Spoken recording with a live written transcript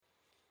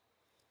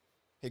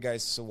Hey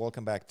guys, so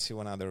welcome back to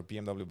another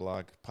BMW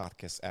Blog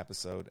podcast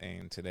episode.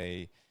 And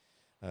today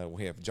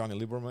we have Johnny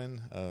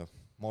Lieberman,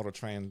 Motor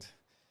Trend.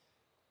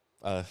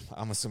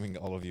 I'm assuming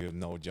all of you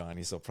know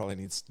Johnny, so probably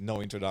needs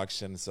no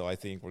introduction. So I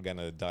think we're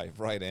gonna dive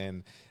right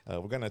in.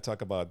 We're gonna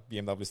talk about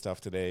BMW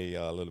stuff today,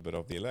 a little bit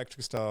of the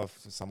electric stuff,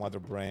 some other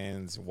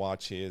brands,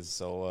 watches.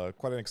 So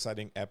quite an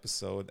exciting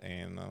episode,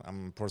 and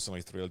I'm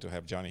personally thrilled to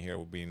have Johnny here.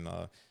 We've been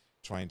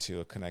trying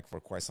to connect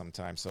for quite some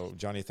time. So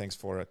Johnny, thanks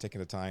for taking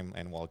the time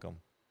and welcome.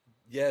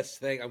 Yes,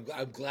 I'm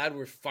glad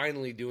we're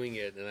finally doing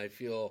it, and I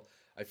feel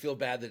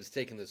bad that it's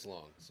taken this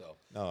long. So,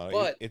 No,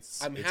 but I'm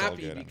it's all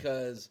happy good. I mean,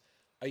 because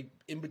I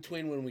in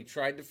between when we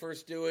tried to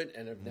first do it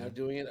and I'm now mhm,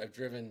 doing it, I've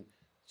driven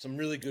some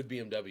really good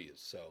BMWs.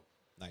 So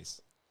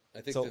nice. I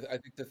think So,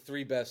 the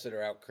three best that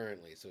are out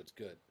currently. So it's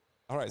good.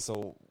 all right.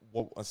 So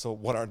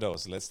what are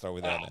those? Let's start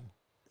with that Ah, then.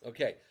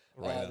 okay.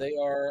 Right now. They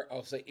are,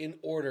 I'll say, in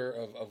order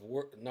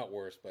not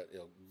worst, but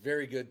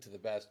very good to the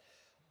best.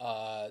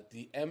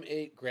 The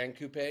M8 Grand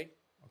Coupe,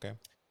 Okay.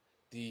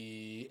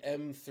 the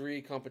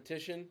M3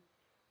 Competition,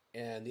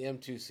 and the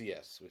M2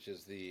 CS, which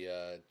is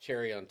the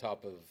cherry on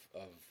top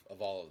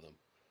of all of them.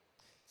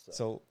 So,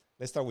 So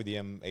let's start with the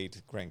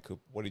M8 Grand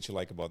Coupe. What did you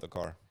like about the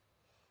car?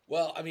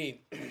 well, I mean,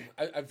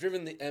 I've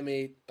driven the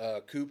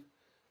M8 Coupe.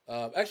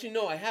 Actually,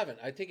 no, I haven't.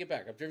 I take it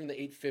back. I've driven the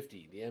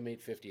 850, the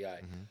M850i,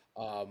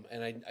 Hmm.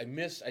 and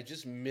I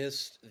just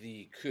missed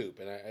the Coupe,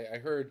 and I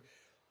heard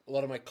a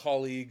lot of my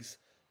colleagues,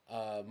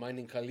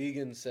 mine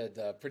Kollegen, said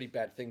pretty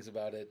bad things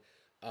about it.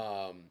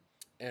 Um,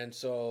 and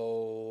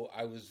so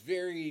I was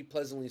very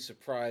pleasantly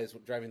surprised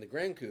with driving the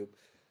Grand Coupe,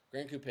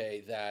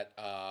 that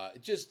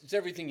it's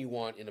everything you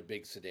want in a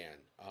big sedan.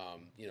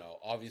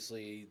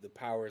 Obviously the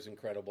power is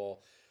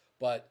incredible,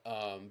 but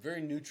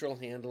very neutral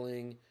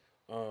handling.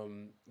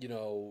 Um, you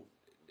know,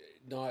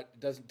 not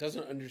doesn't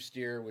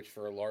understeer, which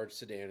for a large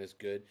sedan is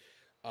good.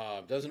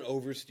 Doesn't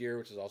oversteer,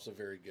 which is also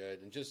very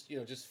good, and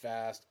just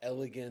fast,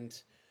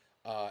 elegant,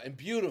 and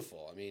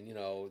beautiful. I mean,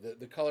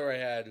 the color I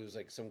had, it was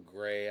like some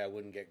gray. I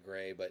wouldn't get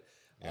gray, but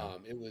Yeah.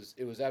 it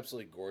was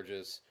absolutely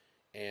gorgeous,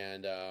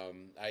 and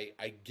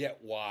I get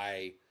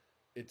why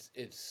it's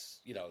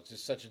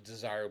just such a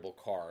desirable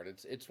car, and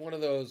it's one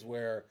of those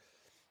where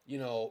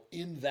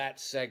in that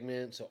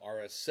segment, so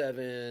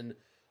RS7,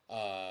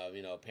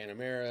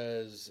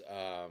 Panameras,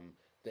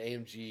 the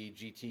AMG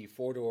GT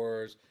four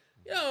doors.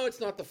 It's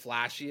not the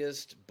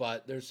flashiest,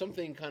 but there's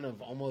something kind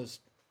of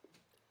almost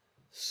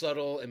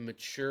subtle and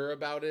mature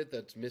about it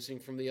that's missing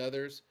from the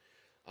others,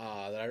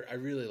 that I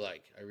really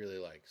like. I really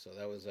like. So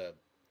that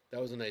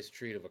was a nice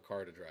treat of a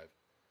car to drive.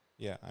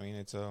 Yeah. I mean,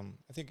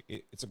 I think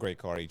it's a great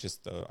car. It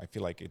just I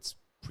feel like it's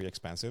pretty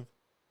expensive.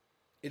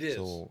 It is.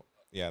 So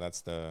yeah,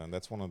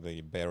 that's one of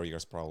the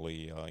barriers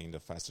probably in the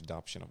fast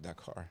adoption of that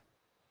car.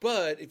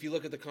 But if you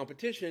look at the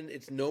competition,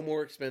 it's no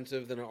more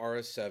expensive than an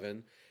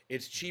RS7.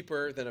 It's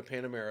cheaper than a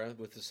Panamera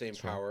with the same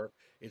Sure. power.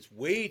 It's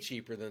way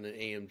cheaper than an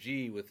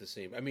AMG with the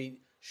same. I mean,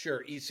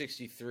 sure,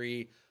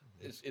 E63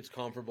 it's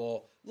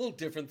comparable. A little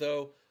different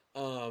though.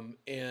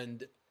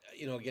 And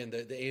again,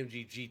 the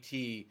AMG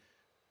GT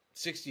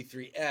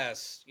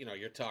 63S,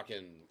 you're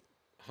talking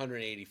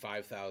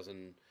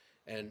 185,000,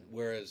 and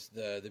whereas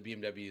the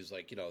BMW is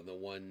like in the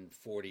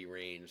 140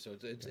 range, so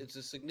it's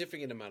a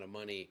significant amount of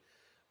money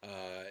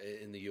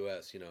in the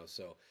U.S.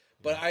 So, Yeah.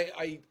 but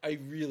I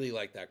really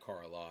like that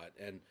car a lot,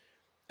 and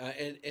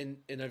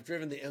I've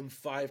driven the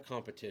M5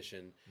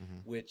 competition, Hmm.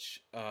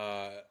 which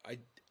a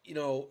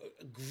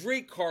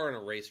great car on a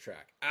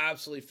racetrack,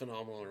 absolutely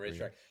phenomenal on a Agree.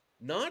 racetrack.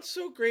 Not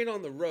so great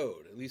on the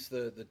road. At least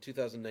the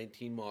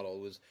 2019 model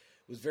was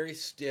very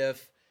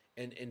stiff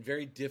and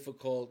very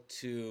difficult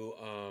to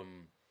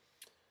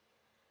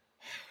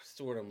what's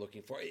the word I'm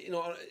looking for?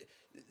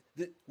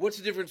 What's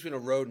the difference between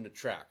a road and a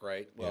track,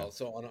 right? Yeah. Well,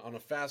 so on a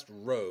fast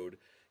road,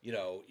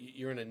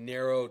 you're in a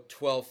narrow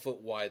 12-foot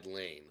wide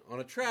lane. On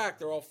a track,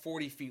 they're all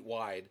 40 feet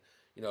wide,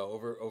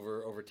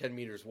 over 10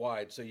 meters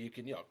wide. So you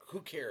can,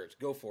 who cares?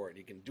 Go for it.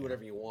 You can do Yeah.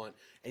 whatever you want,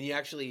 and you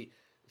actually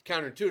it's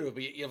counterintuitive,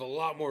 but you have a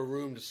lot more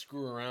room to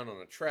screw around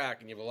on a track,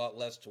 and you have a lot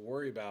less to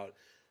worry about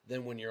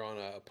than when you're on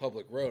a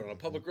public road. On a Hmm.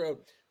 public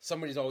road,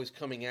 somebody's always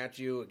coming at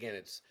you. Again,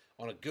 it's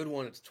on a good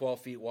one, it's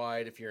 12 feet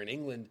wide. If you're in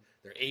England,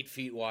 they're 8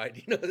 feet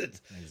wide. That's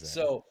Exactly.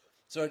 so.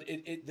 So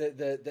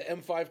the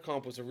M5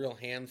 comp was a real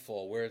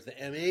handful, whereas the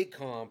M8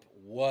 comp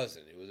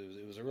wasn't.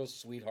 It was a real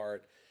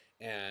sweetheart,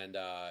 and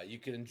you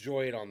could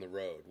enjoy it on the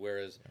road.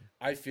 Whereas Yeah.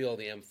 I feel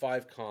the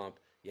M5 comp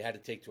you had to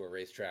take to a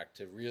racetrack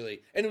to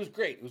really, and it was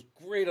great. It was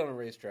great on a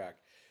racetrack,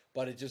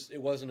 but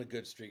it wasn't a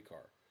good street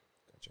car.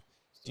 Gotcha.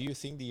 Do So you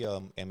think the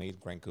M8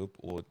 Grand Coupe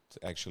would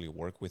actually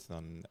work with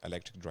an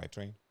electric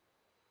drivetrain?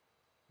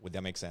 Would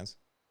that make sense?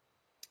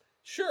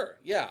 sure,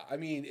 yeah. I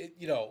mean,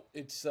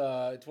 it's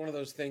one of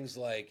those things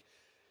like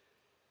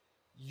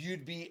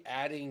you'd be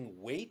adding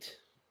weight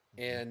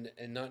Hmm.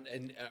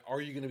 and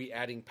are you going to be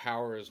adding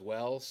power as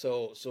well?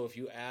 So if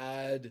you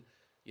add,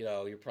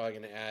 you're probably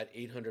going to add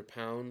 800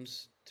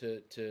 pounds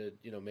to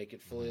make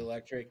it fully Hmm.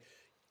 electric.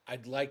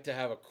 I'd like to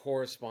have a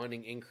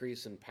corresponding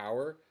increase in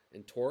power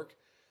and torque.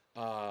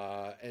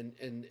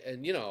 and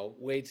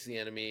weight's the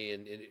enemy,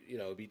 and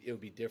it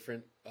would be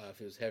different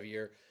if it was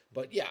heavier.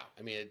 But yeah,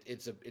 I mean,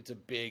 it's a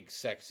big,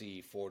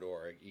 sexy four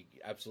door. It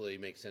absolutely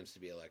makes sense to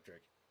be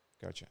electric.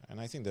 Gotcha. And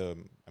I think the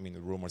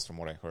rumors from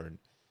what I heard,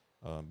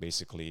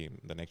 basically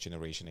the next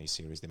generation A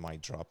series, they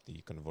might drop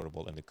the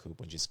convertible and the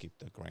coupe and just keep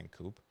the Grand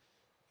Coupe.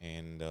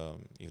 And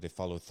if they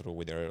follow through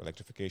with their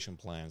electrification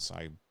plans,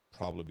 I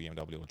probably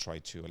BMW will try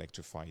to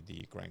electrify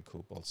the Grand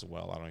Coupe also.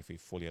 Well, I don't know if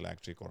it's fully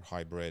electric or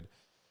hybrid,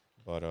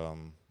 but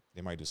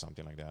they might do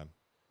something like that.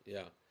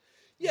 Yeah.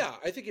 Yeah,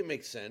 I think it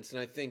makes sense, and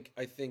I think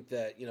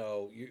that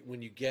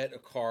when you get a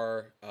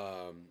car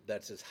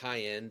that's as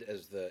high end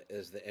as the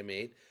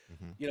M8,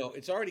 Hmm.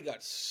 it's already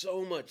got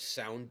so much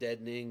sound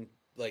deadening, It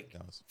like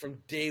does. from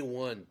day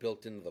one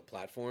built into the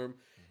platform,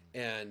 Hmm.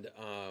 and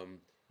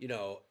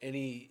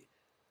any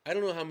I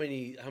don't know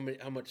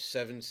how much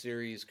 7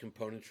 Series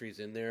componentry is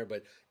in there,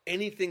 but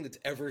anything that's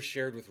ever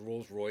shared with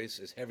Rolls Royce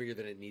is heavier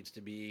than it needs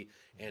to be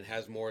and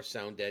has more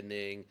sound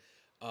deadening.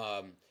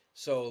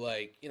 So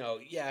like,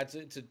 yeah,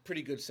 it's a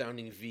pretty good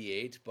sounding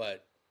V8,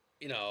 but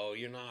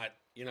you're not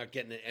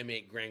getting an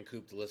M8 Grand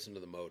Coupe to listen to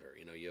the motor.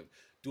 You have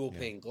dual Yeah.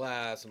 pane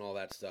glass and all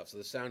that stuff. So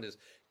the sound is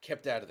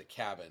kept out of the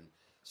cabin.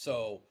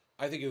 So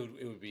I think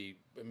it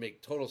would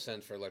make total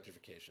sense for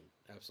electrification.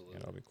 Yeah, Absolutely.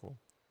 that'll be cool.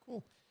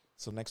 Cool.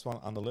 So next one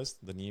on the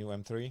list, the new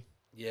M3.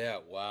 Yeah,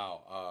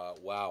 wow.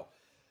 Wow.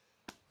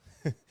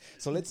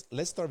 So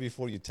let's start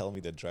before you tell me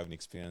the driving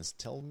experience.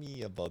 Tell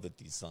me about the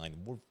design.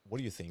 What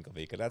do you think of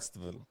it? 'Cause that's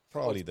Oh, it's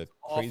probably the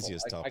awful.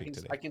 craziest I topic can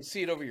today. I can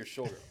see it over your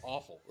shoulder.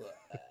 Awful.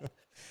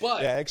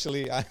 But Yeah,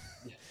 actually,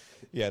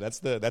 yeah,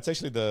 that's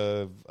actually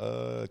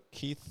the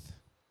Keith.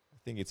 I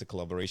think it's a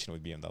collaboration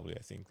with BMW.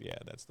 I think yeah,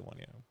 that's the one.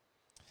 Yeah.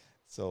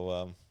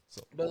 So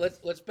But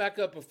let's back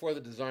up before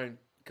the design,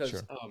 because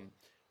sure.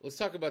 let's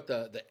talk about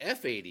the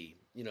F80,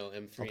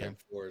 M3 Okay.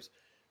 M4s,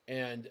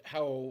 and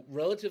how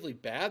relatively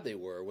bad they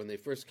were when they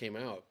first came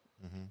out.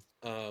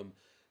 Mm-hmm.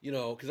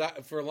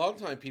 Because for a long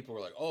time people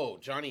were like, "Oh,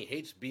 Johnny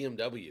hates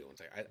BMW."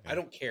 It's like I Yeah.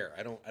 don't care.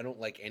 I don't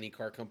like any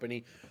car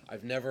company.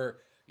 I've never,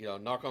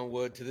 knock on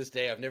wood, to this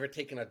day, I've never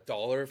taken a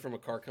dollar from a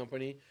car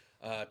company,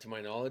 to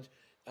my knowledge.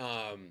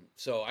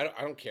 So I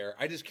don't care.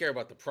 I just care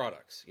about the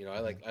products. I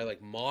Mm-hmm.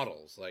 like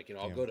models. Like,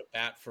 I'll Yeah. go to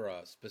bat for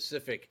a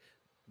specific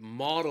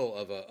model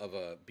of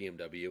a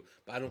BMW,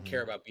 but I don't Mm-hmm.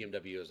 care about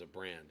BMW as a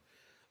brand.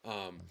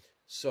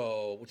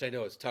 So, which I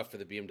know is tough for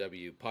the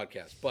BMW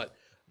podcast, but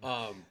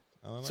No,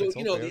 so it's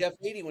all the fair.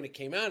 F80, when it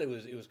came out, it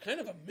was kind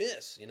of a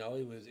miss.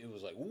 It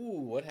was like,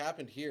 ooh, what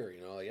happened here?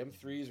 Like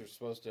M3s are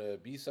supposed to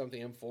be something,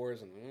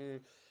 M4s,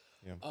 and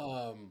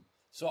Yeah.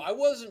 so I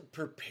wasn't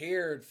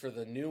prepared for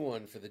the new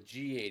one, for the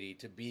G80,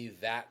 to be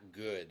that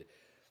good,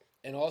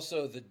 and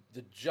also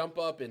the jump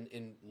up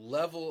in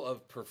level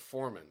of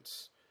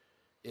performance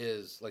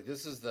is like,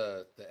 this is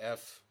the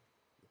F.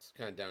 It's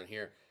kind of down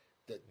here.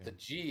 The Yeah.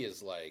 G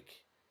is like,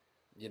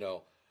 you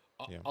know,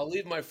 Yeah. I'll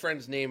leave my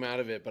friend's name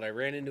out of it, but I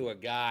ran into a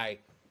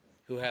guy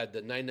who had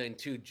the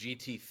 992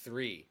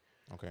 GT3,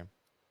 Okay.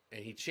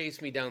 and he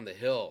chased me down the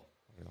hill,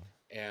 Really.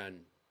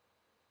 and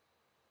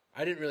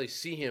I didn't really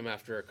see him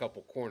after a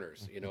couple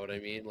corners. You know what I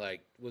mean?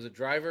 Like, was a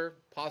driver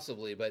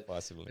possibly, but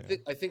Possibly. I Yeah.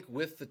 think I think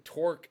with the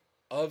torque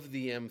of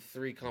the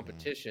M3 Mm-hmm.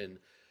 competition,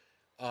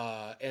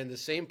 and the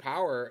same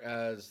power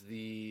as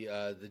the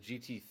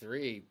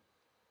GT3,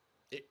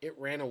 it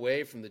ran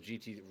away from the Yeah.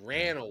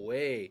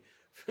 GT3.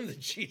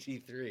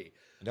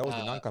 And that was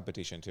the Uh,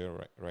 non-competition too,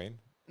 right? Right?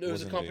 no, It it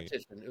was a wasn't the.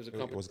 competition. It was a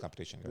It was competition.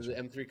 competition. It was an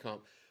Gotcha. M3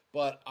 comp.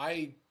 But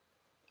I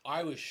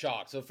was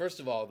shocked. So first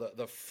of all,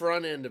 the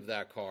front end of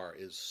that car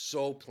is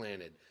so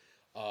planted.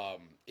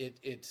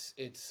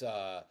 It's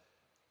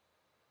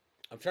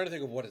I'm trying to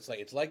think of what it's like.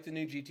 It's like the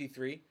new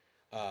GT3,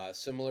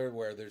 similar,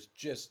 where there's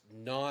just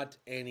not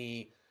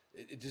any.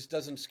 It just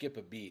doesn't skip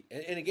a beat.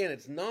 And again,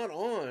 it's not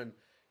on.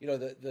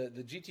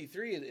 The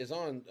GT3 is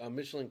on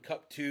Michelin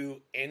Cup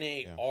 2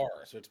 Yeah.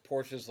 NAR, so it's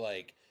Porsche's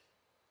like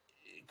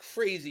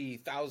crazy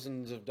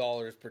thousands of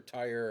dollars per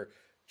tire Yeah.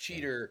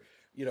 cheater,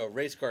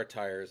 race car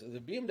tires. The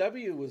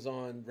BMW was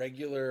on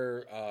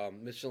regular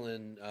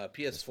Michelin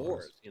As far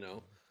PS4s,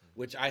 as.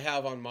 which I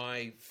have on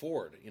my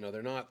Ford.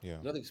 They're not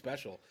Yeah. nothing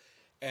special,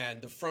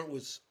 and the front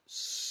was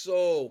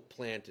so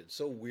planted,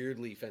 so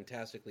weirdly,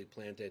 fantastically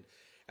planted.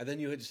 And then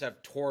you would just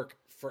have torque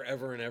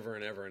forever and ever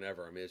and ever and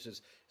ever. I mean, it's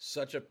just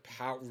such a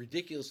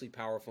ridiculously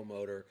powerful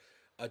motor.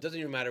 It doesn't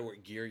even matter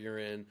what gear you're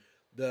in.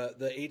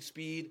 The 8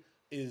 speed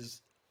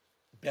is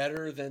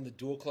better than the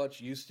dual clutch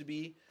used to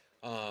be.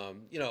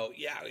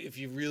 Yeah, if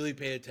you really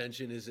pay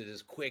attention, is it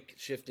as quick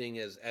shifting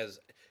as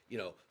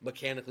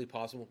mechanically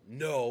possible?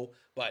 No,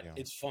 but Yeah.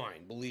 it's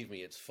fine. Believe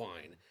me, it's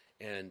fine.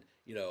 And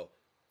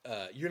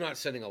you're not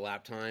setting a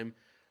lap time,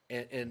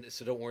 and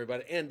so don't worry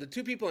about it. And the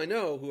two people I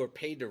know who are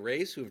paid to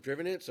race, who have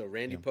driven it, so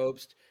Randy Yeah.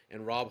 Pobst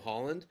and Rob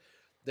Holland,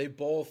 they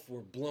both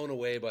were blown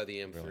away by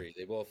the Really. M3.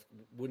 They both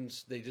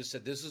wouldn't. They just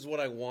said, "This is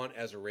what I want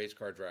as a race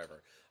car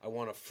driver. I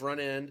want a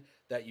front end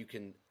that you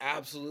can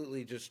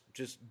absolutely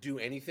just do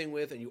anything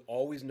with, and you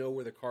always know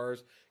where the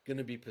car's going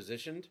to be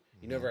positioned. You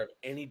Mm-hmm. never have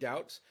any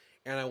doubts,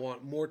 and I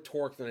want more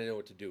torque than I know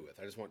what to do with.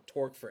 I just want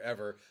torque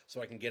forever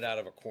so I can get out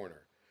of a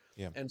corner.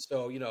 Yeah. And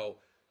so,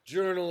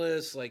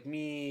 journalists like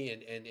me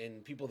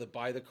and people that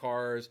buy the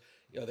cars,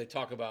 they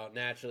talk about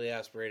naturally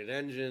aspirated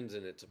engines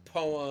and it's a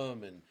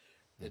poem and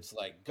it's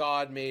like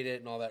God made it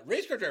and all that.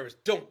 Race car drivers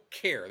don't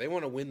care. They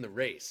want to win the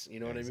race. You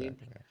know Yeah, what I mean?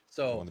 exactly. Yeah.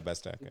 So One of the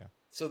best tech. Yeah.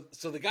 so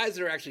the guys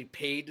that are actually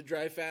paid to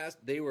drive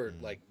fast, they were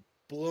like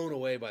blown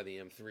away by the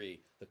M3,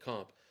 the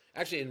comp.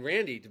 Actually, and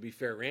Randy, to be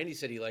fair, Randy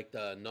said he liked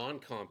the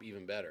non-comp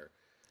even better,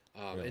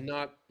 Really? and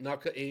not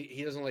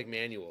he doesn't like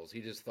manuals. He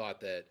just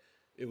thought that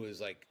it was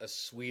like a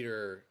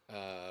sweeter,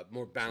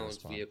 more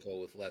balanced fun. vehicle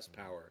with less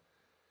power.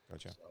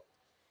 Gotcha. So,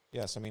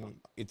 Yes, I mean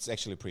it's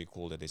actually pretty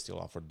cool that they still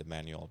offered the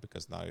manual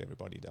because not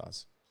everybody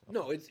does. So,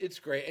 no, it's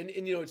great, and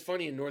it's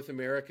funny in North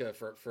America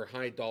for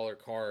high dollar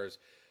cars.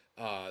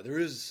 There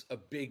is a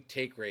big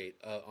take rate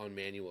on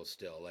manuals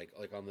still. Like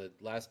on the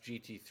last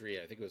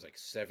GT3, I think it was like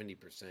 70%.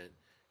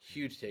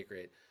 Huge take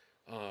rate.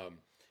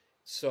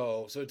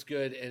 So it's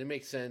good and it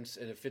makes sense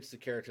and it fits the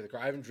character of the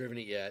car. I haven't driven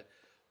it yet,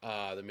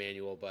 the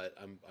manual, but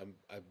I'm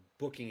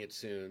booking it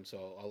soon,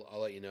 so I'll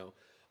let you know.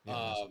 yeah,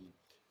 nice.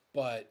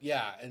 But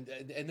yeah, and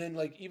then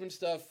like even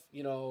stuff,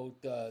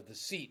 the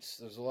seats.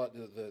 There's a lot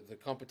the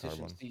competition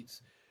Carbon.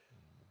 seats.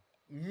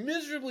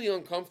 Miserably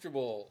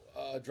uncomfortable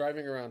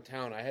driving around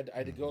town. I had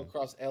to go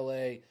across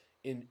LA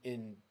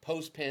in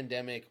post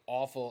pandemic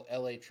awful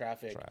LA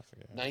traffic. Traffic.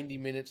 Yeah. 90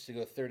 minutes to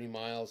go 30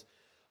 miles.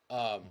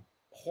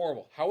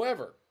 Horrible.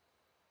 However,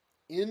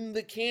 in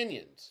the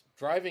canyons,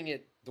 driving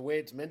it the way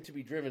it's meant to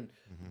be driven,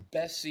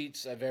 best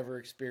seats I've ever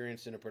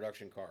experienced in a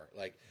production car.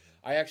 Like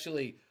I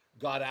actually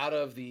got out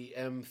of the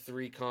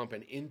M3 comp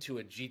and into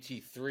a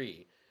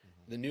GT3,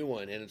 the new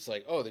one, and it's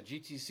like, oh, the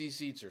GTC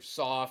seats are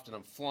soft and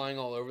I'm flying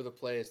all over the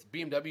place. The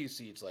BMW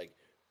seats, like,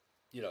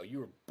 you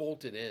were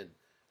bolted in. It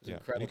was Yeah.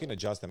 And incredible. you can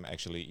adjust them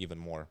actually even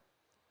more.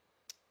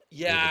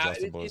 Yeah,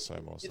 adjustable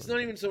side also. it's not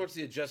even so much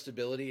the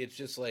adjustability. It's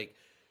just like,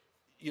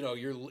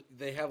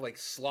 they have like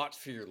slots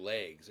for your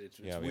legs. It's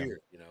Yeah, yeah. weird.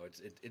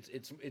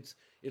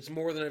 It's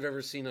more than I've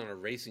ever seen on a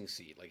racing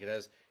seat. Like it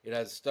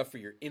has stuff for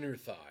your inner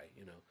thigh.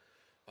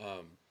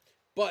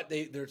 But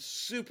they're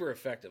super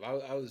effective.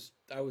 I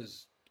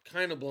was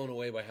kind of blown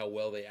away by how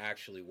well they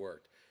actually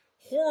worked.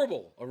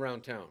 Horrible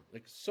around town,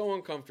 like so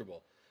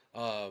uncomfortable.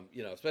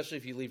 Especially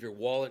if you leave your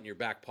wallet in your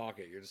back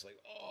pocket, you're just like,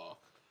 oh,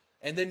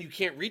 and then you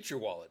can't reach your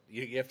wallet.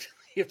 You have to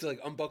you have to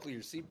like unbuckle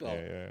your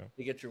seatbelt Yeah.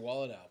 to get your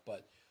wallet out.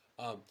 But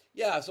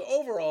yeah, so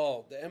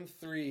overall, the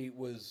M3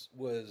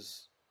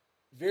 was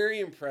very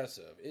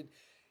impressive.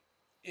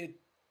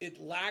 It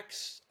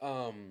lacks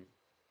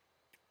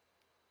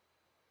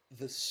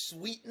the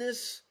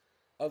sweetness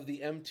of the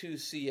M2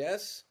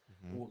 CS.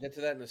 We'll get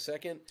to that in a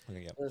second.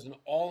 Okay, yeah. There's an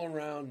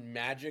all-around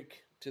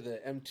magic to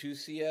the M2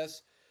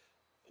 CS,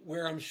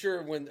 where I'm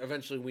sure when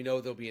eventually we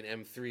know there'll be an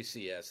M3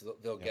 CS,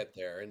 they'll get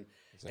there. And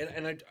Exactly.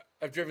 and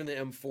I've driven the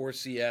M4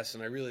 CS,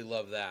 and I really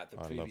love that. The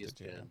I loved previous it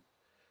too, gen, yeah.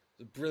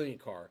 it's a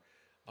brilliant car.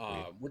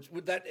 Agreed. Which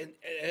with that,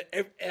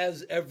 and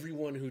as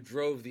everyone who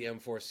drove the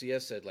M4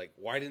 CS said, like,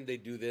 why didn't they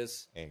do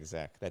this?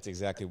 Exactly. That's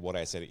exactly what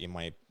I said in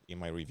my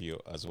review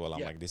as well. I'm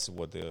Yeah. like, this is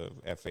what the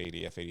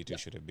F80, F82 Yeah.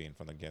 should have been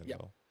from the get Yeah.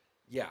 go.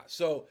 Yeah.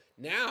 So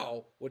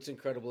now what's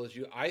incredible is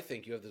I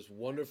think you have this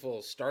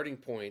wonderful starting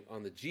point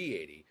on the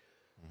G80,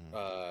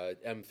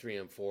 M3,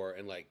 M4,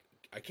 and like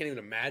I can't even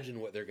imagine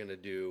what they're going to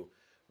do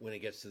when it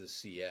gets to the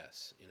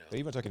CS. They're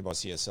even talking about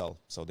CSL.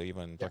 So they're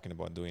even talking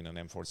about doing an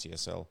M4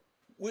 CSL.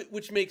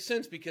 Which makes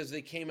sense because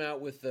they came out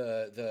with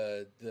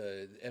the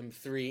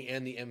M3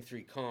 and the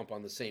M3 comp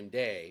on the same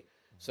day,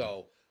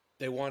 so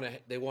they want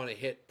to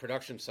hit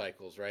production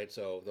cycles, right?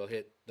 So they'll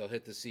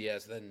hit the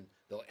CS, then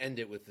they'll end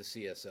it with the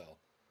CSL,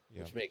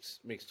 Yeah. which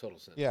makes total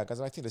sense. Yeah, because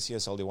I think the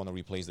CSL, they want to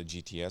replace the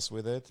GTS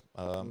with it.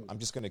 I'm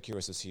just kind of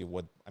curious to see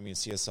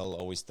CSL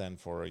always stand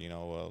for,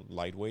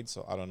 lightweight.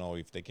 So I don't know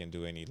if they can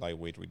do any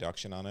lightweight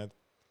reduction on it.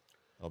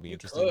 That'll be You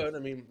interesting. could. I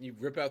mean, you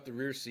rip out the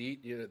rear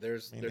seat.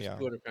 There's yeah.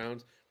 200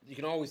 pounds. You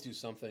can always do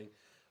something.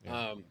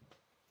 Yeah.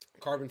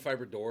 Carbon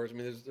fiber doors. I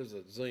mean, there's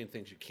a zillion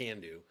things you can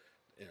do.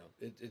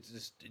 It's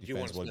just do you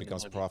want Depends to what spend the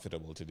becomes money?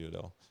 profitable to do,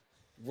 though.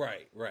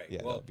 Right.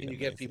 Yeah, Well, that'd be can the you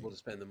get main people thing. to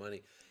spend the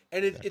money?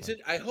 And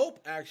I hope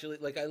actually,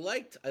 like I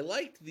liked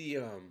the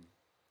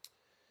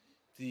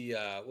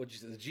what'd you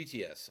say, the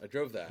GTS. I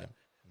drove that.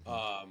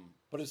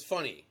 But it's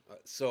funny.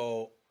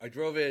 So I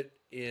drove it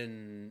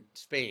in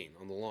Spain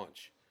on the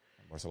launch.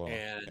 Barcelona.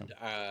 And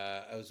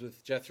I was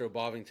with Jethro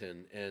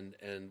Bovington, and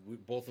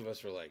both of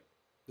us were like,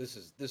 "This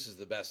is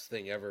the best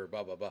thing ever."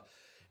 Blah blah blah.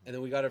 And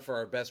then we got it for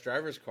our best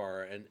driver's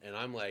car, and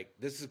I'm like,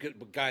 "This is good,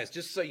 but guys,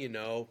 just so you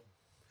know,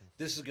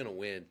 this is gonna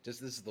win.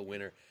 This is the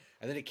winner."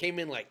 And then it came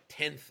in like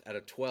 10th out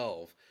of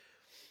 12.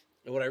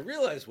 And what I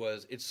realized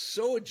was it's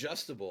so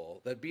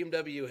adjustable that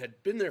BMW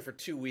had been there for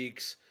 2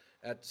 weeks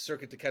at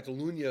Circuit de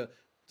Catalunya,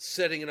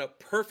 setting it up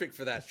perfect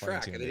for that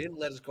track, and they didn't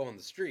let us go on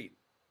the street.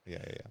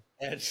 Yeah.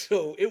 And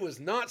so it was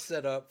not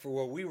set up for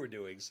what we were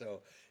doing.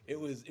 So it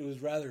was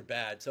rather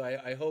bad. So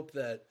I hope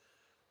that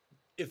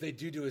if they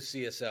do a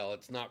CSL,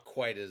 it's not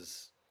quite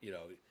as,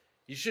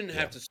 you shouldn't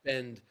have to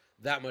spend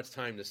that much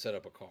time to set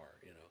up a car,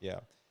 you know. Yeah.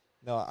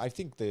 No, I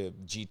think the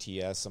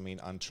GTS, I mean,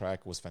 on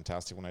track was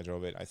fantastic when I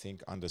drove it. I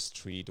think on the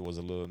street it was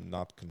a little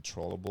not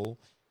controllable.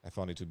 I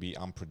found it to be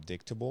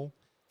unpredictable.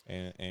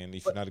 And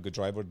if you're But not a good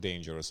driver,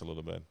 dangerous a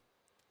little bit.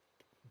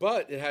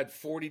 but it had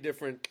 40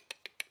 different.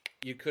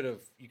 You could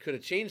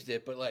have changed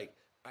it, but like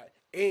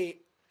a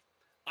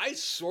I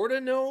sort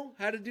of know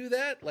how to do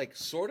that, like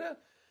sort of.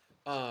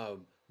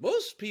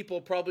 Most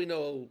people probably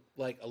know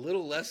like a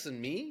little less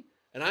than me,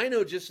 and I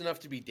know just enough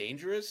to be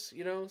dangerous,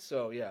 you know.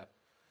 So yeah,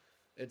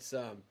 it's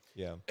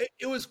Yeah.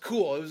 it was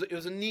cool. It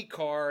was a neat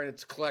car and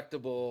it's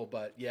collectible,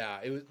 but yeah,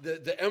 it was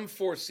the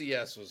M4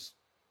 CS was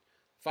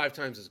 5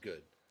 times as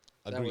good.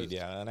 That Agreed, was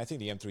yeah. And I think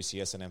the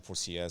M3CS and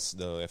M4CS,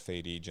 the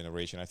F80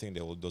 generation, I think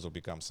those will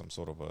become some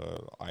sort of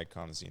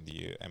icons in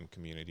the M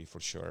community for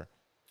sure.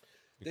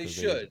 they Because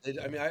they, should.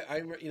 I yeah, mean,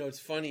 it's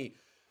funny.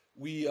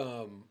 We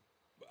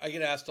I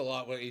get asked a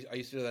lot when I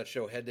used to do that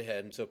show Head to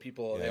Head, and so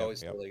people they yeah, always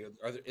say yeah,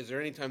 like, is there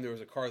any time there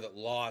was a car that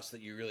lost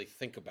that you really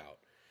think about?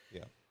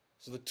 yeah.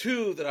 So the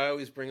two that I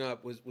always bring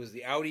up was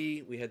the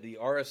Audi. We had the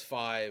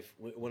RS5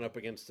 went up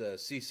against the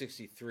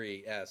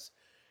C63S,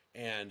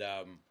 and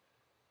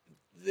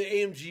the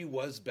AMG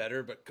was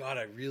better, but God,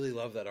 I really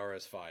love that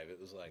RS5. It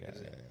was like, Yeah,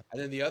 yeah, yeah.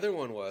 and then the other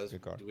one was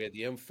Good car. we had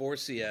the M4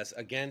 CS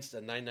against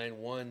a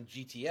 991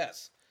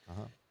 GTS,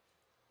 Uh-huh.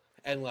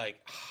 and like,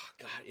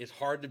 God, it's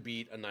hard to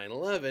beat a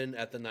 911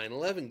 at the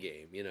 911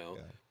 game, you know.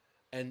 Yeah.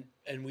 And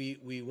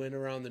we went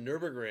around the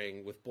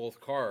Nürburgring with both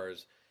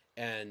cars,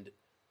 and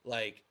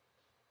like,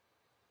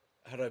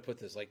 how do I put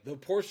this? Like the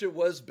Porsche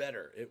was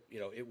better.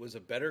 It was a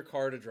better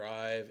car to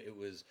drive.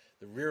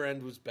 The rear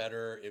end was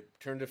better. It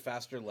turned a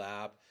faster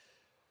lap.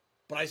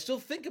 But I still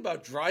think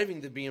about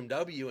driving the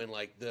BMW and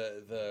like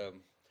the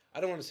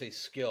I don't want to say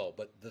skill,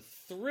 but the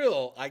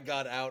thrill I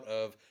got out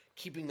of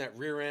keeping that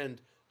rear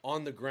end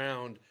on the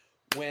ground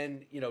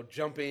when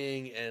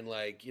jumping and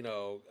like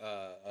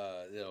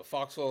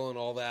Foxhole and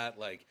all that.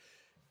 Like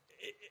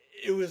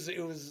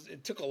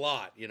it took a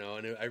lot, and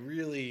I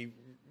really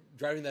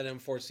driving that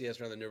M4 CS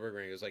around the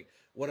Nürburgring was like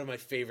one of my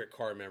favorite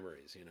car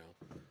memories,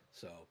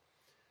 So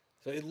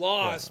it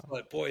Yeah. lost,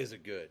 but boy is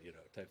it good,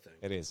 type thing.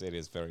 It is. It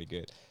is very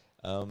good.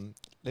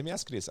 Let me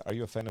ask you this: are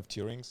you a fan of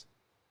Tourings?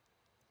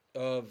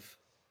 Of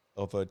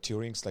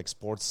Tourings like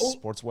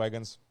oh sports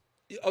wagons?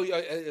 oh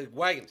yeah,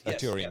 wagons.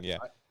 Yes, Touring, yes. yeah.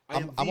 I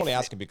am I'm the only fan.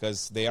 asking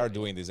because they are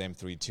doing this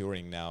M3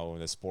 Touring now,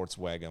 the sports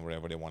wagon,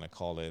 whatever they want to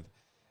call it.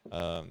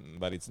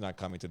 But it's not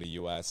coming to the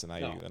US, and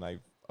No, I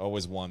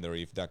always wonder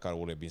if that car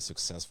would have been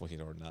successful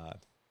here or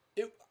not.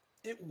 it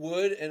it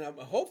would, and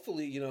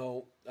hopefully,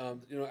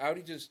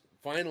 Audi just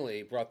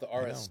finally brought the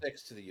I know.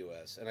 RS6 to the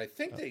US, and I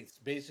think Uh, they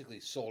basically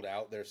sold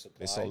out their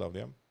They supply. sold out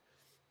them.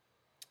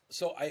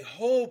 So I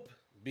hope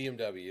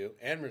BMW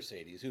and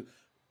Mercedes, who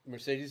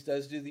Mercedes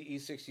does do the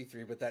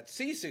E63, but that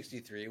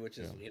C63, which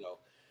is Yeah.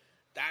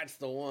 that's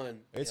the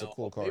one. It's a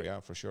cool car, yeah,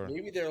 for sure.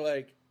 Maybe they're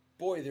like,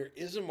 boy, there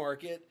is a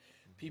market.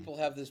 People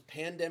have this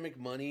pandemic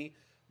money.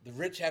 The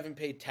rich haven't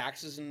paid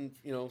taxes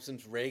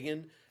since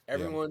Reagan.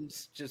 Yeah,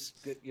 Everyone's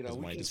just has we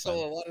money can to sell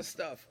spend. a lot of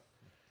stuff.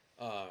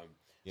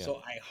 Yeah,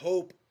 So I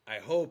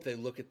hope they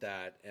look at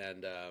that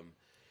and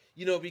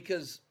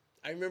because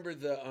I remember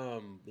the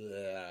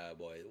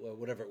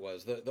whatever it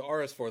was, the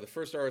RS4, the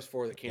first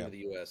RS4 that came yeah, to the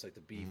US, like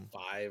the hmm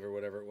B5 or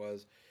whatever it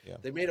was. yeah,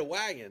 They made a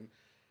wagon,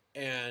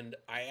 and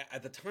I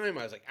at the time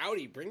I was like,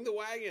 Audi, bring the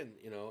wagon,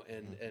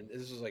 hmm and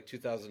this was like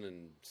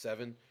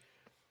 2007,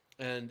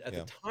 and at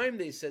the yeah, time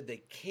they said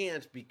they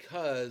can't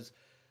because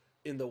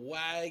in the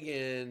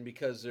wagon,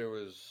 because there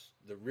was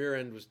the rear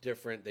end was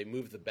different, they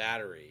moved the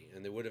battery,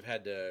 and they would have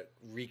had to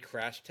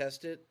re-crash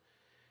test it,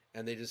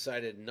 and they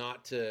decided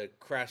not to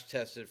crash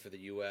test it for the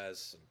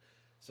US. And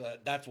so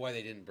that's why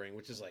they didn't bring,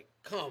 which is like,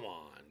 come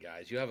on,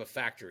 guys, you have a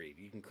factory,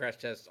 you can crash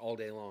test all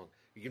day long,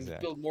 you can just exactly.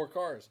 build more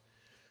cars.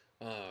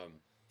 Um,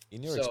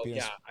 In your so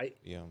yeah, experience, I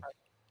yeah.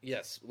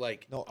 yes,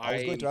 like No, I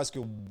was going to ask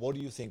you, what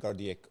do you think are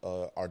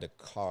the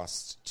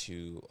costs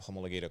to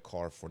homologate a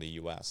car for the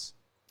US?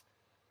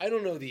 I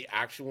don't know the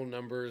actual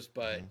numbers,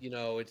 but Hmm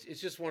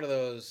it's just one of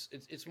those.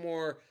 It's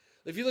more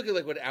if you look at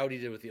like what Audi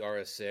did with the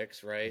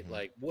RS6, right? hmm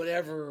Like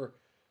whatever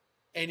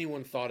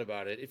anyone thought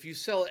about it, if you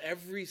sell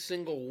every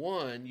single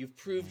one, you've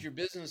proved hmm your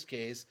business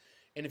case,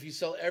 and if you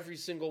sell every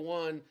single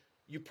one,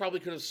 you probably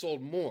could have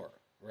sold more,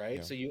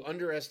 right? Yeah, So you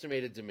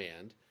underestimated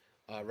demand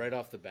right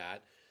off the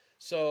bat.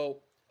 So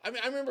I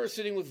mean, I remember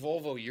sitting with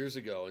Volvo years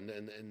ago, and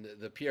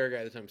the PR guy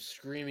at the time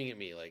screaming at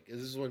me like,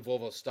 "This is when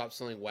Volvo stopped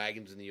selling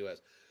wagons in the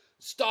U.S.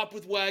 Stop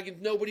with wagons.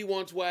 Nobody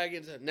wants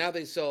wagons." Now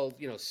they sell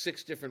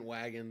 6 different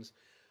wagons.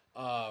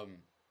 Um,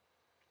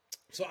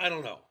 so I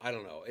don't know. I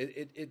don't know.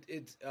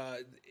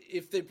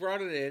 If they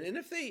brought it in, and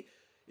if they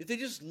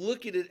just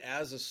look at it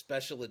as a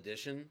special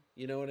edition,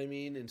 you know what I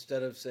mean,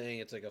 instead of saying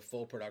it's like a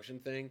full production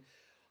thing,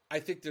 I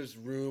think there's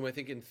room. I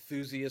think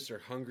enthusiasts are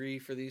hungry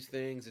for these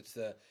things. It's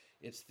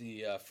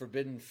the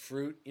forbidden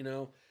fruit,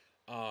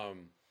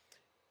 Um,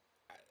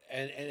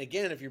 and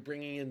again, if you're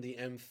bringing in the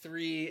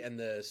M3 and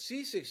the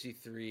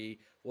C63,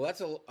 well,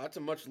 that's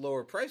a much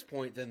lower price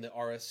point than the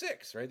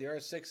RS6, right? The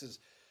RS6 is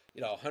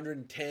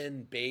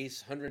 110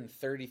 base,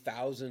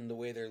 130,000 the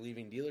way they're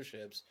leaving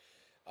dealerships.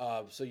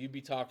 So you'd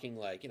be talking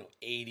like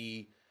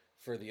 80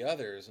 for the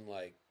others, and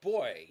like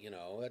boy,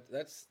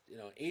 that's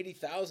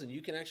 80,000.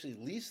 You can actually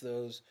lease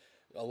those.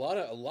 A lot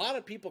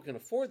of people can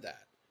afford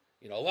that.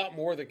 A lot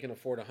more than can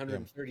afford a Yeah.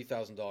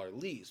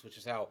 $130,000 lease, which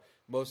is how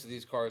most of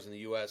these cars in the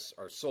U.S.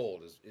 are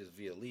sold is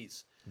via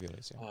lease.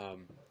 Village,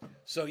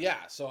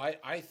 yeah. So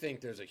I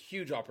think there's a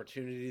huge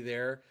opportunity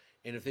there,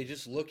 and if they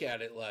just look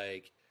at it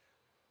like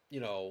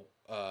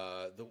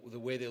the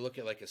way they look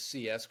at like a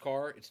CS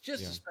car, it's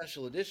just a Yeah.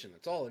 special edition.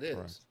 That's all it is.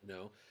 Correct.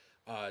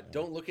 Yeah.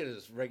 Don't look at it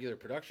as regular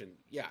production.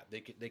 Yeah, they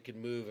could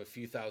move a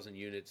few thousand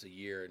units a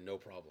year, no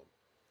problem.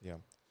 Yeah.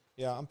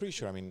 Yeah, I'm pretty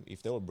sure. I mean,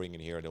 if they'll bring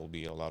it here, there'll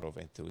be a lot of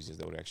enthusiasts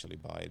that would actually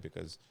buy it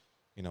because,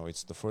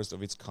 it's the first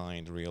of its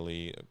kind,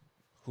 really.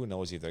 Who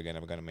knows if they're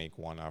gonna make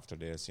one after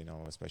this,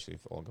 especially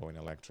if all going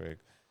electric.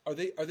 Are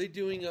they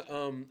doing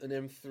an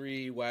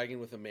M3 wagon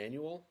with a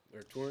manual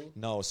or touring?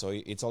 No, so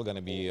it's all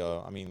gonna be.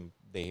 I mean,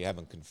 they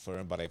haven't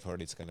confirmed, but I've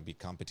heard it's gonna be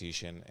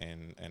competition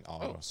and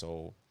auto. Oh,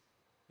 So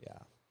yeah,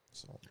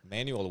 so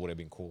manual would have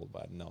been cool,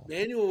 but no.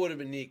 manual would have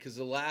been neat because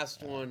the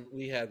last one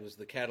we had was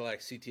the Cadillac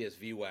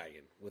CTS-V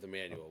wagon with a Oh,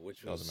 manual,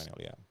 which that was a was. manual,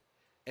 yeah.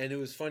 And it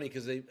was funny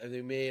because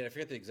they made, I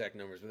forget the exact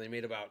numbers, but they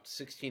made about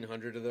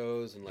 1,600 of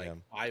those, and like Yeah.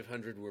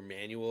 500 were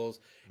manuals.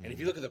 And if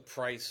you Hmm. look at the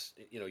price,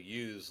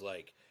 used,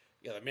 like,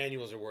 yeah, the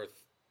manuals are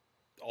worth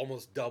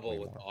almost double Way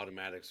what the more.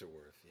 automatics are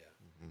worth. Yeah.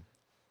 Hmm.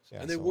 So,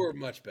 Yeah, and they so were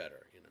much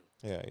better.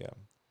 yeah, yeah.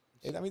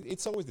 So, I mean,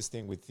 it's always this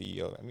thing with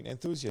the. I mean,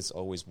 enthusiasts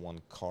always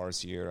want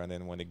cars here, and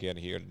then when they get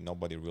here,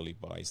 nobody really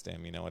buys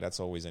them. That's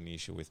always an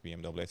issue with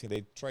BMW. I think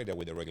they tried that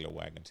with the regular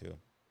wagon too.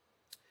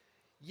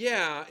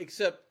 yeah,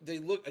 except they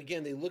look at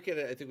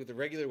it, I think with the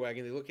regular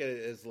wagon, they look at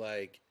it as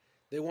like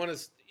they want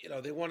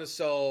to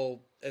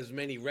sell as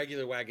many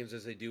regular wagons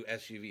as they do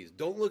SUVs.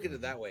 Don't look at it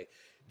Hmm. that way. Yeah,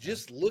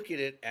 Just look at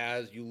it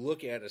as you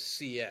look at a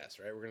CS,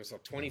 right? We're going to sell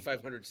yeah,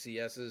 2,500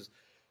 CSs,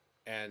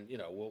 and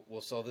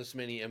we'll sell this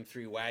many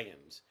M3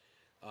 wagons.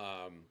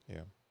 Um,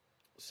 yeah.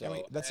 I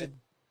mean, so that's a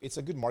it's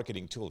a good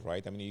marketing tool,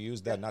 right? I mean, you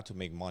use yeah, that not to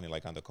make money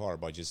like on the car,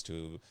 but just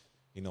to,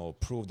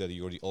 prove that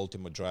you're the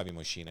ultimate driving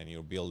machine and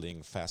you're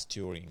building fast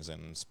Tourings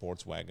and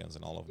sports wagons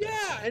and all of that.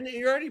 yeah, So, and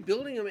you're already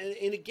building them.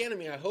 And again, I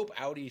mean, I hope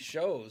Audi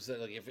shows that,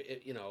 like, if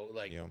it,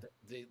 like yeah,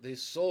 they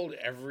sold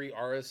every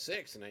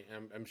RS6, and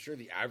I'm sure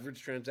the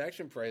average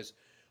transaction price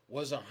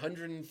was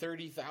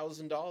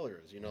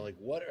 $130,000. yeah. Like,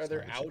 what It's other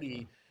not a cheap car.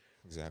 Audi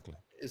Exactly.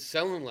 is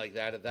selling like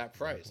that at that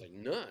price?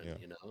 Exactly. Like none. Yeah.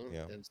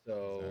 Yeah. And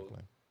so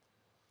Exactly.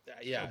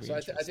 yeah, That'll be so I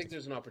think interesting.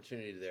 there's an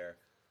opportunity there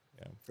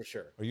Yeah. for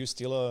sure. Are you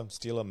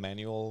still a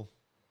manual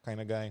kind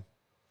of guy?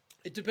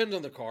 It depends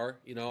on the car.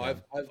 Yeah.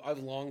 I've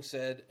long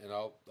said, and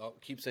I'll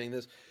keep saying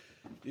this.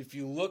 If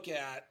you look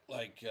at,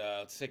 like,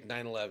 let's take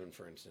 911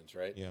 for instance,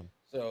 right? Yeah.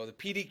 So the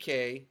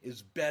PDK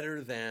is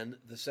better than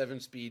the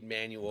 7-speed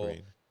manual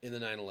Agreed. in the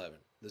 911.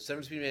 The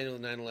 7-speed manual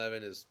in the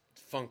 911 is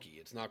funky.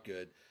 It's not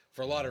good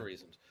for a lot of Hmm.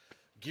 reasons.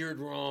 Geared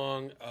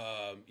wrong,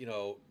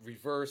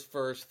 reverse,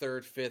 first,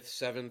 third, fifth,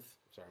 seventh.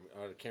 Sorry,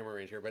 I'm out of camera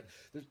range here, but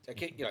I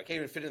can't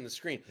even fit it in the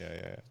screen. Yeah.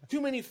 Yeah.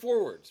 Too many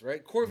forwards,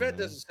 right? Corvette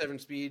Hmm. does a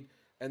 7-speed,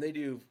 and they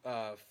do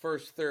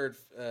first, third,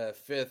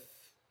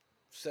 fifth,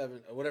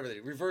 seven, whatever they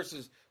do.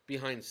 Reverses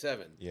behind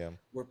seven. Yeah.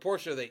 Where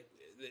Porsche,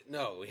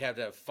 no, we have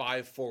to have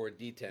 5 forward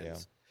Yeah.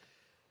 D10s.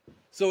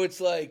 So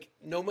it's like,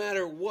 no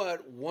matter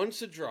what,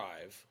 once a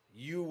drive,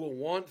 you will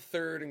want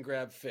third and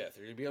grab fifth,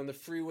 or you'll be on the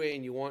freeway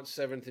and you want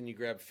seventh and you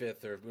grab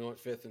fifth, or if you want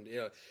fifth and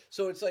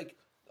So it's like,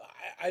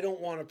 I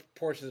don't want a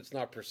Porsche that's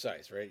not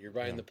precise, right? You're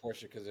buying Yeah. the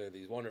Porsche because they're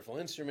these wonderful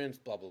instruments,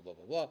 blah blah blah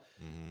blah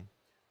Hmm.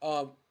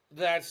 blah.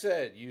 That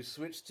said, you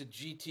switch to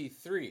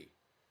GT3.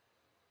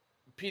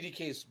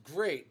 PDK is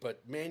great,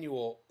 but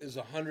manual is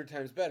 100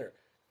 times better.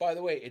 By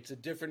the way, it's a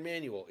different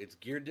manual. It's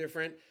geared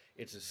different.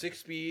 It's a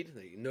 6-speed.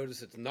 You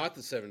notice it's not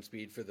the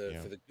 7-speed for the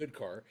Yeah. good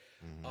car.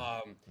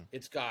 Hmm.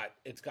 It's got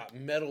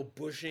metal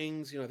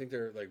bushings. I think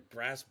they're like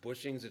brass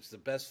bushings. It's the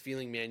best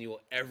feeling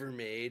manual ever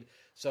made.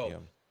 So,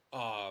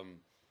 Yeah. um,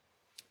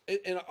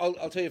 and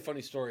I'll tell you a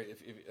funny story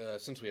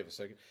if since we have a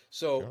second.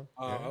 So Sure.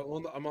 Yeah.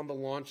 I'm on the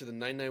launch of the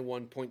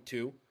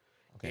 991.2.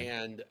 Okay.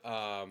 And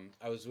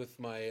I was with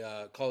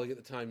my colleague at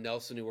the time,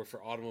 Nelson, who worked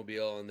for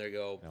Automobile, and they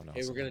go, No, "Hey, we're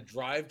Nelson. going to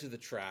drive to the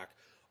track.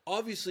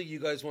 Obviously, you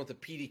guys want the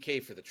PDK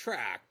for the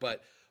track,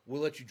 but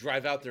we'll let you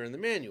drive out there in the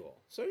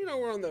manual." So,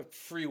 we're on the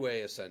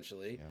freeway,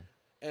 essentially. Yeah.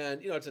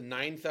 And, it's a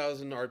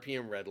 9,000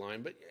 RPM red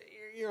line, but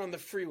you're on the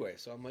freeway.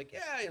 So I'm like,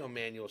 yeah,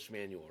 manual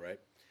schmanual, right?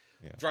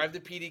 Yeah. Drive the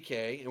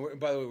PDK. And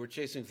by the way, we're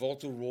chasing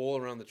Volta Roll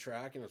around the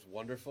track, and it's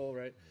wonderful,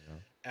 right?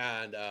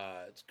 Yeah. And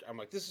I'm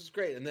like, this is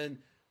great. And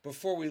then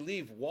before we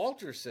leave,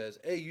 Walter says,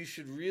 "Hey, you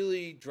should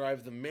really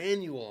drive the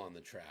manual on the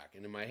track."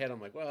 And in my head,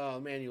 I'm like, well,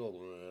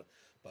 manual,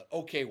 but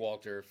okay,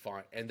 Walter,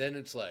 fine. And then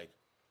it's like,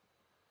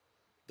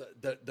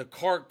 the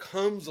car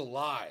comes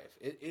alive.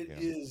 It Yeah.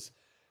 is.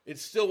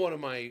 It's still one of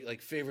my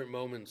favorite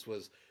moments.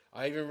 Was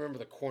I even remember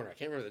the corner? I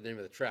can't remember the name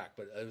of the track,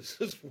 but it was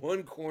this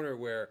one corner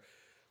where.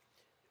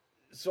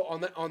 So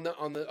on the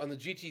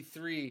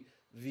GT3,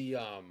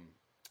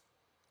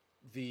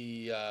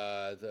 the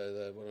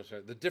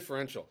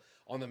differential.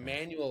 On the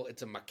manual,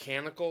 it's a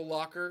mechanical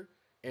locker,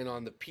 and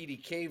on the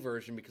PDK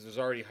version, because there's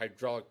already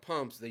hydraulic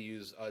pumps, they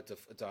use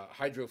it's a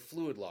hydro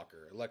fluid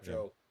locker, Yeah.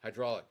 electro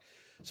hydraulic.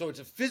 So it's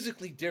a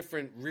physically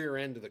different rear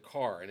end of the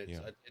car, and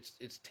Yeah.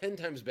 it's 10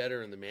 times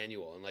better in the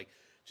manual, and like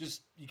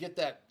just you get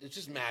that it's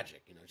just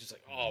magic, just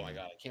like oh my Yeah.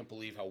 god, I can't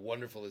believe how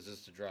wonderful this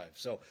is to drive.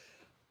 So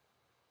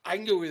I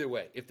can go either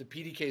way. If the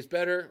PDK is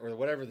better, or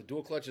whatever, the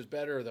dual clutch is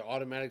better, or the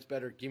automatic's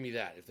better, give me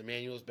that. If the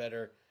manual is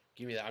better,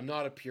 give me that. I'm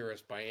not a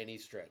purist by any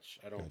stretch.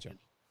 I don't Gotcha.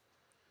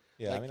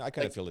 Yeah, I like mean, I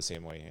kind of feel the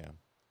same way. Yeah.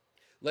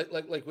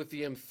 like with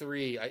the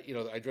M3.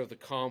 I drove the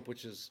comp,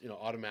 which is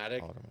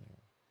automatic. Automatic.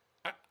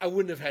 I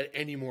wouldn't have had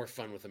any more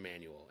fun with a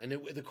manual, and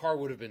the car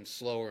would have been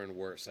slower and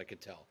worse. I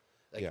could tell.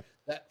 Like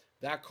Yeah.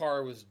 that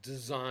car was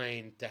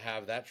designed to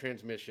have that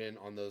transmission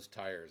on those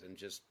tires, and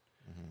just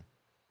Hmm.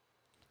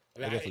 I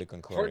I mean, definitely it's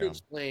concur. hard to Yeah.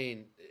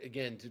 explain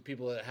again to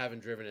people that haven't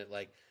driven it,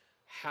 like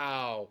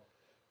how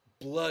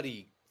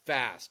bloody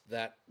fast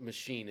that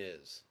machine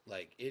is.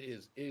 Like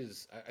it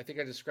is. I think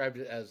I described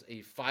it as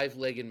a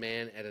five-legged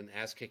man at an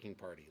ass-kicking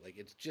party. Like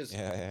it's just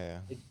Yeah.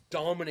 Yeah. it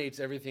dominates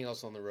everything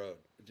else on the road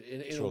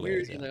in a Truly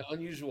weird, is. Yeah. in an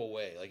unusual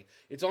way. Like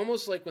it's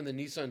almost like when the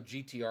Nissan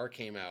GTR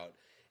came out,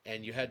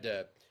 and you had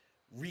to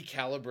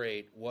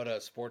recalibrate what a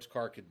sports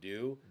car could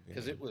do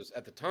because Yeah. it was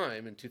at the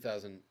time in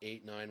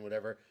 2008, 9,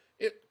 whatever.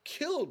 It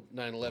killed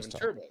 911 Most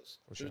top turbos.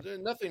 for sure.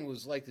 Nothing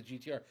was like the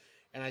GTR,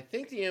 and I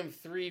think the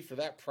M3 for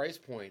that price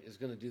point is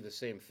going to do the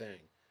same thing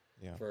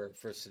Yeah.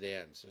 for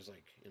sedans. There's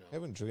like I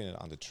haven't driven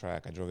it on the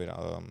track. I drove it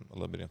a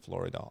little bit in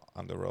Florida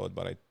on the road,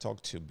 but I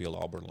talked to Bill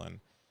Oberlin,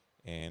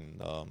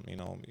 and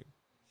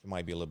he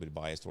might be a little bit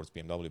biased towards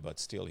BMW, but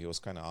still, he was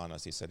kind of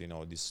honest. He said,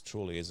 this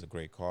truly is a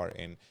great car,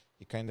 and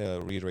he kind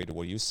of reiterated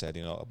what you said,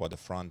 about the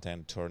front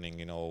end turning,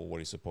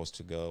 where it's supposed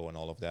to go and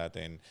all of that,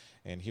 and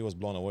he was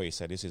blown away. He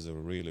said, this is a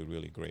really,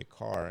 really great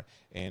car,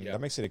 and Yeah.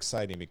 that makes it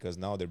exciting because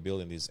now they're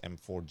building this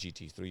M4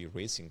 GT3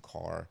 racing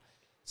car,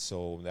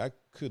 so that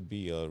could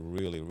be a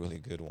really, really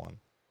good one.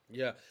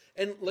 Yeah,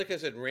 and like I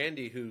said,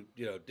 Randy, who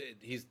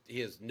he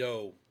has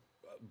no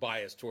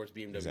bias towards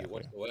BMW Exactly.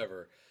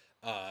 whatsoever,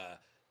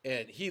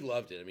 and he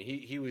loved it. I mean,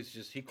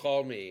 he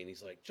called me and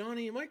he's like,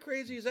 Johnny, am I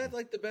crazy? Is that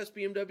like the best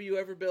BMW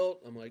ever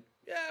built? I'm like,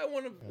 yeah,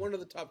 one of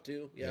the top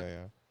two.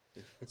 Yeah.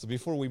 Yeah. So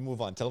before we move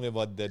on, tell me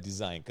about the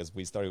design because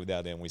we started with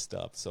that and we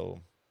stopped.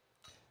 So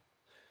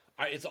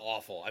It's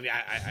awful. I mean,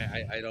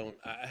 I don't.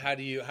 How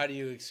do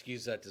you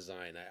excuse that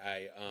design?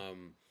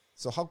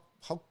 so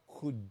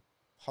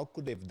how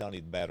could they've done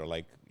it better?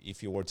 Like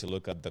if you were to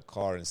look at the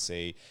car and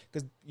say,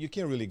 because you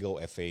can't really go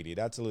F80,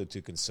 that's a little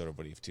too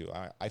conservative too.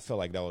 I felt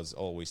like that was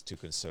always too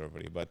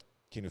conservative. But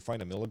can you find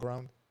a middle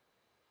ground?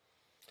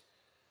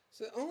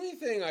 So the only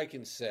thing I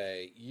can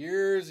say,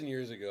 years and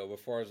years ago,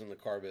 before I was in the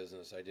car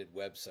business, I did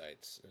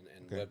websites and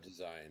Okay. web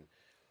design,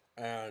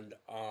 and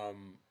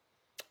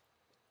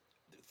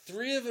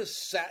three of us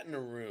sat in a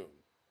room,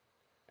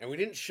 and we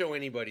didn't show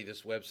anybody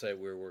this website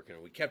we were working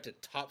on. We kept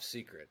it top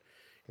secret,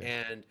 Okay.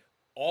 and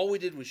all we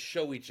did was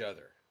show each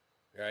other,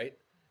 right?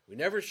 We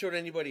never showed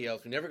anybody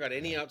else. We never got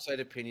any outside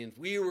opinions.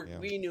 Yeah.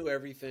 We knew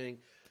everything.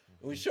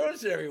 And we showed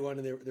it to everyone,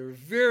 and they were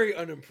very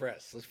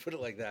unimpressed. Let's put it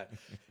like that.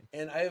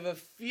 And I have a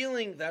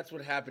feeling that's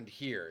what happened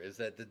here. Is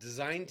that the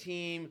design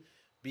team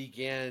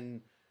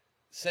began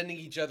sending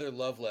each other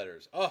love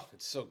letters. Oh,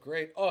 it's so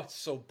great. Oh, it's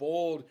so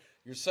bold.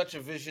 You're such a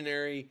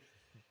visionary.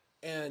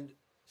 And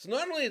so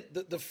not only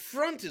the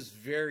front is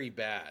very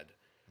bad,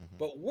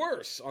 but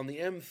worse on the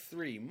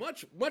M3,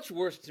 much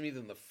worse to me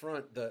than the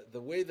front.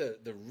 The way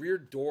the rear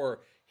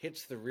door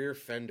hits the rear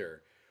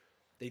fender,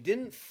 they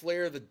didn't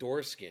flare the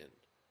door skin.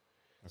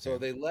 So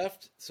Okay. they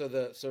left. So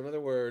in other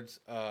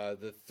words,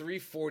 the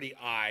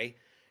 340i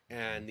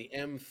and the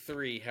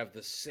M3 have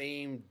the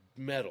same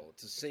metal.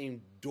 It's the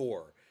same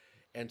door,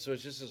 and so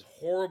it's just this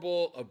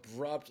horrible,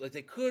 abrupt. Like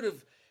they could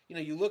have,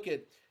 you look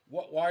at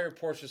why are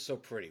Porsches so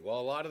pretty? Well,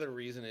 a lot of the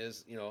reason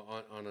is,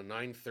 on a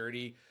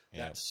 930,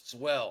 Yeah. that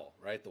swell,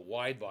 right, the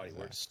wide body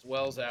where it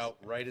swells out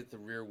right at the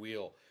rear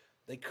wheel.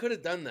 They could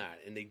have done that,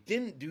 and they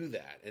didn't do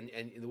that. And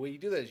the way you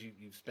do that is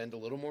you spend a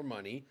little more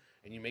money,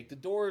 and you make the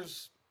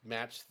doors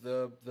match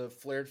the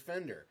flared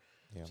fender.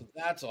 Yeah. So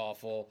that's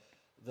awful.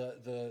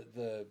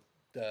 The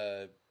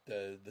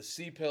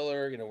C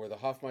pillar, where the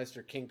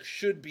Hofmeister kink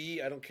should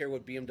be. I don't care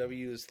what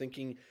BMW is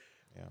thinking.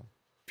 Yeah.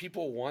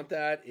 People want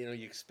that. You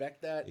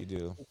expect that. You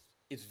do.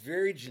 It's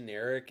very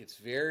generic. It's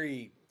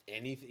very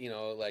anything.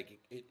 Like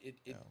it.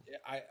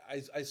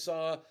 I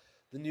saw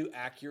the new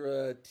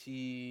Acura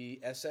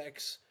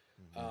TSX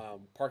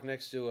parked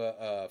next to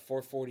a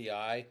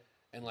 440i.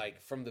 And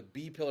like from the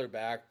B pillar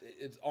back,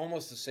 it's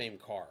almost the same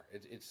car.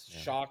 It's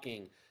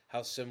shocking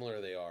how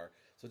similar they are.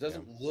 So it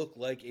doesn't look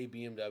like a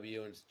BMW,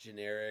 and it's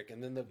generic.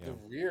 And then the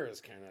rear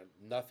is kind of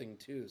nothing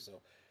too.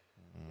 So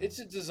it's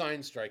a design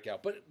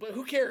strikeout. But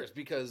who cares?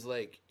 Because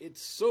like it's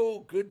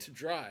so good to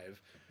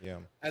drive. Yeah.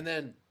 And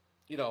then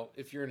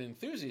if you're an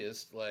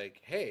enthusiast,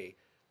 like hey,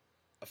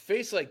 a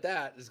face like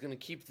that is going to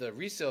keep the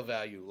resale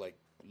value like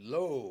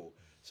low.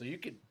 So you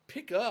could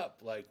pick up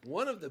like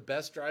one of the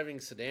best driving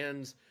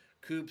sedans,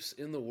 coupes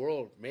in the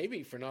world,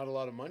 maybe for not a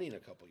lot of money in a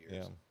couple years.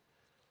 Yeah.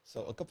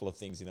 So a couple of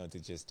things, to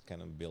just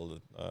kind of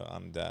build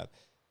on that.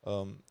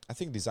 I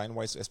think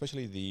design-wise,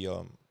 especially the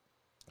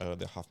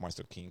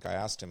Hofmeister King, I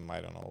asked him, I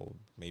don't know,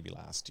 maybe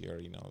last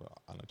year,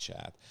 on a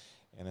chat,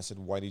 and I said,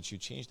 why did you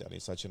change that?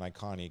 It's such an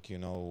iconic,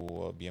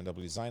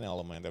 BMW design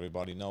element.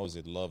 Everybody knows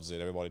it, loves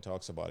it, everybody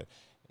talks about it.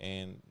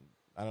 And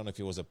I don't know if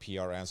it was a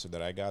PR answer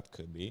that I got,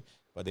 could be,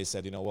 but they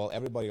said, well,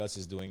 everybody else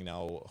is doing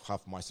now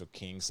Hofmeister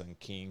Kings,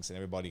 and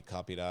everybody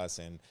copied us,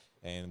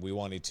 and we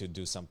wanted to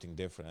do something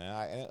different.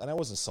 And I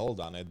wasn't sold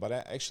on it, but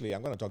actually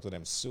I'm going to talk to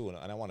them soon,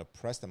 and I want to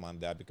press them on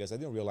that, because I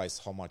didn't realize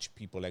how much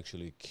people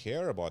actually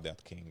care about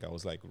that King. I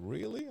was like,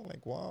 really? I'm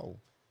like, wow.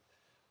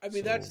 I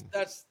mean, So,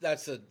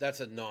 that's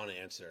a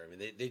non-answer. I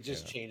mean, they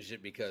just yeah, changed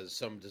it because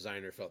some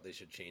designer felt they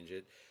should change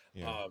it.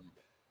 yeah, Um,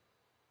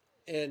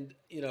 and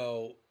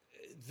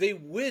they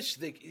wish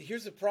they.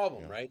 Here's the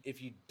problem, yeah. right?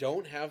 If you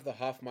don't have the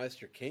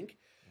Hofmeister kink,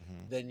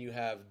 Hmm. then you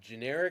have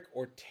generic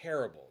or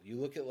terrible. You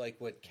look at like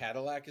what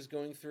Cadillac is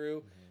going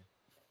through Hmm.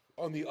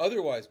 on the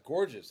otherwise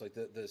gorgeous, like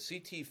the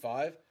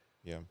CT5,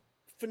 Yeah.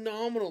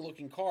 phenomenal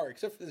looking car,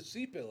 except for the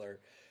C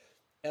pillar.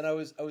 And I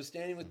was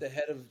standing with the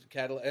head of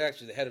Cadillac,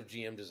 actually the head of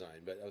GM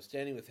design, but I was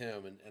standing with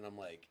him, and I'm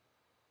like,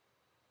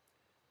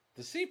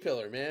 the C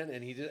pillar, man.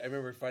 And he did. I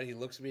remember finally he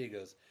looks at me, he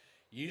goes,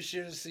 "You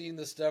should have seen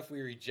the stuff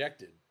we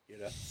rejected."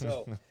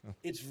 So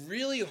it's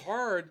really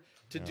hard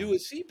to Yeah, do a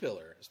C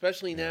pillar,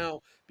 especially yeah,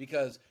 now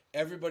because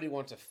everybody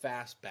wants a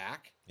fast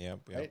back, yep,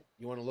 yep, right?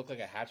 You want to look like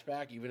a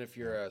hatchback, even if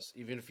you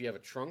have a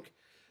trunk,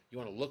 you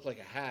want to look like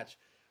a hatch.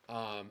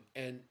 And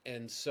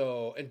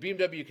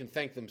BMW can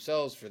thank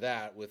themselves for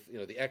that. With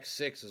the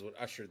X6 is what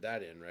ushered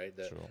that in, right?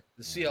 The true.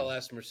 the Hmm.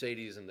 CLS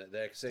Mercedes and the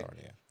X6. Start,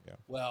 yeah, yeah,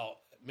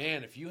 Well,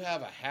 man, if you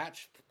have a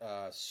hatch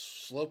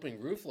sloping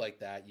roof like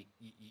that, you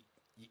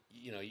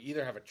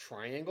either have a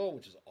triangle,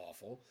 which is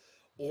awful,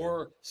 yeah,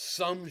 or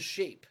some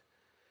shape.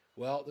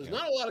 Well, there's yeah.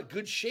 not a lot of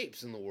good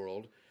shapes in the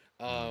world.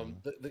 Hmm.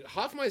 The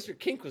Hofmeister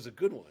Kink was a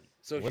good one.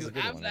 So It if was a you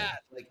good have one, yeah. that,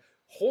 like,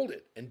 hold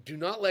it and do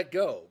not let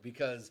go,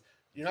 because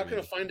you're not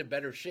going Agreed. to find a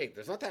better shape.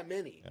 There's not that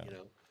many, Yeah.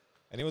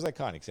 And it was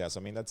iconic, yeah. So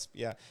I mean, that's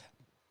yeah.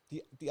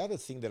 The other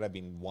thing that I've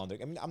been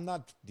wondering, I mean, I'm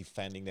not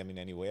defending them in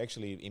any way.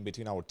 Actually, in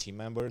between our team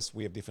members,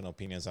 we have different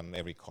opinions on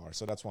every car.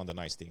 So that's one of the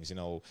nice things.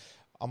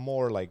 I'm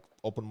more like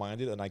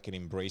open-minded, and I can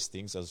embrace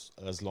things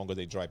as long as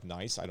they drive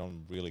nice. I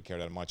don't really care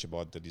that much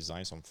about the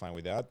design, so I'm fine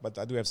with that. But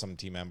I do have some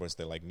team members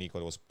that, like Nico,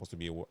 that was supposed to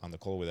be on the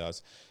call with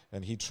us,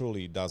 and he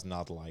truly does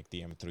not like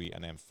the M3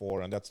 and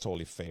M4, and that's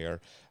totally fair.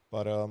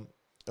 But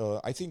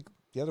I think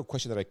the other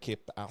question that I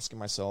keep asking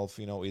myself,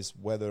 is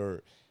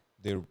whether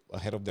they're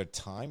ahead of their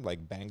time,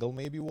 like Bangle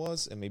maybe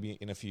was, and maybe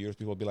in a few years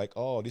people will be like,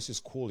 "Oh, this is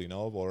cool,"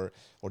 or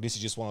this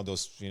is just one of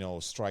those,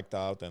 striked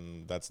out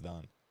and that's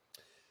done.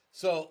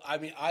 So I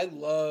mean, I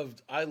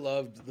loved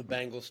the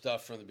Bangle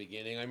stuff from the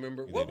beginning. I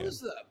remember You did, yeah.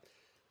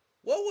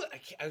 what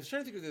was I was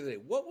trying to think of the other day.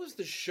 What was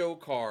the show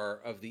car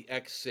of the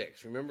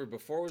X6? Remember,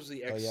 before it was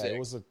the Oh yeah, it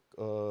was X6, a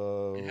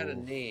it had a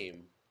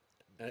name.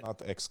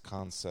 not X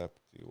concept.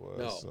 It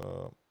was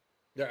No.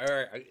 Yeah, all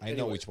right. I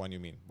know Anyway, which one you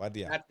mean, but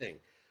yeah, that thing.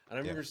 And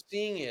I yeah, remember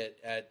seeing it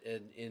it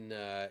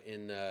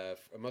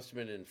must have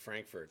been in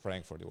Frankfurt,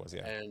 Frankfurt it was,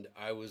 yeah, and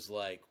I was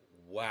like,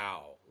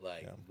 "Wow,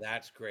 like yeah,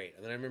 that's great."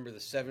 And then I remember the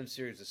 7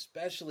 Series,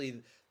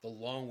 especially the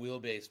long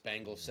wheelbase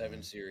Bangle 7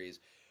 hmm, Series,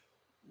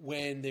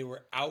 when they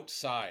were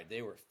outside,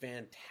 they were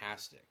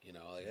fantastic.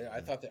 Like, hmm,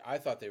 I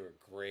thought they were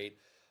great.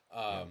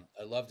 yeah.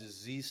 I loved his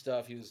Z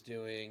stuff he was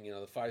doing.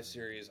 The 5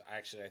 Series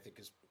actually I think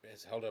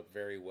has held up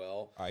very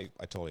well. I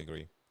totally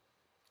agree.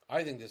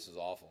 I think this is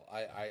awful.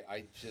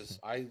 I just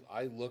I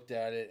looked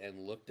at it and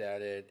looked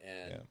at it,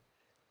 and Yeah,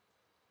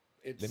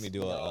 let me it's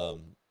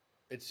do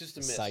it's just a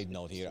a miss. side It's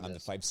note just here a on the miss.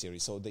 5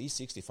 Series. So the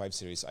E65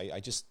 Series, I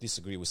just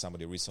disagree with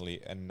somebody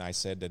recently, and I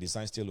said the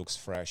design still looks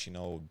fresh,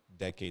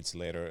 decades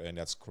later, and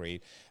that's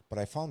great. But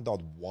I found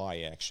out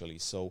why, actually.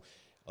 So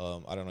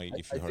I don't know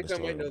if I you heard the think I story.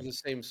 might know the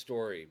same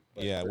story,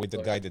 Yeah, but with the go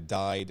guy ahead. that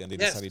died, and they Yes,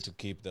 decided to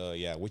keep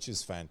yeah, which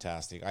is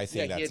fantastic. I yeah,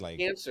 think he that's had like,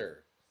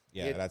 cancer. He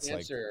yeah, had that's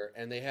like, cancer,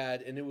 and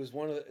it was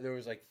there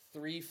was like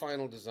 3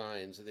 final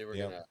designs that they were yep,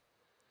 gonna,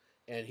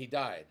 and he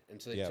died,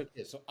 and so they yep, took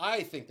his. So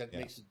I think that yeah.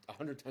 makes it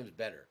 100 times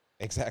better.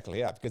 Exactly,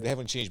 yeah, because they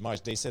haven't changed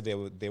much. They said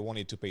they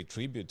wanted to pay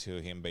tribute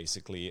to him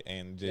basically,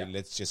 and Yeah.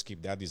 let's just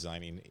keep that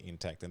design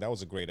intact, and that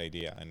was a great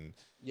idea,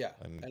 Yeah,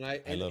 and and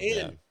I I and love that.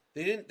 and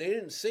they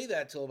didn't say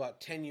that till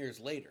about 10 years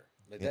later.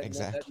 Like Yeah, that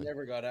exactly.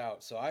 never got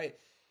out. So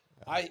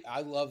Yeah,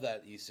 I love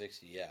that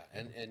E60. Yeah,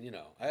 yeah, and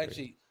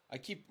agreed. I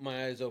keep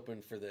my eyes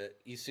open for the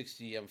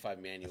E60 M5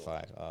 manual.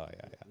 F5. Oh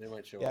yeah, They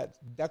might show yeah, yeah. up.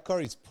 That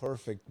car is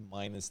perfect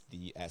minus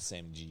the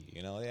SMG.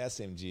 The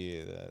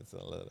SMG. That's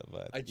a little.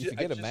 But if you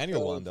I get a just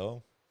manual drove. one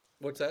though,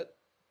 What's that?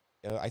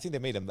 I think they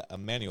made a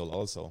manual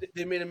also.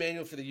 They made a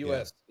manual for the Yeah,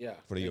 U.S. Yeah,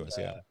 for the and US.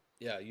 Yeah,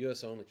 yeah,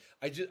 U.S. only.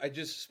 I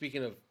just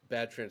speaking of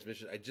bad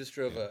transmission, I just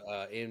drove yeah.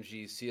 a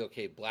AMG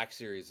CLK Black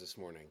Series this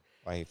morning,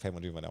 I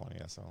haven't driven that one.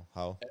 Yeah. So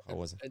how and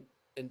was it? and,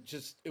 and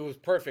just it was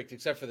perfect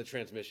except for the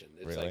transmission.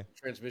 It's Really? like the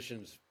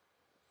transmission's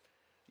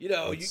You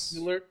know, It's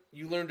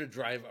you learn to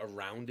drive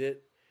around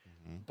it,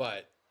 mhm,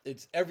 but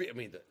I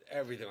mean,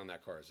 everything on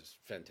that car is just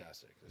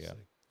fantastic. It's yeah.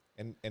 like,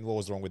 And what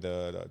was wrong with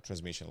the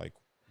transmission? Like,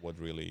 what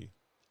really?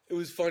 it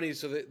was funny.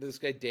 So this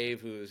guy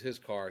Dave, who was his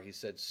car, he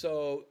said,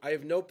 "So I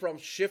have no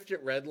problem shift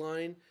at red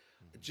line.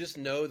 Mhm. Just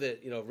know that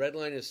red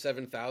line is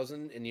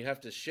 7,000, and you have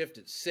to shift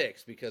at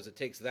 6 because it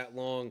takes that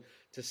long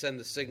to send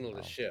the signal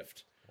to Wow,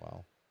 shift.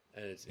 wow,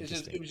 And it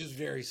interesting. was just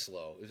very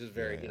slow. It was just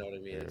Yeah, very, you yeah, know what I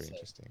mean? very It's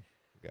like interesting.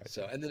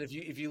 so. Gotcha. And then if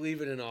you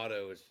leave it in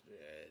auto, it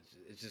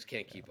just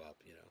can't Yeah, keep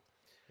up.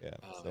 yeah.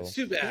 It's So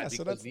too yeah, bad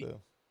so because that's the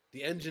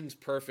the engine's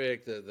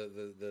perfect.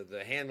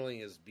 The handling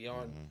is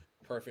beyond mhm.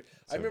 perfect.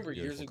 It's I a remember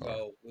years beautiful car.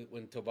 ago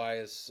when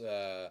Tobias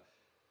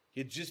he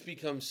had just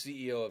become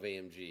CEO of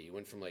AMG. He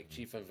went from like Mhm.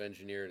 chief of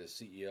engineer to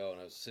CEO,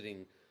 and I was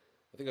sitting.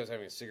 I think I was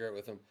having a cigarette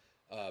with him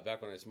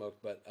back when I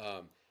smoked, but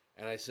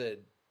and I said,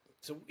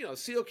 so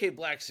CLK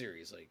Black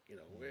Series, like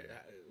Mhm.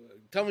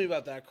 tell me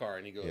about that car,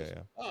 and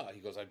Yeah, he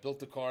goes, I built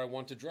the car I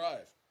want to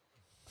drive,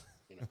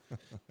 you know,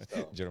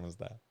 yeah. so. German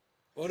style.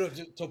 Oh no,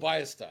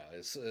 Tobias style.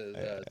 It's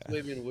Yeah, yeah,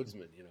 Swabian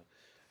Woodsman, yeah,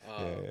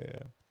 Um, yeah,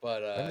 yeah.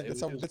 but I mean, it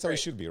was that's how it great.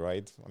 should be,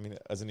 right? I mean,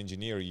 as an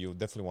engineer, you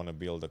definitely want to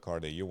build a car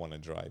that you want to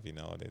drive. You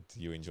know, that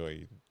you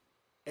enjoy.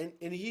 And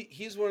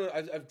he's one of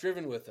I've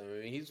driven with him.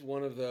 I mean, he's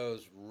one of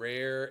those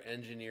rare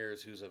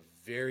engineers who's a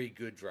very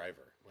good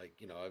driver. Like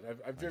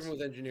I've driven Nice.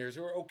 with engineers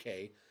who are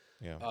okay,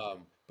 Yeah,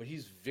 but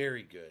he's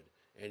very good,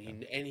 and yeah.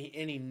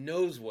 he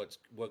knows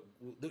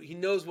he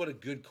knows what a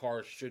good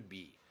car should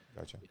be.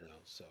 Gotcha.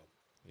 So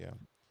Yeah,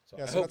 so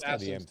yeah. I So hope that's kind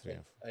of the Aston's M3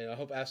 I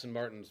hope Aston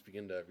Martins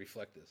begin to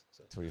reflect this.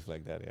 So. to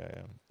reflect that. Yeah,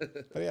 yeah.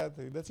 But yeah,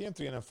 that's the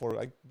M3 and M4.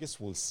 I guess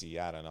we'll see.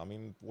 I don't know. I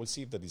mean, we'll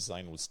see if the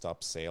design will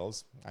stop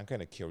sales. I'm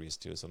kind of curious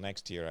too. So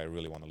next year, I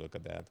really want to look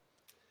at that.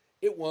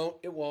 It won't.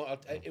 It won't.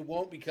 No. It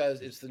won't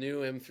because it's the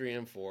new M3,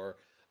 M4.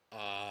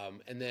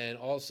 And then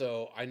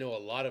also, I know a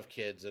lot of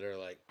kids that are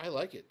like, I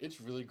like it.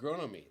 It's really grown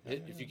on me. Yeah,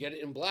 If you get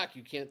it in black,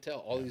 you can't tell.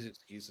 All yeah, these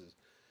excuses.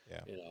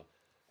 yeah. You know,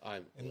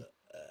 I'm. And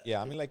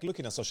yeah, I It, mean, like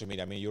looking at social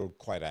media. I mean, you're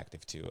quite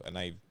active too. And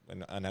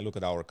I look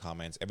at our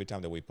comments every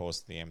time that we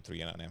post the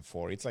M3 and an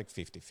M4. It's like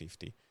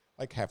 50-50.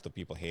 Like half the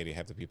people hate it,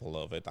 half the people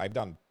love it. I've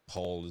done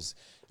polls.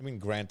 I mean,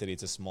 granted,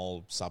 it's a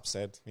small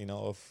subset,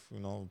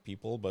 of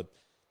people, but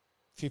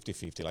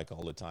 50-50 like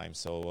all the time.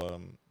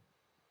 So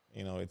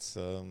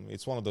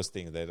it's one of those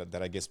things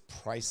that I guess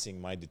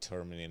pricing might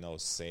determine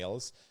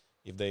sales.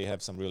 If they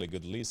have some really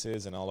good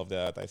leases and all of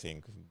that, I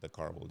think the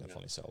car will yeah.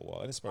 definitely sell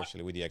well, and I,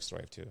 especially with the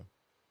X-Drive too.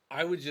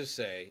 I would just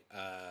say,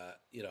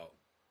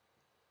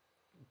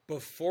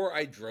 before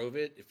I drove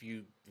it,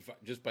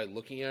 just by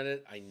looking at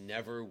it, I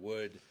never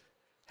would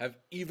have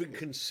even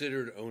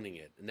considered owning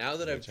it. Now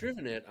that I've Gotcha.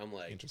 driven it, I'm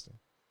like, Interesting.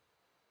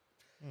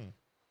 Hmm.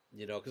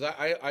 because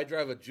I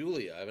drive a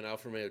Giulia. I have an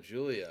Alfa Romeo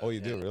Giulia, Oh, you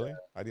and do really?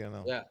 I didn't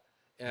know. yeah,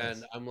 and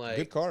Nice. I'm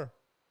Good like, car.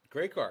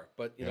 great car,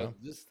 but Yeah.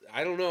 this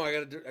I don't know. I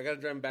gotta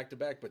drive them back to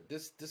back, but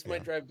this Yeah.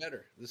 might drive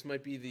better. This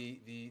might be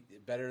the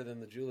better than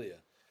the Giulia.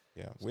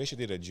 Yeah, So, we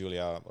actually did a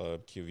Julia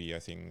QV, I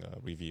think,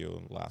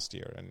 review last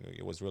year, and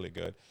it was really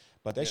good.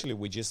 But yeah, actually,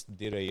 we just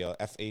did a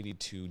F80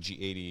 to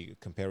G80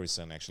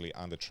 comparison actually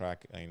on the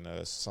track in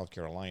South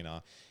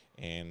Carolina,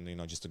 and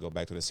just to go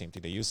back to the same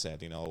thing that you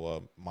said,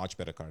 much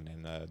better car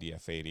than the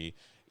F80,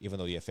 even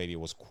though the F80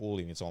 was cool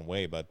in its own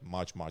way, but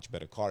much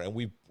better car. And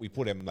we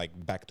put them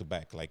like back to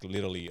back, like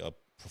literally a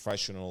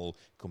professional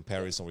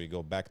yeah. comparison where you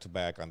go back to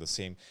back on the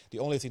same. The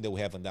only thing that we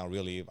haven't done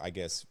really, I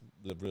guess,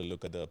 really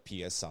look at the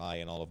PSI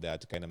and all of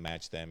that to kind of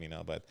match them,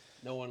 But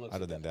No one looks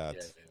other at that. than Yeah,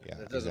 that, yeah. yeah,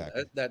 That doesn't.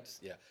 exactly, That's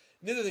yeah.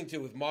 The other thing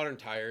too with modern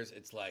tires,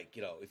 it's like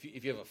if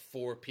you have a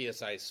 4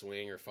 psi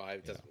swing or 5,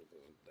 it yeah, doesn't.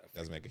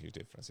 does Freaking, make a huge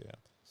difference, yeah.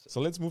 so,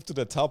 So let's move to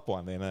the top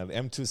one, then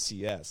M2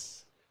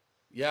 CS.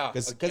 yeah,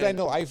 Because I again,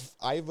 know I've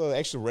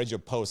actually read your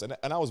post and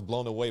I was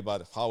blown away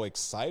about how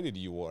excited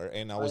you were,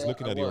 and I was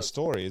looking I at your was.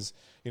 stories,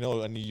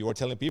 and you were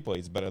telling people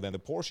it's better than the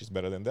Porsche, it's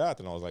better than that,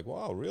 and I was like,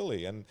 wow,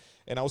 really? And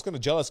I was kind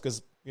of jealous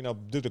because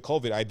due to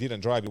COVID I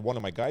didn't drive it. One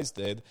of my guys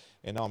did,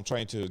 and now I'm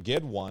trying to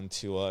get one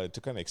to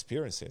kind of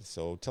experience it.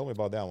 So tell me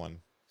about that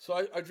one. So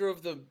I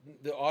drove the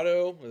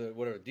auto, or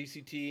whatever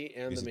DCT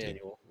and the DCT,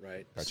 manual,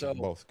 right? gotcha, So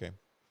both, okay,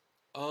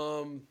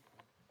 um,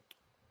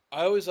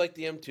 I always like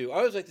the M2. I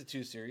always like the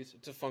 2 Series.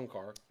 It's a fun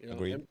car.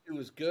 agreed, M2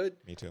 was good.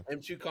 me too,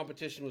 M2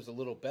 competition was a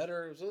little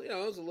better. It was, it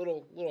was a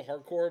little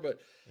hardcore, but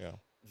yeah,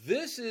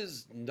 this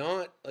is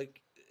not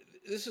like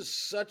this is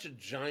such a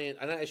giant.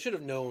 And I should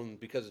have known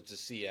because it's a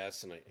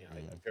CS, and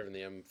I've driven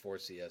the M4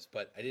 CS,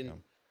 but I yeah, didn't.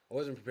 I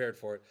wasn't prepared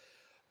for it.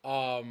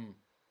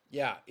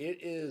 Yeah, it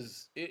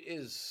is. It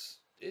is.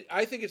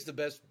 I think it's the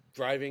best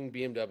driving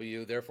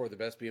BMW. Therefore, the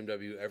best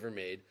BMW ever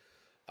made.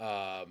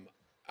 Um,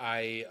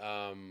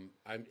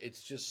 I'm.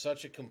 It's just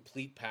such a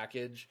complete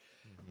package.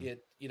 hmm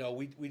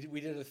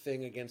We did a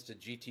thing against a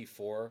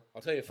GT4.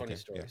 I'll tell you a funny okay,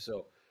 story. yeah,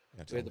 So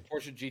yeah, we tell had the me,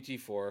 Porsche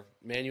GT4,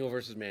 manual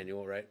versus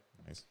manual, right?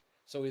 nice,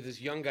 So we had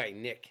this young guy,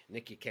 Nick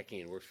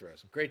Yakekian, works for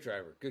us. Great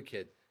driver, good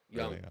kid,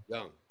 really, yeah.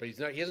 young, but he's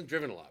not. He hasn't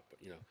driven a lot, but.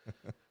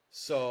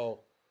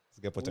 So It's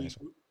good we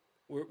potential,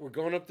 we're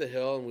going up the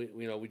hill, and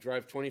we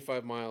drive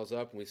 25 miles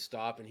up, and we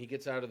stop, and he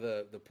gets out of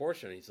the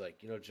Porsche, and he's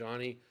like,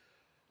 Johnny,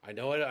 I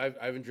know I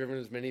haven't driven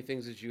as many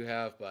things as you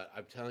have, but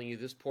I'm telling you,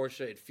 this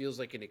Porsche, it feels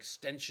like an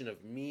extension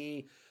of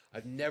me.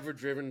 I've never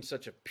driven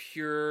such a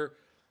pure,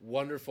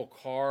 wonderful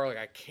car. Like,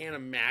 I can't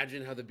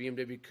imagine how the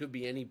BMW could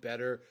be any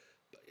better.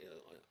 But,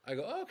 I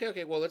go, oh,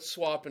 okay, well, let's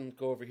swap and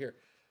go over here.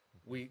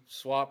 We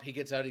swap. He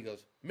gets out. He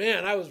goes,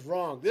 man, I was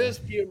wrong. This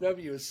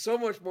BMW is so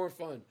much more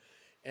fun.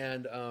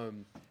 And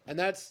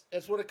that's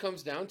what it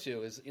comes down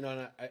to is, and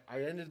I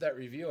ended that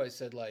review. I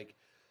said, like,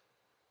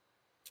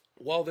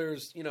 while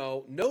there's,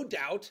 no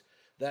doubt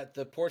that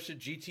the Porsche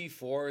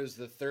GT4 is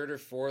the third or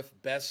fourth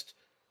best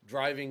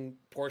driving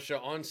Porsche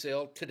on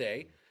sale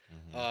today,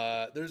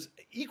 there's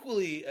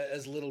equally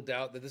as little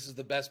doubt that this is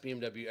the best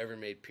BMW ever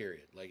made,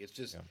 period. Like, it's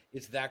just,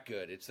 it's that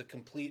good. It's the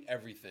complete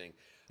everything.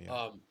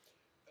 Yeah.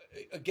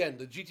 Again,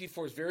 the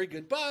GT4 is very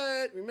good,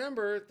 but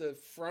remember, the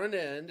front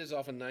end is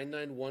off a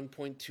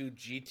 991.2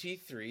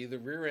 GT3. The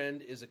rear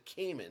end is a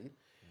Cayman.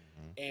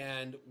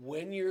 And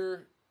when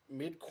you're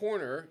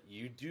mid-corner,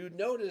 you do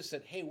notice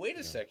that, hey, wait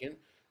a second,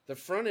 the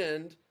front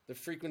end, the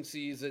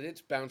frequencies that it's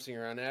bouncing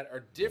around at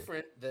are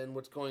different than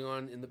what's going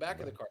on in the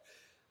back of the car.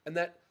 And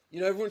that,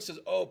 everyone says,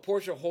 oh,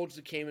 Porsche holds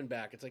the Cayman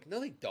back. It's like,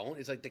 no, they don't.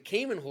 It's like the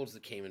Cayman holds the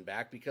Cayman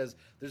back because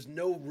there's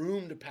no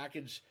room to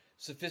package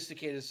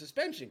sophisticated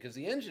suspension because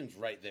the engine's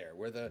right there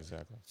where the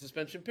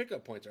suspension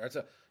pickup points are. It's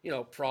a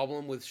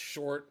problem with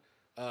short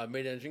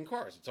mid-engine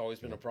cars. It's always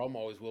been a problem,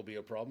 always will be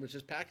a problem. It's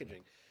just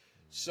packaging.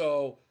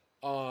 So,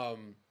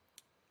 the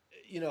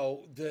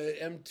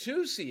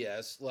M2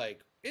 CS,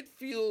 like, it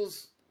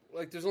feels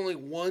like there's only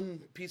one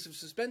piece of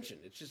suspension.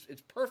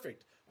 It's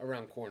perfect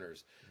around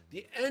corners.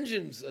 The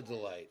engine's a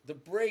delight. The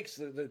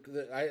brakes,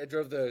 I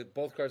drove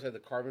both cars had the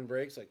carbon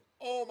brakes. Like,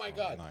 oh my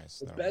God, nice.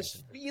 The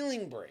best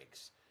feeling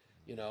brakes.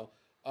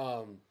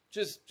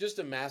 Just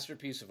a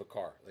masterpiece of a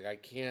car. Like, I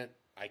can't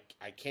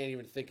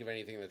even think of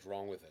anything that's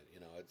wrong with it.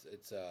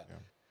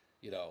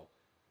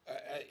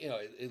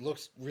 It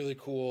looks really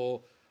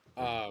cool.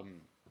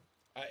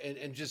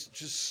 And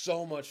just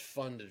so much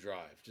fun to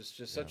drive.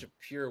 Just such a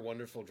pure,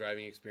 wonderful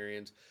driving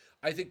experience.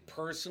 I think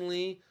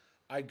personally,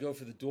 I'd go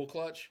for the dual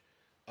clutch.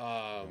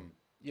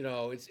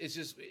 It's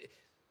just,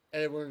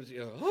 and everyone's,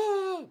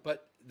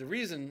 but the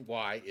reason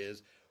why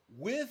is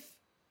with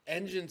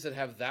engines that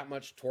have that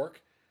much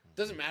torque, it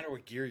doesn't matter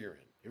what gear you're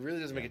in. It really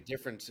doesn't make a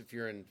difference if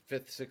you're in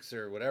fifth, sixth,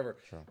 or whatever,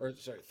 or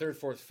sorry, third,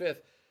 fourth,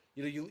 fifth.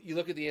 You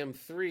look at the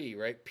M3,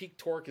 right? Peak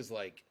torque is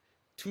like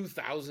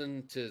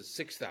 2,000 to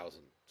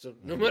 6,000. So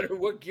no matter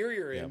what gear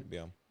you're in,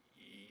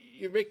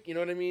 you make, you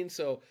know what I mean?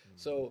 So,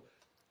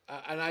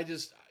 and I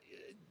just,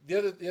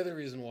 the other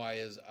reason why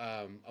is,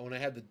 when I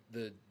had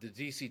the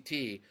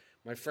DCT,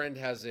 my friend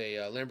has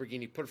a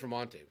Lamborghini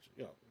Performante,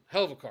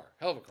 hell of a car.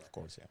 Of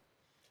course, yeah.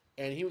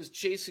 And he was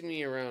chasing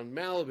me around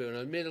Malibu, and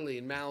admittedly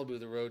in Malibu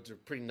the roads are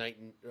pretty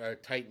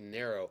tight and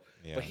narrow,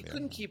 but he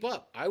couldn't keep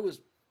up. I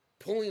was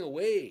pulling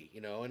away,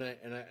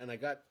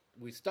 and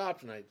we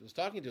stopped, and I was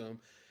talking to him,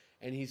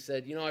 and he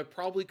said, I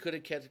probably could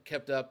have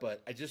kept up,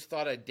 but I just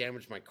thought I'd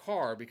damaged my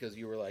car because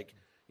you were like,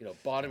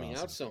 bottoming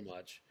out so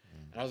much.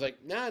 And I was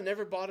like, nah,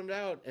 never bottomed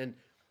out. And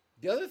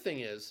the other thing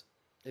is,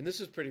 and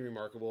this is pretty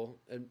remarkable,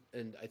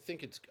 and I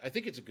think it's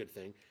a good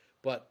thing,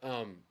 but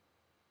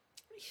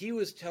he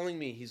was telling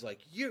me, he's like,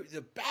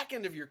 the back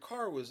end of your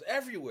car was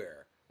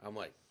everywhere. I'm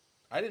like,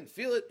 I didn't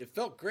feel it. It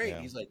felt great.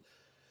 Yeah. He's like,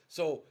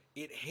 so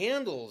it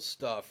handles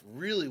stuff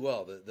really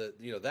well.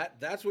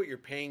 That's what you're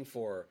paying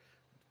for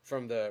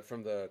from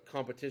the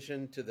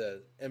competition to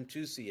the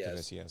M2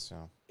 CS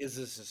is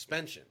the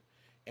suspension,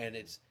 and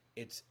it's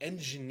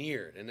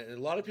engineered. And a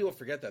lot of people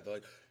forget that. They're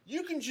like,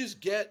 you can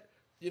just get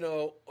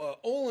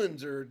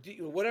Öhlins or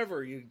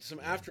whatever, some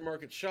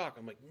aftermarket shock.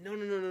 I'm like,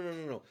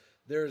 no.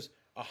 There's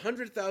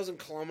 100,000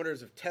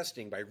 kilometers of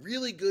testing by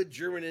really good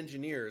German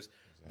engineers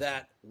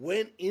that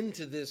went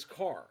into this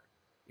car.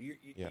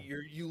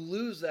 You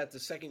lose that the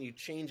second you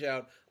change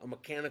out a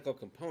mechanical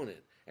component,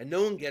 and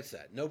no one gets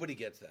that. Nobody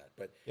gets that.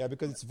 But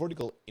because it's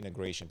vertical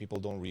integration. People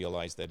don't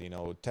realize that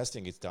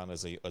testing is done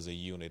as a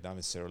unit, not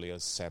necessarily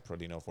as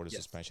separate for the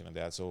suspension and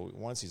that. So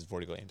once it's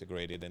vertically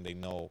integrated, then they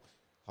know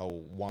how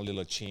one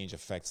little change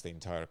affects the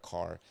entire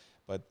car.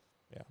 But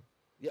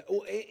yeah,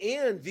 well,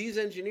 and these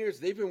engineers,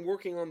 they've been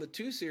working on the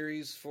 2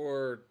 Series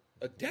for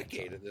a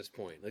decade at this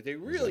point. Like, they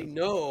really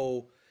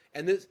know.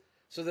 And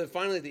so then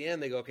finally at the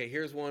end, they go, okay,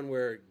 here's one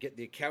where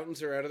the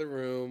accountants are out of the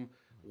room.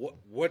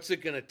 What's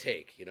it going to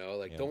take?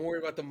 Don't worry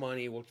about the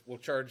money. We'll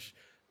charge,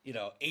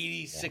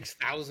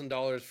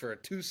 $86,000 for a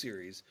 2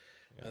 Series.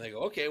 Yeah. And they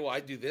go, okay, well,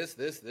 I do this,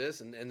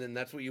 and then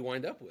that's what you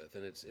wind up with.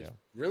 And it's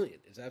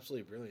brilliant. It's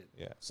absolutely brilliant.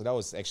 Yeah. So that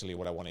was actually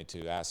what I wanted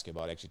to ask you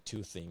about, actually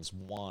 2 things.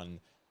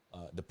 One,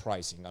 the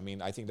pricing. I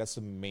mean, I think that's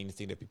the main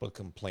thing that people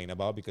complain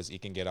about because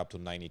it can get up to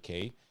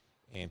 $90K,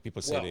 and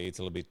people say that it's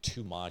a little bit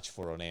too much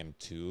for an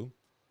M2.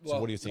 So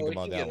what do you think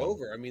about that one?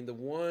 Over. I mean, the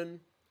one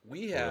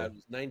we had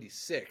was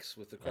 96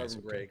 with the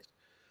carbon brakes.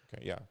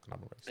 Okay, yeah,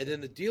 carbon brakes. And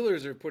then the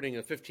dealers are putting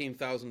a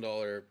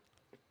 $15,000,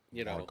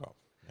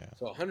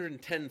 so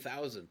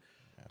 110,000.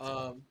 That's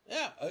right.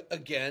 Yeah.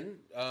 Again,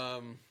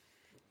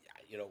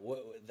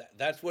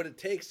 that's what it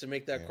takes to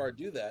make that Yeah. car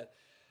do that.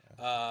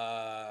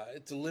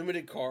 It's a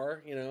limited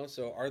car,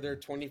 So are there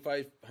Mm.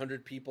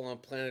 2,500 people on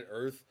planet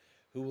Earth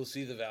who will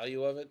see the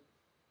value of it?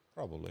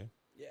 Probably.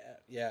 Yeah,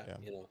 yeah,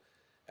 Yeah.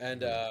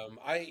 And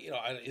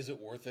Agree. is it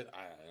worth it?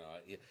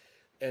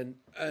 And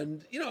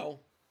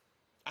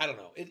I don't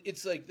know.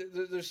 It's like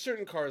there's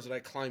certain cars that I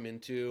climb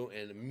into,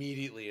 and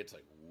immediately it's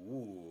like,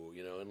 ooh,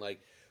 and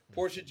like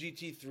Porsche Mhm.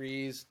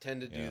 GT3s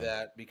tend to do Yeah.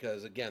 that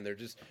because again, they're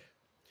just.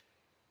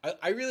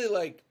 I really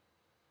like.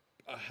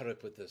 How do I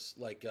put this?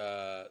 Like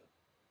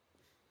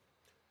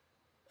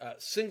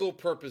single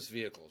purpose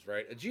vehicles,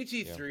 right? A Yeah.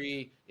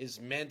 GT3 is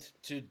meant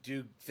to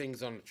do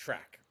things on a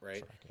track,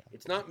 right? Track. Yeah.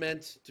 It's not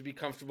meant to be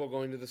comfortable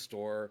going to the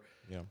store.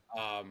 Yeah.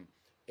 Um,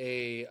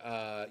 the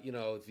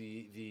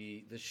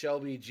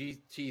Shelby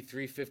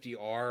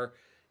GT350R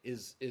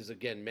is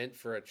again meant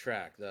for a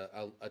track.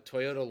 A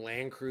Toyota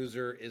Land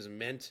Cruiser is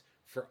meant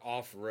for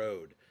off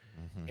road,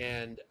 Hmm.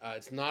 and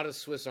it's not a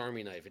Swiss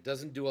Army knife. It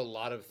doesn't do a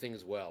lot of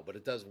things well, but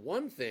it does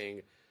one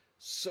thing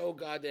so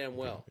goddamn Good.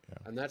 well, Yeah.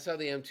 and that's how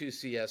the M2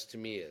 CS to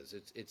me is.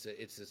 It's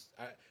this.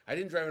 I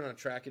didn't drive it on a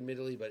track,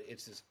 admittedly, but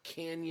it's this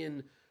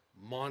canyon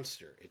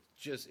monster.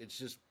 It's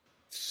just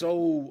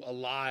so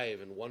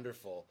alive and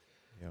wonderful.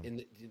 Yeah. In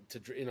the,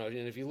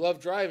 and if you love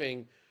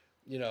driving,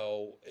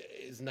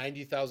 is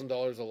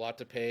 $90,000 a lot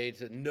to pay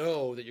to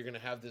know that you're going to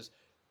have this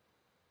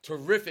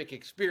terrific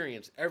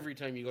experience every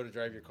time you go to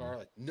drive your Hmm. car?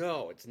 Like,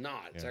 no, it's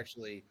not. It's Yeah.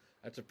 actually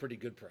that's a pretty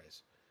good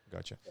price.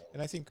 Gotcha. So,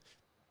 And I think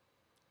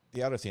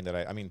the other thing that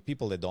I mean,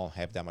 people that don't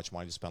have that much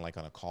money to spend like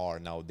on a car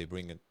now, they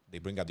bring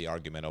up the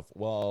argument of,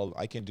 well,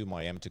 I can do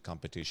my M2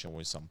 competition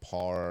with some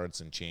parts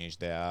and change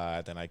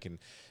that, and I can.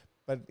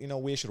 But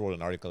we actually wrote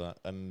an article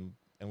and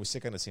we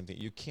say kind of the same thing.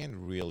 You can't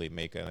really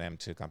make an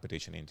M2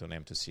 competition into an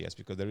M2 CS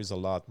because there is a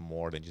lot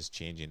more than just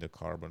changing the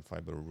carbon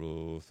fiber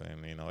roof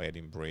and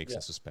adding brakes yeah.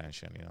 and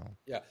suspension.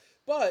 Yeah,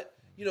 but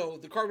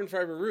the carbon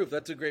fiber roof.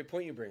 That's a great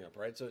point you bring up,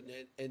 right? So,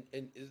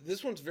 and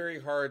this one's very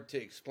hard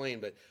to explain,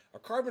 but a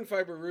carbon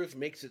fiber roof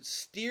makes it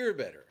steer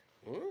better.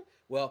 Huh?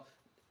 Well,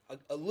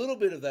 a little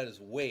bit of that is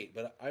weight,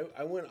 but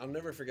I went. I'll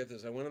never forget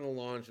this. I went on a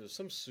launch. It was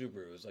some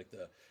Subaru. It was like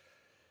the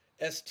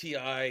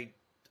STI.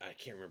 I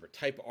can't remember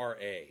Type RA,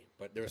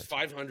 but there was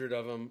Gotcha. 500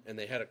 of them, and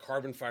they had a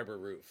carbon fiber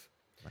roof,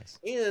 Nice.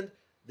 and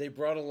they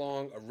brought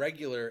along a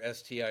regular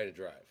STI to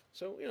drive.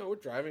 So we're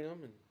driving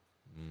them, and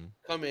Mm.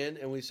 come in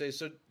and we say,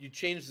 so you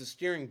changed the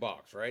steering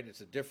box, right?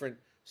 It's a different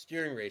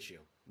steering ratio.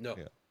 No.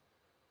 Yeah.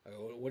 I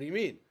go, what do you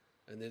mean?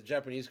 And the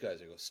Japanese guys,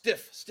 they go,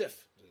 stiff,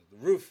 the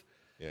roof.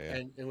 Yeah.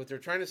 Yeah. And what they're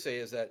trying to say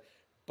is that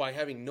by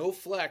having no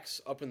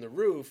flex up in the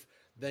roof,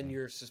 then Mm.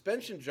 your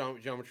suspension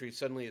geometry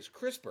suddenly is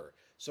crisper.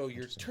 So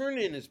your Interesting. turn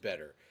in is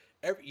better.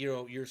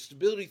 Your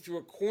stability through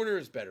a corner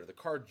is better. The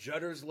car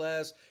judders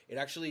less. It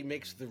actually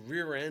makes the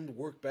rear end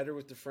work better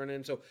with the front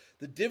end. So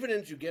the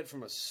dividends you get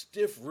from a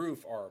stiff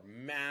roof are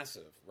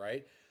massive,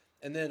 right?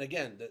 And then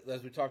again,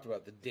 as we talked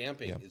about, the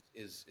damping Yeah.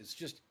 is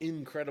just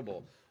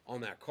incredible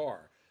on that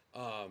car.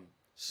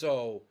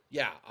 So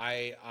yeah,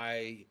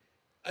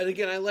 and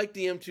again, I like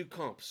the M2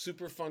 Comp.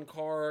 Super fun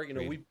car.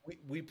 Great.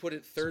 We put it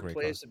It's a third great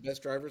car. place at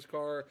best driver's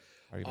car.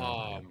 I know.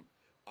 Yeah. Um,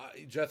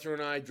 Jethro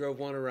and I drove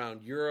one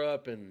around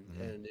Europe, and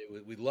Hmm.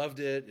 we loved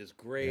it. It's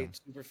Yeah. great,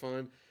 super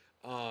fun.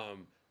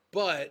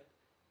 But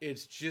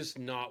it's just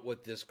not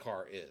what this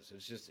car is.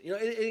 It's just and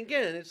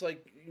again, it's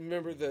like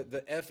remember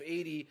the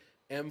F80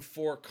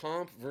 M4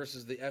 Comp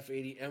versus the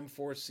F80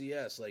 M4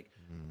 CS. Like,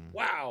 Hmm.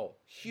 wow,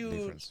 huge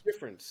Difference.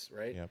 difference,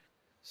 right? Yep.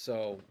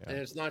 So, Yeah. and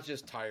it's not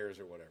just tires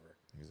or whatever.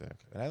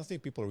 Exactly. And I don't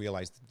think people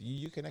realize that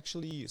you can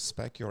actually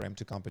spec your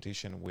M2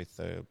 competition with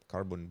a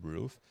carbon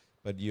roof,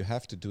 but you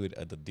have to do it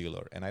at the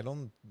dealer. And I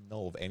don't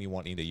know of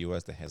anyone in the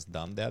US that has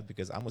done that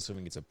because I'm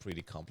assuming it's a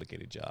pretty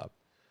complicated job.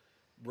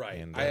 Right.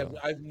 And I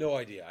have no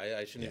idea.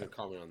 I shouldn't yeah. even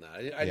comment on that. I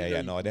Yeah, didn't know yeah,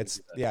 you no, could that's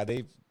do that.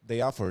 yeah,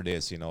 they offer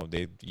this,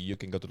 you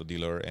can go to the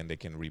dealer and they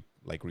can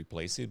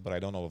replace it, but I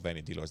don't know of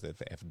any dealers that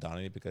have done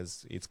it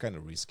because it's kind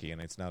of risky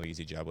and it's not an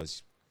easy job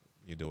as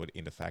you do it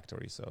in the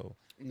factory. So,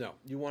 No,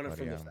 you want it but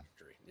from the yeah,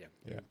 factory. Yeah.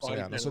 yeah. So Body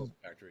yeah, no, panels so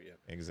factory. Yeah.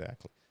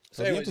 exactly. So,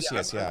 So the anyways, yeah,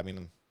 M2CS, yeah, I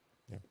mean,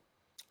 yeah,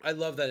 I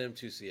love that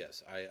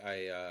M2CS.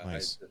 I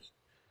nice. just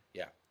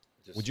yeah,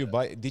 Would just you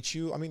buy? Did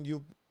you? I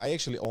mean, I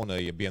actually own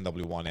a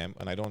BMW 1M,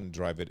 and I don't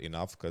drive it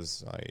enough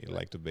because I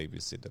like to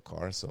babysit the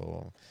car,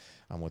 so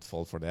I'm at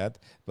fault for that.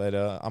 But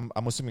I'm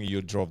assuming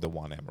you drove the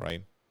 1M,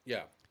 right?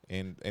 yeah.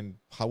 And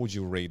how would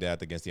you rate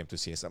that against the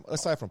M2CS?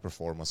 Aside from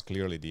performance,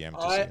 clearly the I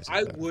M2CS is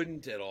I better.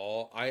 wouldn't at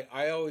all.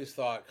 I always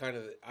thought kind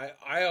of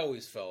I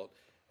always felt,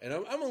 and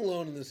I'm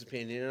alone in this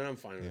opinion, and I'm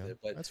fine with Yeah, it.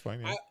 But that's fine.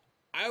 Yeah,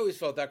 I always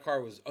felt that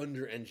car was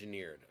under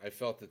engineered. I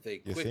felt that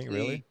they you think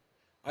really? quickly.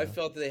 I Yeah.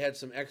 felt that they had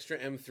some extra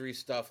M3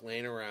 stuff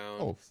laying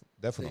around. Oh,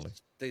 They definitely.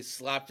 they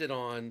slapped it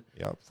on,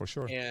 Yeah, for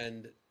sure.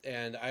 and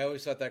I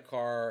always thought that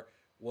car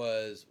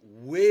was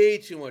way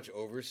too much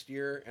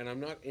oversteer. And I'm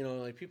not,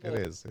 like It people.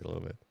 is a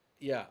little bit.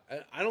 Yeah,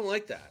 I don't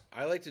like that.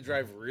 I like to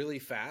drive really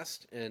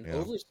fast, and Yeah.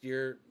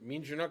 oversteer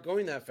means you're not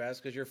going that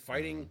fast because you're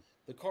fighting Mhm.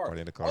 the car.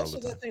 Party in the car all Also, the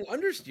time. that thing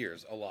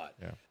understeers a lot.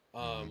 Yeah.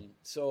 Hmm.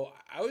 So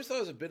I always thought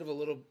it was a bit of a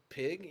little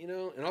pig, you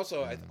know. And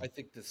also, I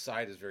think the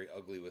side is very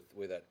ugly with the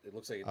way that it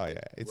looks like Oh it's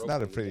yeah, it's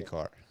broken not a in the pretty middle.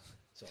 car,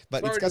 So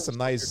but it's sorry to got some insult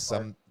nice your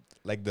car.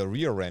 like the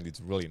rear end.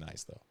 It's really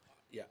nice though.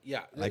 Yeah,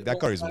 yeah. Like that Well,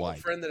 car is I have a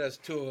white. friend that has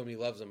two of them. He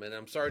loves them, and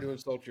I'm sorry to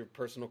insult your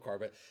personal car,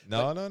 but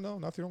No, no, no,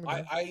 nothing wrong with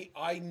that.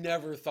 I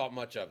never thought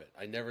much of it.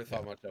 I never Yeah,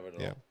 thought much of it at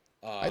yeah.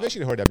 all. I've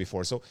actually heard that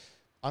before. So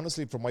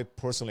honestly, from my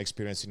personal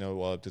experience,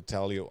 to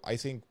tell you, I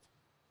think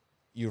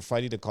you're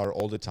fighting the car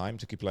all the time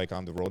to keep like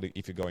on the road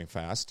if you're going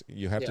fast.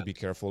 You have to Yeah, be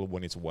careful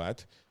when it's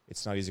wet.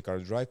 It's not easy car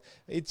to drive.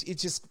 It's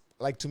just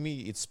like to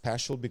me it's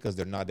special because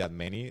there are not that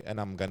many, and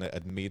I'm gonna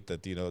admit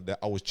that that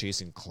I was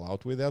chasing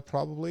clout with that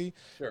probably.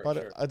 sure, But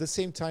sure. at the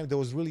same time, there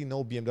was really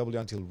no BMW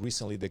until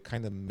recently that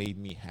kind of made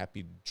me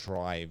happy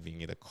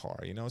driving in a car.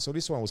 So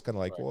this one was kind of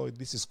like, Right. well,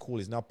 this is cool.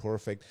 It's not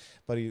perfect,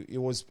 but it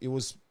was.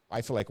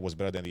 I feel like it was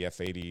better than the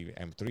F80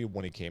 M3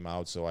 when it came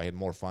out, so I had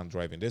more fun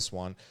driving this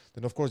one.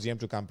 Then, of course, the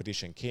M2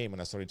 competition came,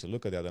 and I started to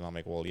look at that, and I'm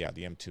like, well, yeah,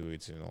 the M2,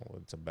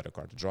 it's a better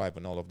car to drive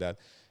and all of that.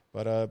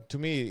 But to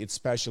me, it's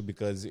special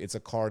because it's a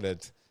car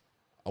that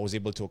I was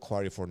able to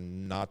acquire it for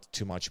not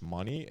too much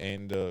money,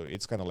 and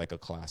it's kind of like a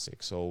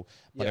classic. So,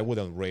 but I Yeah.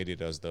 wouldn't rate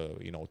it as the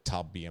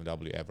top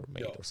BMW ever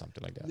made No, or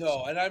something like that. no.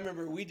 So, And I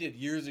remember we did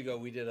years ago.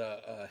 We did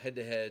a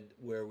head-to-head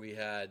where we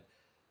had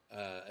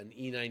an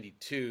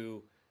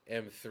E92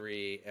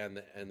 M3 and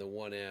the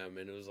 1M,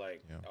 and it was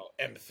like yeah,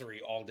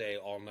 M3 all day,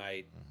 all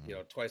night.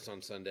 Twice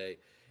on Sunday.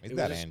 it's It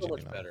was that just so engine,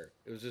 much better.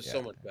 It was just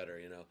so Yeah, much better.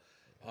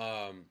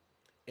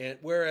 And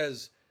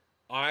whereas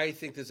I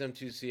think this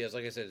M2 CS,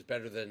 like I said, is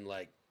better than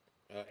like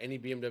any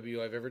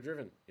BMW I've ever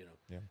driven.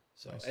 yeah,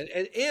 So nice.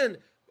 and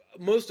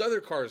most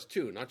other cars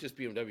too, not just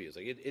BMWs.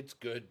 Like it's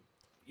good.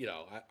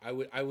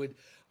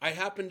 I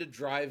happen to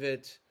drive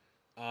it.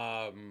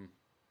 Um,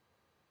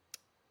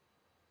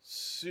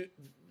 su-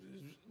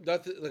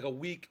 Nothing like a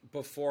week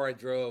before I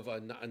drove a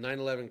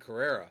 911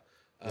 Carrera,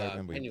 Yeah, I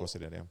remember you manual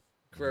posted that. Yeah,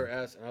 hmm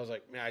Carrera S, and I was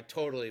like, man, I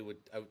would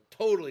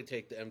totally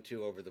take the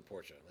M2 over the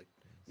Porsche, like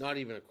not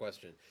even a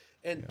question.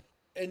 And yeah,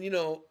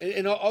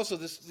 and also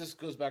this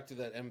goes back to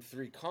that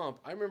M3 comp.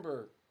 I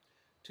remember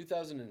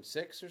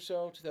 2006 or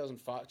so,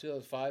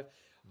 2005.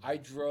 I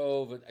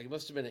drove. It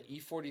must have been an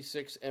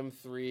E46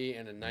 M3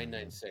 and a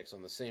hmm 996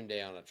 on the same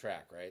day on a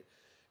track, right?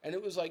 And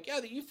it was like, yeah,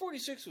 the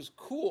E46 was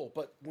cool,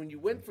 but when you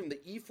went from the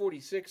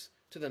E46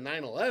 to the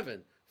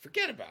 911,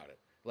 forget about it.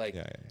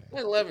 Like yeah, yeah, yeah.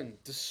 911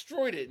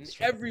 destroyed it in That's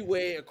right. every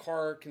way a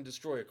car can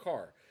destroy a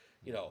car.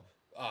 You know,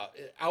 uh,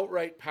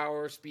 Outright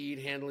power, speed,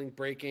 handling,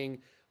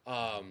 braking,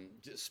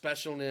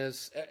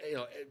 specialness,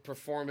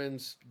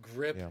 performance,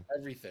 grip, Yeah,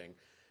 everything.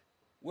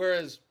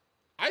 Whereas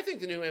I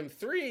think the new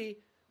M3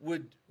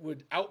 would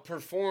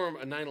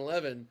outperform a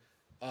 911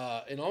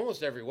 in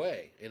almost every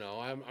way.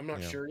 I'm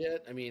not yeah, sure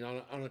yet. I mean,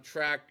 on a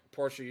track,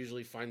 Porsche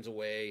usually finds a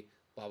way.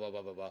 Blah blah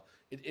blah blah blah.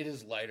 It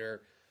is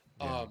lighter,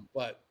 yeah.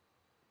 but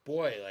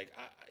boy, like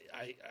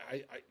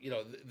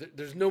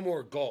there's no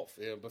more Golf.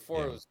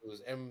 Before Yeah, it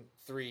was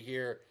M3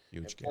 here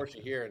and huge gap.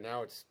 Porsche here, and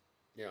now it's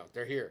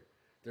they're here,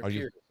 they're Are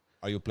you peers.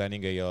 are you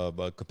planning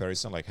a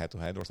comparison like head to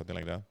head or something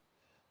like that?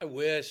 I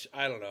wish.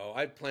 I don't know.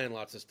 I plan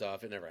lots of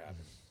stuff. It never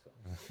happens.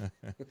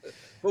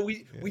 But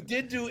we Yeah,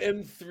 did do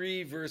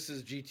M3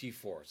 versus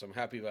GT4, so I'm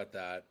happy about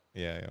that.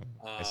 yeah, yeah.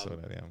 I saw Um,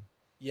 that. Yeah,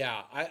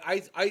 yeah,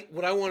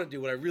 what I want to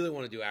do, what I really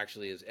want to do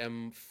actually is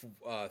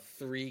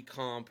M3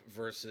 comp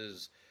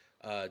versus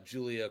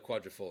Giulia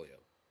Quadrifoglio.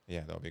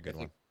 yeah, that would be a I good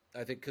one. think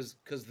I think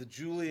because the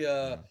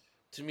Giulia Yeah,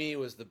 to me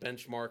was the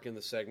benchmark in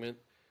the segment.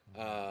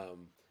 hmm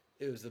Um,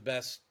 it was the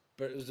best,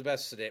 but it was the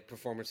best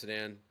performance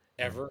sedan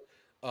yeah, ever.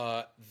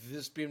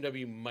 This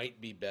BMW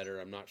might be better.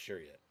 I'm not sure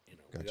yet.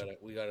 gotcha.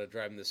 We gotta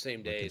drive them the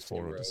same Looking day,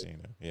 same forward to road. seeing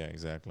it. Yeah,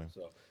 exactly.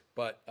 So,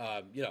 but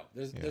Yeah,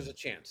 there's a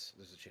chance.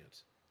 There's a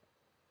chance.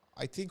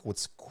 I think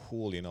what's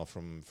cool,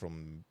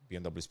 from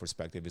BMW's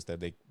perspective, is that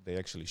they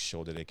actually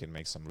show that they can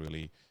make some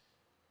really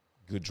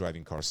good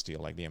driving cars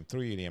still, like the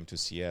M3, the M2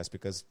 CS,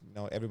 because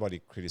everybody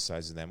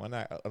criticizes them, and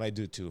I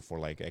do too for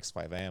like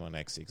X5M and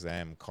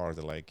X6M cars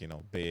that are like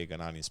big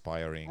and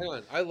Hang uninspiring.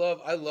 on, I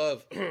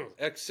love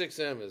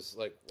X6M is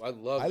like I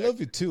love I X.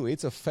 love it too.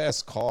 It's a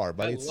fast car,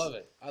 I but it's love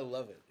it. I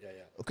love it. Yeah,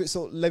 yeah. okay.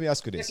 So let me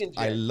ask you this: Second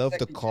I gen, love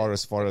the second gen, car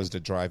as far as second the gen.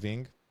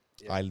 driving.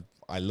 Yeah.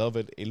 I love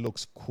it. It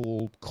looks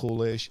cool,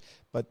 coolish,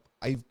 but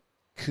I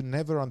could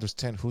never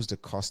understand who's the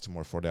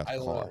customer for that I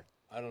don't know. car.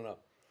 I don't know.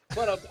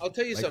 But I'll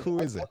tell you Like, something.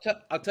 who is it?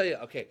 I'll tell you.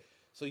 Okay,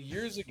 so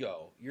years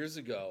ago,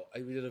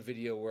 we did a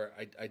video where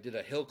I did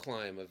a hill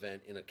climb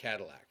event in a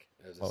Cadillac.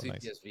 It was a Oh,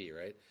 nice. CTSV,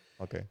 right?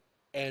 Okay.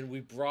 And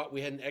we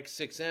had an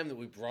X6M that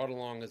we brought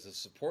along as a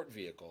support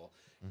vehicle.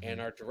 Hmm. And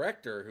our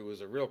director, who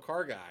was a real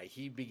car guy,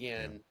 he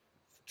Yeah. began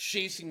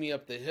chasing me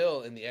up the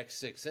hill in the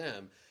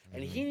X6M,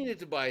 and Hmm. he needed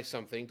to buy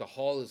something to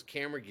haul his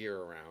camera gear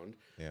around.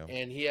 Yeah.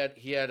 And he had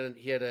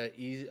a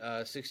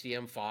E60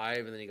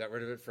 M5, and then he got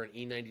rid of it for an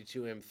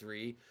E92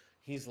 M3.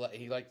 He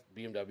liked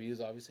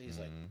BMWs, obviously. He's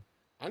like, Hmm.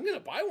 I'm gonna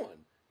buy one.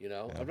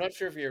 Yeah. I'm not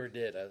sure if he ever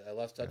did. I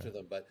lost touch Yeah. with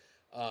him, but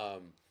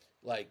um,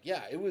 like,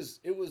 yeah, it was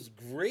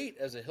great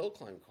as a hill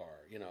climb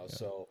car, you know.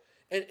 So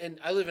and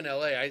I live in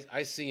LA.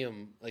 I see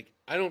them like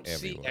I don't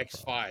see Everywhere,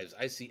 bro. X5s.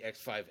 I see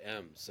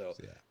X5M. So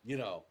Yeah. you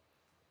know,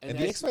 and And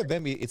I the see,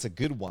 X5M, it's a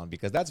good one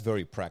because that's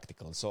very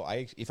practical. So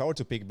if I were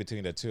to pick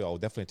between the two, I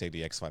would definitely take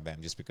the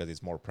X5M just because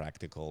it's more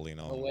practical, you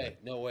no know. way,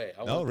 no way.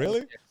 No, I want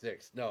really? the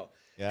X6. No,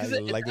 Yeah, because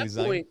you at like the that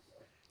design? point,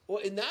 well,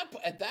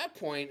 at that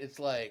point, it's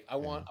like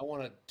Yeah, I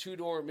want a two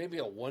door, maybe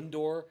a one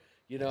door.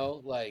 You yeah.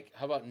 know, like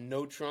how about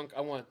no trunk?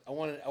 I want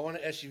an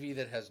SUV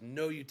that has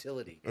no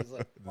utility. Because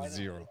like why not?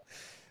 Zero.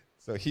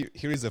 So here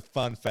is a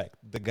fun fact.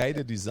 The guy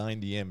that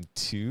designed the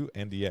M2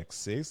 and the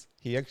X6,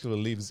 he actually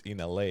lives in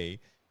LA.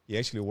 He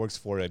actually works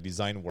for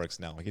Design Works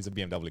now. He's a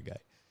BMW guy.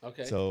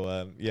 Okay.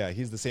 So yeah,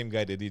 he's the same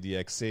guy that did the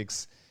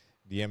X6,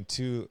 the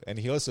M2, and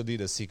he also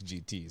did a 6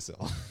 GT. So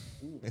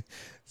Ooh.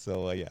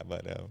 so yeah,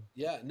 but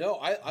Yeah, no,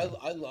 I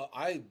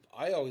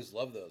always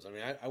love those. I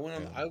mean, I went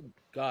on yeah.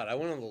 I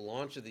went on the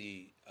launch of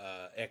the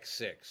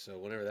X6. So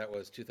whenever that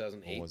was, What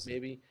 2008 was it?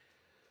 maybe,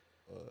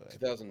 Oh,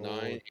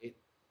 2009, 8.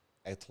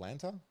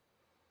 Atlanta?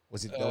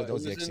 Was it? That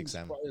was It the was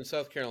X6M. in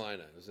South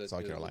Carolina.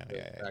 South It was at Carolina. the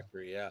Yeah, yeah,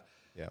 factory, yeah.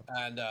 yeah,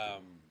 And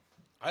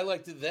I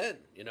liked it then,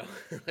 you know.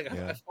 Like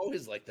yeah, I've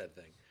always liked that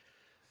thing.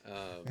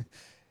 Um,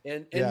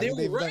 yeah. and I they mean, were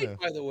they've done right, a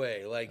by the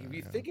way. Like if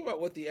you yeah, think about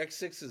what the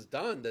X6 has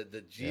done,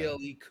 the yeah,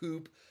 GLE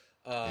coupe,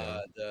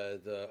 yeah,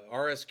 the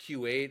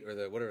RSQ8 or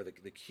the whatever the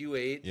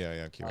Q8, yeah,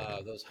 yeah. Q8,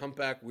 yeah. those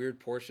humpback weird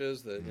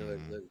Porsches,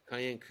 Mm, the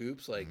Cayenne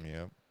coupes, like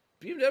yeah,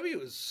 BMW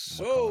was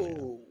Macan, yeah,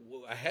 so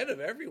ahead of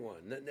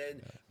everyone. And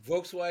yeah.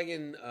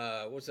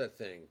 Volkswagen, what's that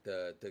thing?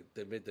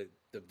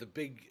 The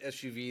big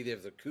SUV. They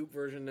have the coupe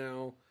version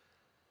now.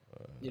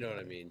 You know what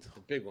I mean?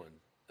 The big one.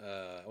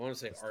 I want to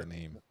say What's the Art.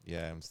 name?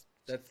 Yeah,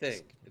 That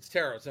thing. It's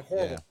terrible. It's a yeah,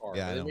 horrible car.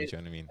 yeah. I know which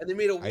one I mean. And they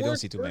made a I don't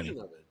worse see too version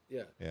many. of it.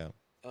 Yeah. Yeah,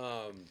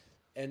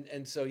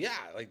 And so yeah,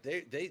 like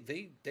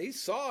they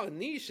saw a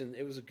niche and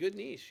it was a good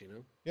niche, you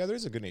know. yeah. There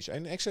is a good niche,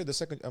 and actually, the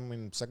second, I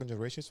mean, second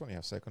generation is when you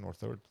have second or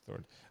third.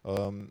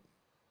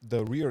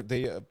 The rear,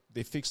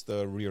 they fixed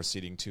the rear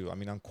seating too. I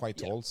mean, I'm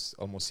quite Yeah. tall,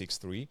 almost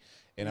 6'3",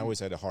 and I Mm. always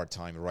had a hard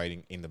time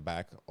riding in the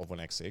back of an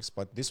X6.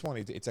 But this one,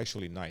 it's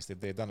actually nice.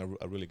 They've done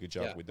a really good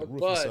job Yeah. with the roof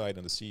But inside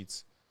and the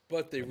seats.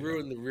 they But yeah,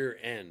 ruined the rear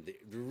end.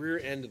 The rear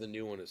end of the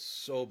new one is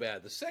so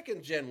bad. The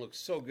second gen looks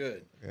so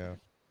good, yeah.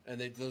 and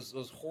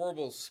those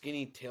horrible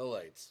skinny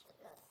taillights.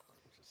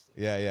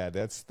 Yeah.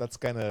 That's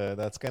kind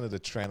of the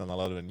trend on a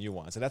lot of the new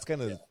ones, and that's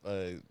kind Yeah.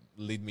 of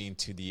lead me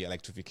into the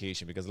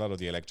electrification because a lot of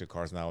the electric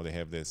cars now they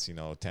have this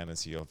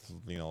tendency of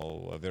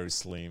a very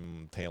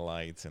slim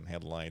taillights and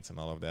headlights and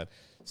all of that.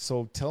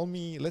 So tell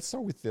me, let's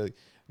start with the.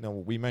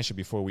 We mentioned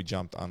before we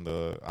jumped on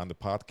the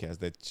podcast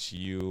that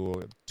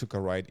you took a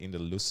ride in the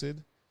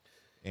Lucid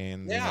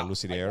and Yeah,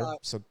 Lucid I Air. got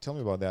So tell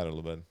me about that a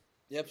little bit.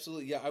 yeah,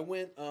 absolutely. Yeah, I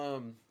went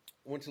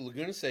to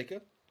Laguna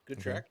Seca, good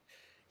Okay. track,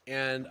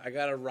 and I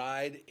got a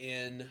ride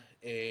in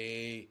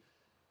a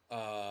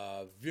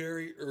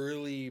very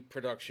early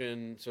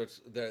production. So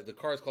it's the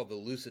car is called the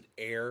Lucid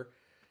Air,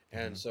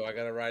 and Hmm. so I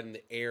got a ride in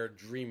the Air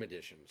Dream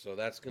Edition. So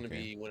that's going to Okay.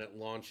 be when it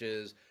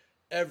launches.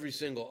 Every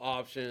single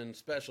option,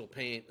 special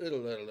paint,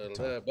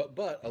 Top.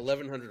 but Yeah.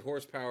 1100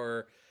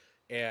 horsepower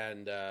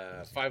and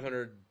Crazy.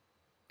 500,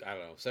 I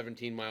don't know,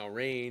 17-mile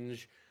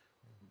range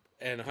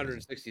and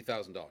Crazy.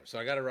 $160,000. So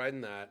I got a ride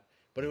in that,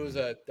 but Hmm.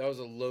 that was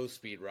a low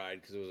speed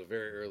ride because it was a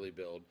very early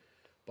build,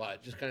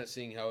 but just kind of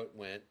seeing how it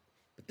went.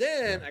 But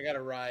then Yeah. I got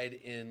a ride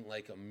in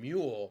like a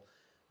mule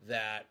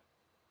that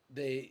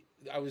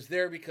I was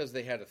there because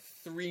they had a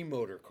three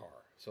motor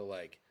car, so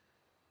like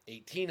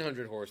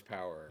 1800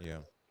 horsepower. Yeah.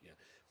 Yeah,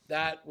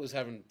 that was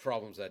having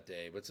problems that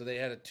day, but so they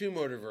had a two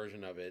motor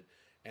version of it,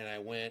 and I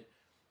went,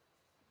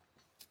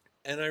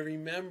 and I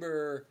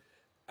remember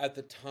at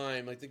the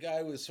time, like the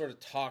guy was sort of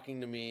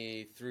talking to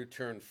me through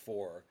turn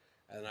four,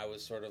 and I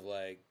was sort of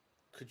like,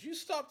 "Could you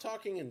stop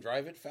talking and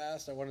drive it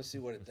fast? I want to see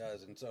what it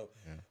does." And so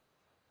Yeah.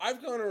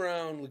 I've gone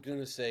around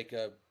Laguna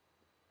Seca,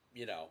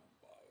 you know,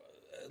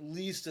 at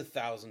least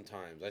 1,000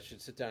 times. I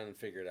should sit down and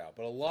figure it out,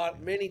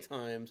 but many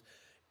times,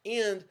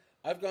 and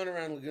I've gone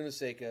around Laguna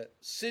Seca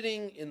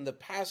sitting in the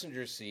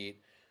passenger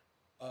seat.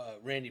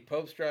 Randy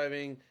Pope's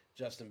driving,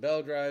 Justin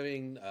Bell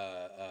driving,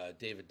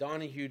 David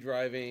Donahue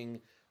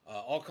driving,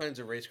 all kinds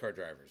of race car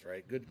drivers,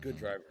 right? Good Hmm.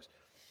 drivers.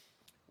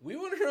 We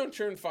went around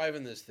turn five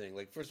in this thing.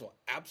 Like, first of all,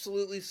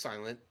 absolutely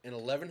silent and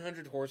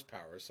 1100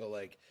 horsepower. So,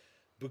 like,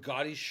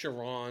 Bugatti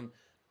Chiron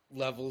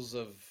levels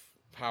of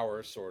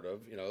power, sort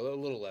of, you know, a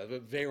little less,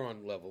 but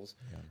Veyron levels.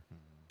 Yeah.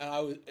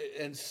 And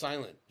and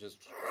silent,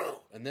 just,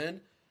 and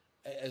then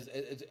as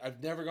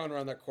I've never gone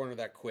around that corner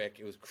that quick.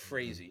 It was Hmm.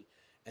 crazy.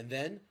 And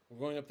then we're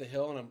going up the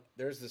hill, and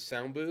there's the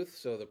sound booth.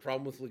 So the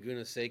problem with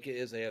Laguna Seca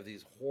is they have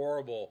these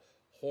horrible,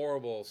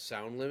 horrible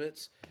sound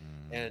limits,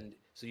 Hmm. and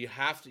so you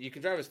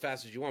can drive as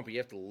fast as you want, but you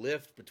have to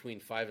lift between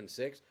 5 and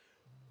 6,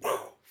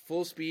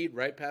 full speed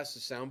right past the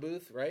sound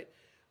booth, right,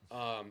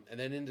 and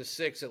then into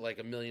 6 at like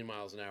a million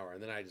miles an hour,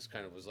 and then I just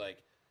kind of was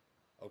like,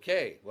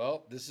 okay,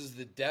 well, this is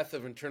the death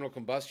of internal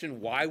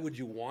combustion. Why would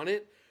you want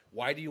it?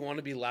 Why do you want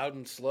to be loud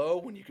and slow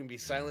when you can be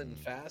silent and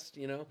Hmm. fast?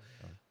 You know,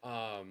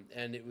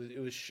 And it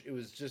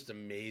was just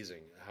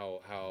amazing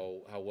how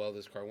well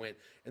this car went.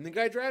 And the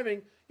guy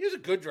driving, he was a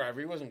good driver.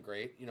 He wasn't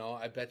great, you know.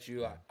 I bet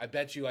you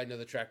I know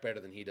the track better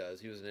than he does.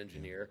 He was an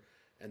engineer,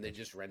 and they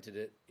just rented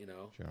it, you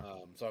know. Sure.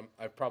 So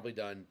I've probably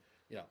done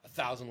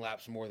 1,000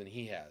 laps more than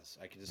he has.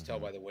 I can just tell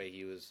by the way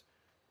he was,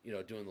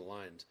 doing the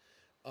lines.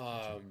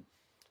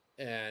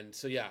 And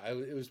so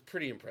it was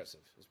pretty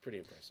impressive. It was pretty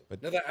impressive.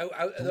 But Now that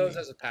was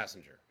as a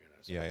passenger,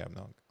 so. Yeah,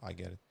 no, I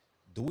get it.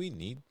 Do we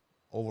need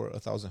over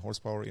 1,000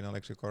 horsepower in an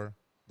electric car?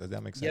 Does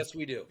that make sense? Yes,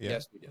 we do. Yeah?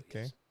 Yes, we do.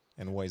 Okay. Yes.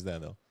 And why is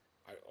that though?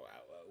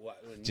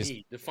 Just-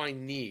 Need.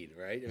 Define need,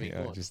 right? I mean,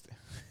 come on. just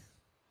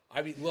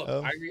I mean, look,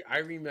 I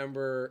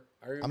remember.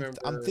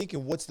 I'm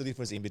thinking, what's the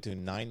difference in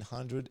between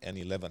 900 and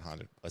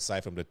 1,100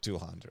 aside from the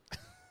 200?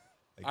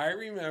 I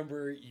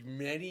remember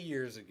many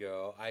years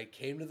ago, I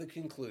came to the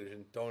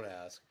conclusion. Don't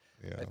ask.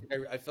 Yeah.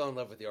 I fell in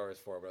love with the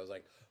RS4, but I was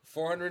like,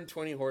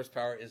 420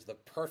 horsepower is the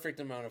perfect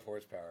amount of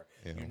horsepower.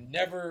 Yeah. You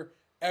never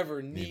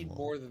ever need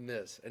more than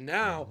this. And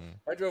now,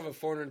 I drove a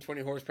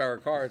 420 horsepower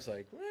car. It's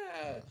like,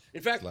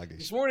 in fact, Sluggish.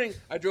 this morning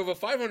I drove a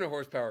 500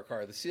 horsepower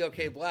car, the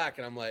CLK Black,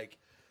 and I'm like,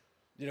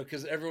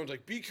 because everyone's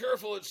like, be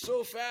careful, it's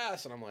so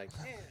fast, and I'm like,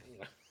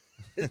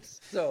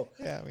 it's so.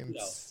 Yeah, I mean,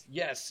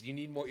 yes, you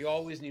need more. You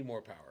always need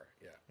more power.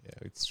 Yeah,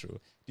 it's true.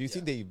 Do you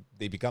think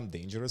they become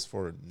dangerous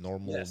for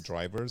normal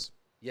drivers?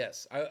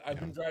 Yes, I've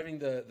been driving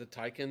the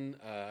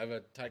Taycan. I have a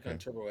Taycan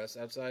Turbo S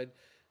outside.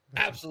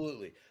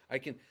 Absolutely, I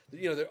can.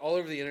 They're all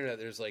over the internet.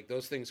 There's like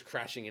those things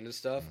crashing into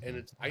stuff,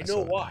 and I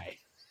know why.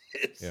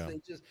 It's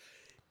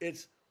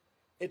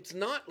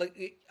not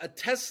like a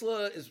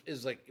Tesla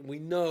is like we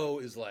know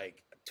is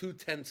like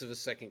 0.2 of a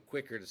second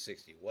quicker to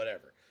 60,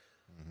 whatever.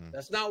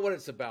 That's not what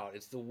it's about.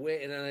 It's the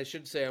way, and then I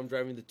should say I'm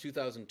driving the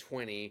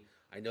 2020.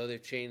 I know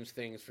they've changed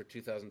things for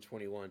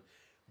 2021,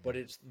 but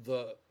it's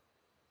the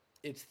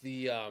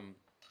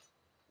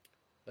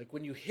like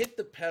when you hit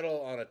the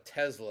pedal on a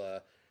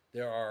Tesla,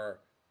 there are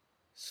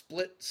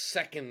split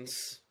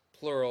seconds,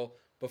 plural,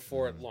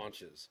 before it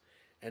launches.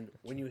 And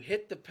when you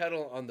hit the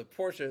pedal on the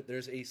Porsche,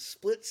 there's a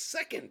split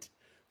second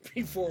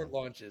before it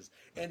launches.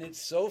 And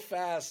it's so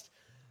fast,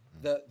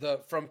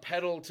 the from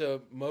pedal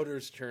to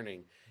motors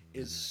turning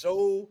is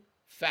so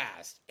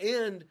fast.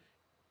 And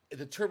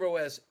the Turbo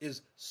S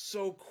is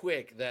so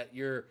quick that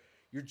you're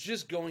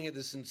just going at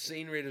this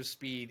insane rate of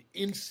speed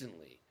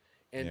instantly.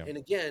 And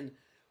again,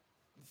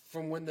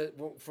 from when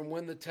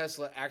the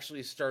Tesla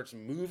actually starts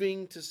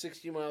moving to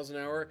 60 miles an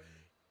hour,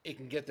 it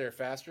can get there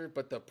faster,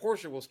 but the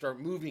Porsche will start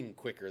moving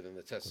quicker than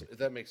the Tesla, if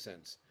that makes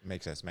sense.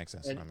 Makes sense.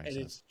 And That makes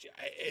sense.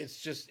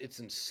 it's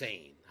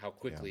insane how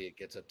quickly it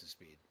gets up to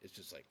speed. It's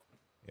just like,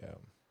 Yeah.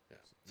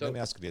 So Let me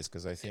ask you this,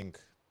 because I think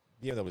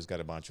BMW's got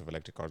a bunch of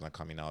electric cars not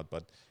coming out,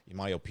 but in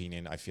my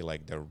opinion, I feel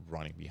like they're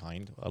running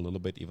behind a little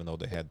bit, even though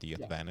they had the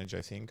advantage,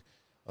 I think.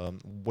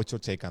 What's your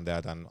take on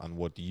that, and on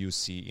what you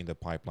see in the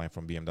pipeline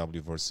from BMW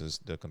versus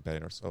the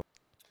competitors?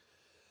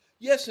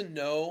 yes and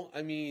no.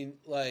 I mean,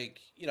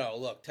 like,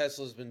 look,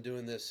 Tesla's been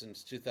doing this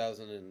since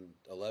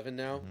 2011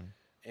 now,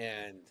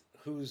 and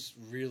who's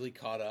really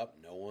caught up?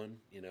 No one,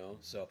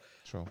 So,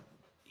 True.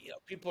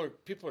 people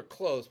are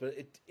close, but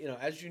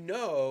as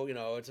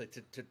it's like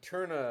to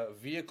turn a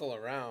vehicle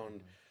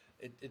around,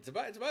 it's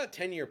about a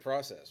 10-year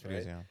process, right? It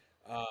is, yeah.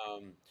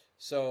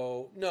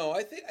 So no,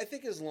 I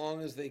think as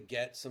long as they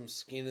get some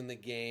skin in the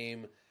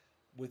game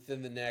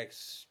within the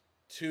next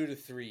 2 to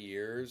 3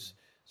 years,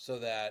 so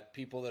that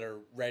people that are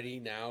ready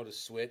now to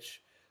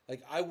switch,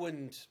 like I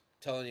wouldn't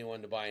tell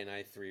anyone to buy an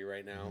i3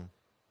 right now.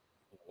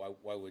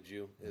 Why would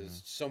you?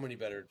 There's so many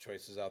better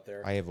choices out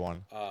there. I have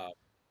one.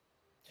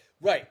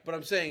 Right, but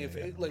I'm saying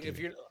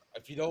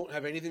if you don't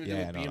have anything to do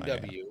with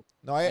BMW,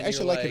 no, I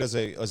actually like it as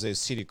a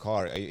city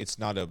car. It's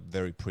not a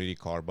very pretty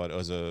car, but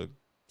as a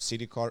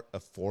city car,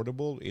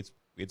 affordable,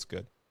 it's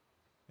good.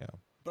 Yeah.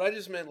 But I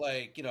just meant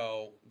like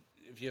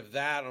if you have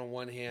that on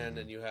one hand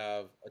and you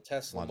have a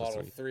Tesla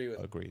Model 3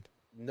 with agreed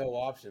no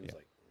options,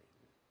 like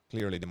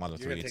clearly the Model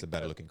 3 it's a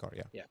better the looking car.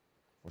 Yeah,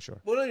 for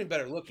sure. Well, not even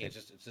better looking. It's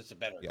just a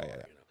better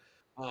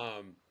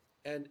car.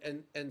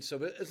 And so,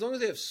 but as long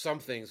as they have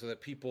something so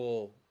that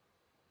people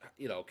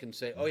can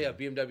say, oh yeah,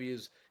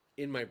 BMW's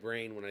in my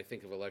brain when I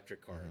think of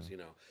electric cars,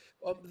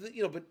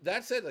 but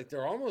that said, like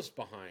they're almost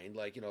behind.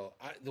 Like,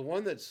 the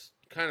one that's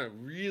kind of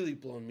really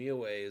blown me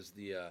away is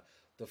the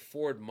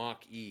Ford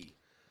Mach-E.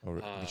 Or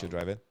you should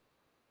drive it.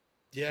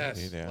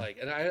 Yes, like,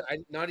 and I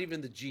not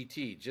even the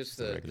GT, just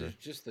the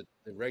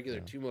regular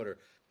 2-motor.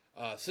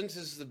 Since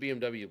this is the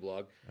BMW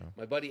blog,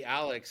 my buddy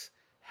Alex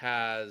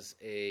has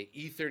a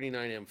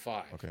E39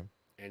 M5,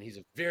 and he's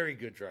a very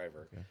good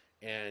driver.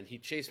 And he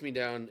chased me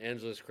down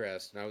Angeles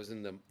Crest, and I was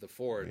in the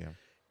Ford,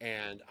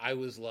 and I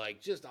was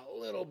like just a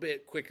little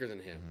bit quicker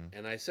than him.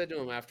 And I said to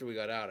him after we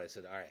got out, I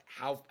said, "All right,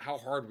 how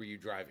hard were you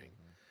driving?"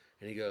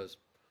 And he goes,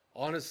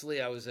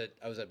 "Honestly, I was at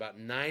about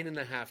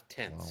 9.5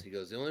 tenths." Wow. He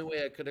goes, "The only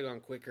way I could have gone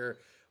quicker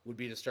would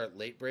be to start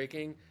late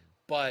braking,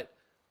 but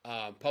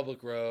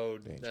public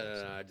road,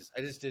 I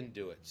just didn't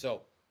do it."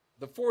 So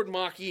the Ford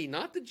Mach-E,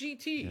 not the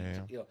GT,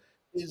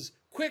 is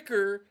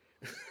quicker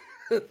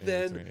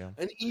than E3, yeah.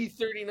 an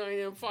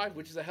E39 M5,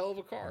 which is a hell of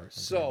a car. Agree,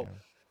 So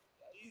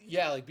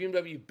yeah, like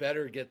BMW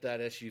better get that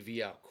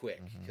SUV out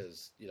quick yeah.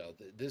 because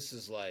this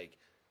is like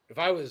if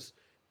I was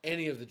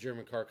any of the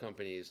German car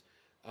companies,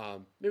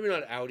 maybe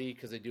not Audi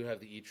because they do have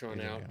the e-tron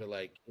Yeah, out, yeah. but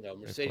like There's quite a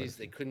Mercedes,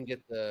 they few. couldn't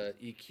get the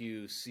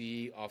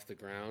EQC off the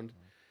ground,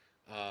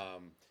 Mhm.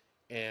 um,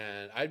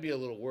 and I'd be a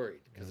little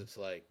worried because Yeah, it's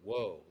like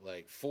whoa,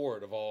 like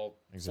Ford of all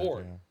exactly.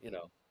 Ford, Yeah.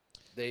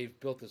 they've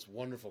built this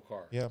wonderful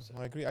car. Yeah, So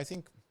I agree. I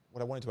think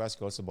what I wanted to ask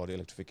you also about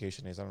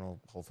electrification is I don't know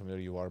how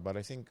familiar you are, but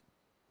I think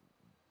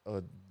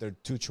there are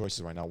two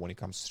choices right now when it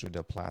comes to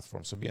the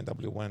platform. So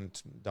BMW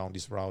went down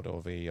this route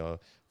of a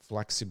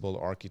flexible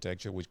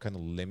architecture, which kind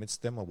of limits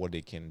them on what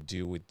they can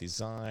do with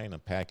design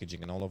and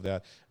packaging and all of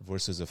that,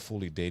 versus a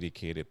fully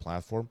dedicated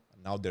platform.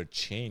 Now they're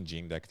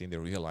changing. I think they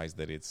realize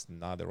that it's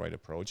not the right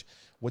approach.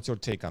 What's your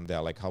take on that?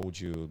 Like, how would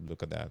you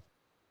look at that?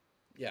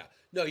 yeah,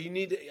 no, you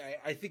need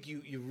to. I think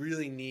you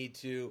really need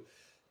to.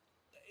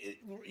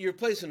 You're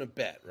placing a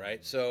bet,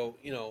 right? So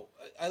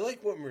I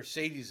like what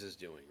Mercedes is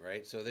doing,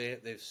 right? So they've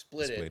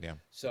split it. Split, yeah.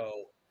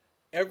 So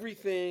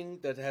everything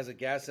that has a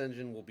gas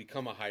engine will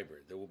become a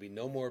hybrid. There will be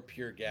no more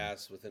pure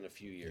gas within a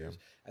few Yeah. years,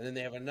 and then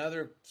they have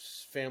another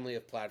family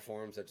of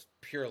platforms that's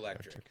pure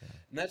electric, Electric, yeah.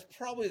 and that's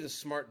probably the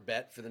smart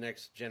bet for the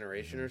next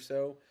generation Hmm. or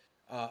so.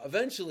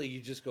 Eventually,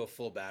 you just go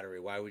full battery.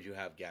 Why would you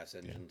have gas Yeah.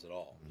 engines at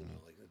all?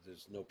 Hmm. Like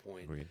there's no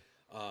point. Agreed.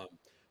 Um,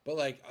 but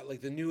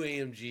like the new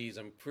AMGs,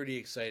 I'm pretty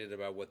excited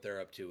about what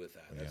they're up to with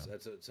that. Yeah.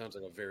 It sounds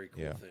like a very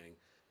cool Yeah. thing.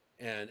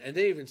 And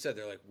they even said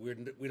they're like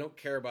we don't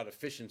care about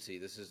efficiency.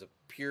 This is a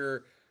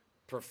pure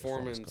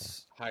Performance car.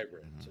 performance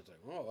hybrid. Hmm. So it's like,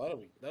 oh,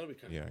 that'll be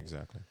kind of Yeah, cool.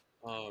 exactly.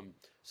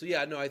 So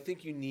yeah, no, I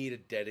think you need a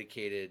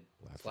dedicated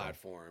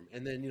platform.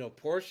 And then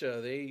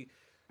Porsche, they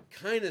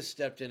kind of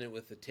stepped in it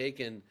with the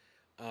Taycan,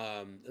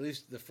 at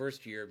least the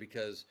first year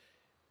because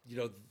you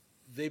know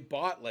they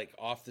bought like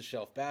off the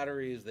shelf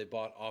batteries, they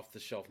bought off the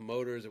shelf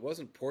motors. It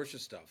wasn't Porsche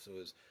stuff, so it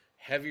was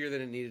heavier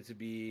than it needed to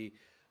be.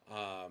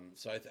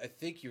 So I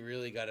think you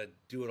really got to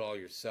do it all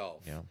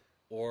yourself, Yeah.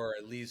 or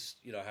at least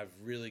have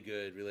really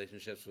good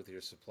relationships with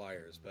your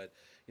suppliers. But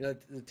the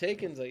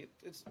Taken's like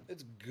it's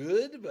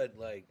good, but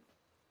like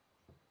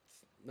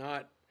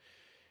not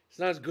it's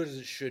not as good as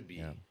it should be,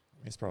 Yeah.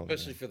 It's probably, yeah.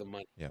 especially for the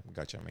money. Yeah,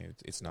 gotcha. I mean,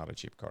 it's not a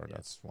cheap car. Yeah,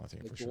 That's one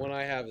thing like for the sure. one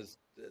I have is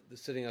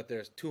sitting out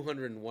there is Wow,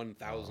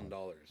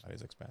 $201,000. that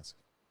is expensive.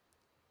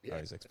 Yeah,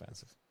 That is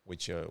expensive.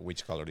 Which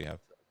color do you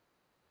have?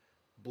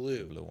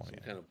 blue, Blue one, some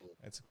yeah. kind of blue.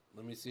 It's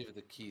Let me see what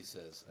the key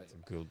says. it's a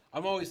good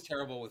I'm always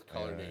terrible with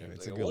color yeah, names.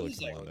 it's I a go, good what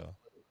is looking that? one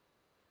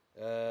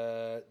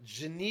though.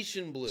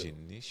 Genetian blue.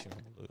 Genetian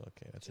blue.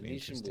 Okay, that's an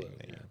Genetian blue.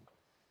 interesting name.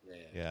 Yeah.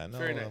 Yeah, no,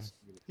 Very nice.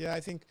 yeah, I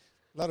think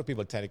a lot of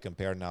people tend to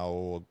compare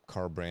now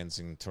car brands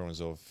in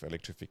terms of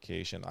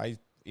electrification.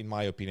 In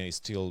my opinion, it's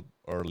still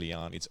early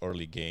on. It's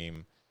early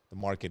game. The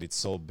market is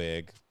so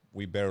big.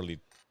 We barely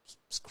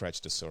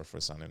scratch the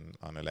surface on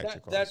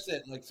electric cars. That's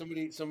it. Like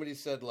somebody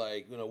said,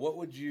 like, what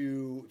would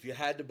you if you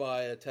had to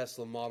buy a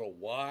Tesla Model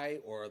Y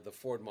or the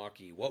Ford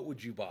Mach-E, what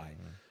would you buy?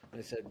 And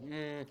I said,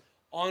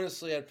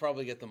 honestly, I'd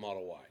probably get the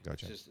Model Y.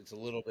 Gotcha. It's a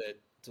little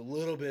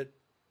bit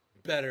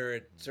better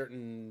at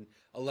certain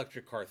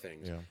electric car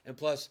things. Yeah. And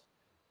plus,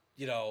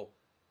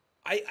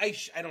 I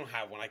don't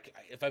have one.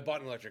 If I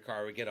bought an electric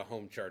car, I would get a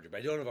home charger, but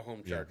I don't have a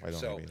home Yeah, charger. I don't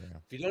So have either. Yeah.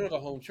 if you don't have a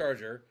home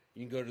charger,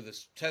 you can go to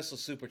this Tesla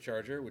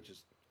Supercharger, which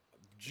is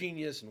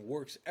genius and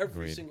works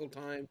every Agreed. single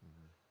time,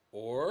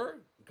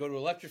 or go to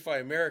Electrify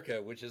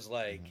America, which is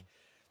like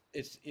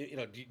it's do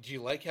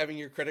you like having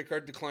your credit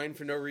card declined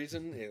for no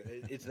reason?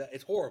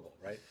 It's horrible,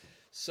 right?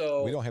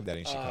 So We don't have that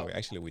in Chicago.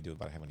 Actually, we do,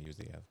 but I haven't used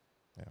it yet.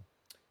 Yeah.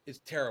 it's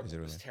terrible. Is it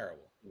really? It's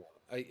terrible.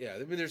 I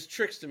mean, there's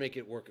tricks to make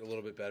it work a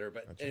little bit better,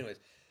 but Gotcha. anyways,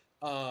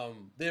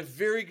 they're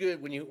very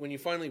good when you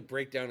finally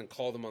break down and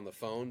call them on the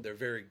phone. They're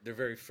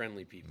very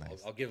friendly people.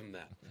 Nice. I'll give them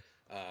that.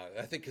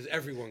 I think because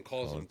everyone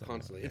calls them them,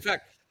 constantly. yeah. In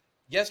fact,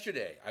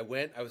 yesterday I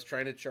was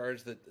trying to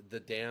charge the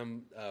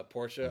damn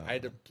Porsche. I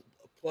had to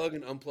plug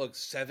and unplug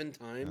 7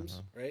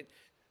 times. Right.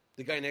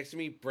 The guy next to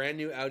me, brand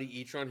new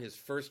Audi e-tron, his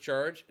first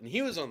charge, and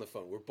he was on the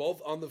phone. We're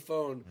both on the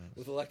phone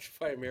with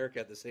Electrify America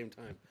at the same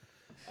time.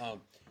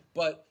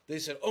 But they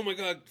said, "Oh my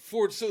God,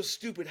 Ford's so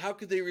stupid. How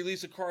could they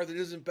release a car that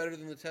isn't better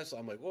than the Tesla?"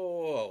 I'm like,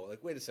 whoa.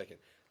 Like, wait a second.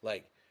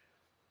 Like,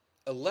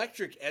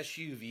 electric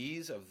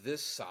SUVs of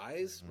this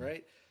size,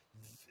 right?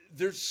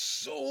 There's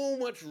so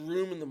much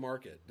room in the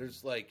market.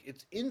 There's like,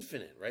 it's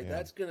infinite, right? Yeah.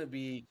 That's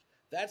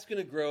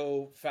gonna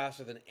grow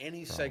faster than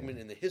any segment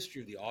in the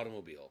history of the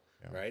automobile,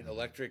 right?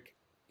 Electric,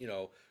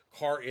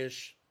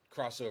 car-ish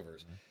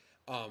crossovers.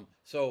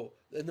 So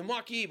and the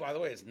Mach-E, by the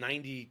way, is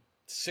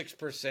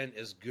 96%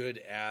 as good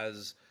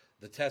as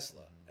the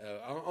Tesla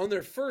on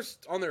their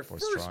first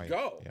try.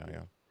 go.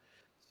 Yeah.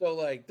 So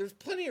like, there's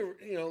plenty of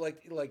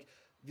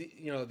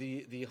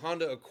the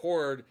Honda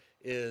Accord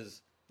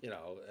is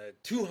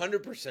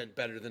 200%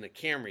 better than a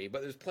Camry,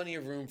 but there's plenty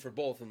of room for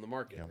both in the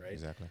market, Yeah, right?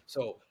 exactly.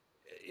 So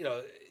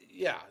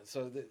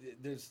So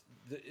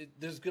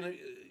there's gonna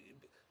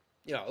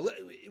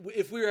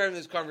if we were having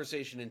this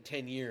conversation in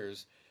 10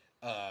 years,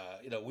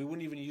 we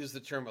wouldn't even use the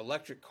term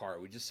electric car.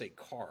 We just say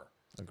car.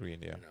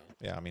 Agreed. Yeah. You know,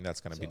 Yeah. I mean,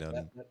 that's gonna be so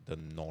the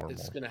it's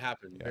normal. going to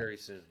happen Yeah. very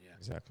soon. Yeah.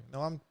 Exactly.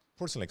 No, I'm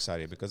personally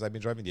excited because I've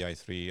been driving the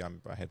i3.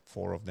 I had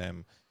four of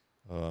them,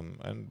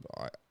 and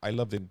I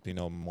loved it.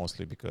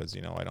 Mostly because I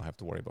don't have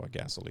to worry about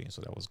gasoline,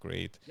 so that was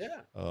great.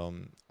 Yeah.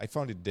 I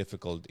found it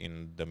difficult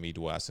in the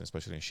Midwest, and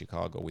especially in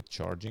Chicago, with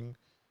charging.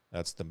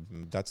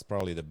 That's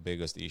probably the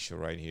biggest issue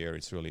right here.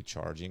 It's really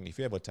charging. If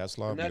you have a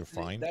Tesla, And you're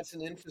fine. that's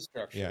an Yeah,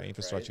 infrastructure, right?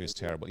 infrastructure is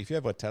terrible. If you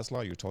have a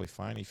Tesla, you're totally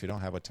fine. If you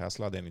don't have a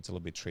Tesla, then it's a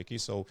little bit tricky.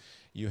 So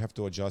you have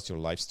to adjust your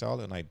lifestyle,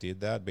 and I did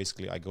that.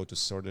 Basically, I go to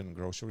certain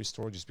grocery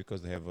store just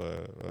because they have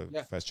a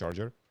Yeah. fast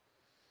charger.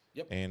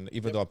 Yep. And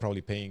even Yep. though I'm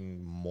probably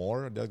paying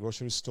more at that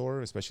grocery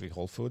store, especially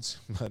Whole Foods,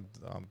 but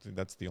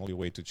that's the only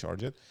way to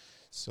charge it.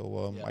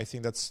 So Yeah. I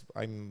think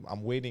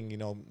I'm waiting.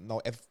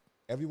 Now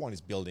everyone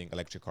is building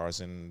electric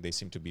cars, and they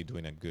seem to be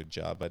doing a good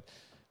job, but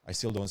I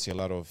still don't see a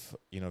lot of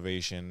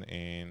innovation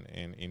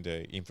in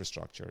the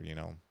infrastructure.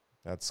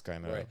 That's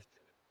kind of Right.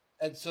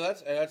 And so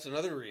that's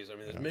another reason. I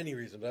mean, there's yeah, many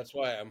reasons. That's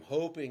why I'm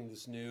hoping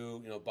this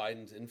new,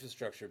 Biden's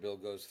infrastructure bill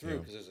goes through, yeah.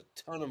 because there's a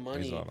ton of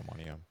There's a money lot of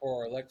money. Yeah,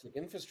 for electric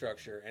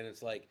infrastructure, and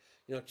it's like,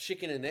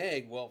 chicken and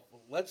egg. Well,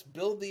 let's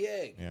build the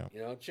egg.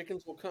 yeah,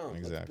 Chickens will come. Let's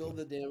exactly, build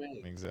the damn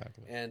egg.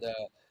 exactly. And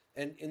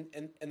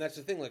and that's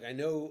the thing. Like, I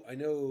don't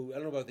know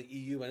about the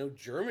EU. I know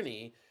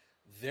Germany,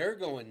 they're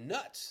going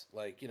nuts.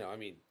 Like, I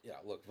mean, yeah.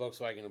 Look,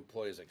 Volkswagen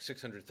employs like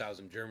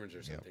 600,000 Germans or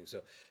Yeah, something.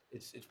 So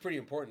it's pretty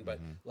important. But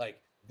hmm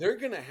like, they're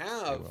gonna they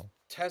have will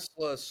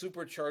Tesla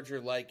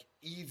supercharger like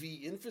EV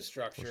for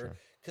infrastructure sure,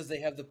 because they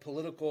have the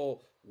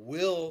political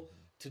will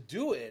to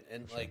do it.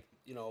 And for sure. like,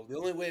 the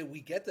only way we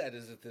get that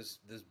is if this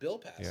bill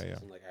passes. Yeah, yeah.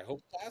 And like, I hope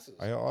it passes.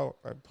 I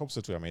hope so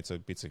too. I mean,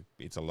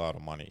 it's a lot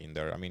of money in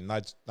there. I mean,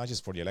 not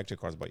just for the electric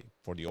cars, but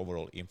for the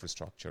overall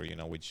infrastructure.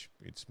 Which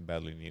it's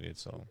badly needed.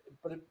 So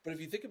But if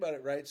you think about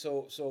it, right?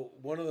 So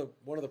one of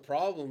the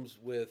problems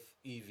with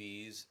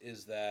EVs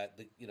is that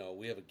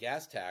we have a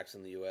gas tax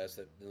in the U.S.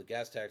 that the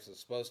gas tax is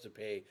supposed to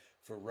pay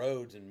for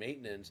roads and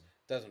maintenance.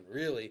 Doesn't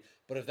really.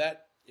 But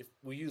if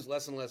we use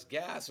less and less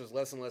gas, there's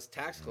less and less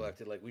tax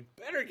collected. Like, we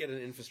better get an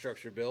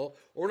infrastructure bill,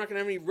 or we're not going to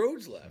have any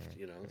roads left.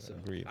 So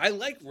agreed. I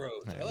like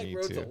roads. I like Me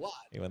roads a too. lot.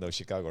 Even though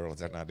Chicago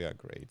roads are not that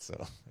great, so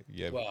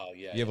Well,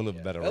 yeah, you have a yeah, little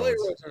yeah. better LA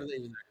roads. roads aren't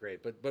even that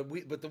great, but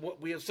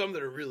we have some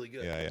that are really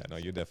good. Yeah, yeah. No,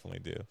 you definitely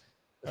do.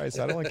 All right,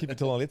 so I don't want to keep you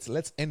too long.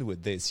 Let's end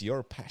with this.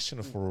 Your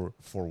passion for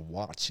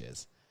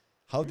watches.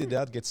 How did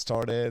that get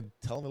started?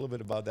 Tell me a little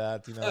bit about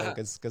that.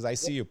 Because I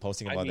see you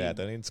posting I about that,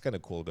 mean, and it's kind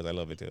of cool because I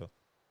love it too.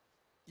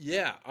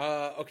 yeah.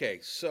 Okay.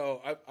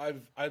 So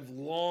I've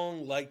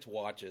long liked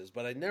watches,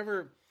 but I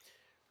never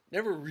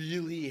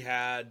really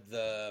had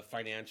the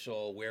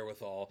financial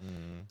wherewithal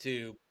Mm,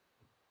 to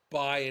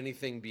buy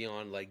anything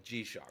beyond like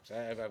G Shocks. I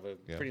have a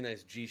yeah, pretty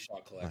nice G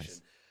Shock collection,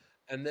 nice.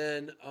 and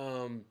then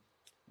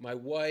my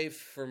wife,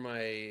 for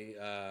my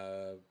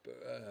I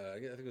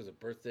think it was a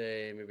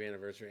birthday, maybe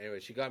anniversary. Anyway,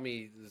 she got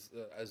me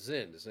a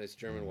Zinn, this nice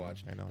German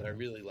watch I know, that I I know.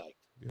 really liked,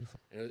 Beautiful.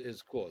 and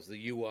it's cool. It's the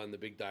U1, the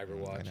big diver I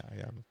watch, know.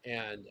 Yeah.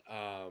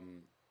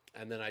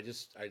 and then I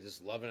just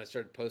love it. I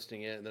started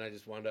posting it, and then I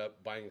just wound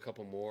up buying a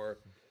couple more.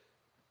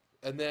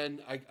 And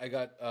then I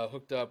got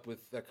hooked up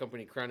with that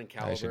company, Crown and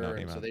I should know Caliber,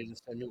 and him. so they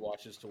just send me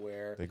watches to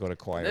wear. They got And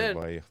acquired then,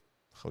 by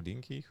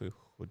Hodinkee.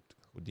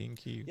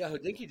 Hodinkee. yeah,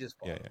 Hodinkee just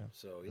bought Yeah, them. yeah.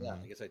 So yeah,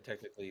 Mm, I guess I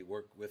technically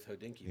work with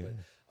Hodinkee, yeah.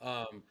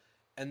 but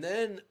and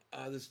then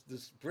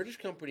this British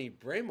company,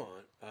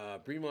 Bremont,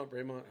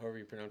 however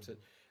you pronounce it,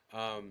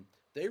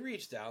 they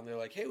reached out and they're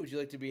like, "Hey, would you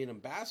like to be an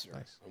ambassador?"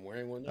 Nice. I'm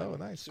wearing one Oh, now.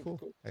 nice. Super Cool.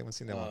 cool. I haven't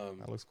seen that one. Um,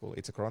 That looks cool.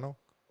 It's a chrono.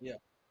 yeah,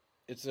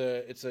 it's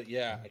a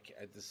yeah.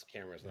 Yeah. This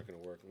camera is not going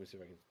to work. Let me see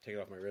if I can take it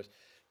off my wrist.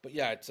 But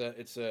yeah, it's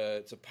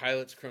a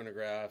pilot's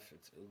chronograph.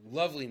 It's a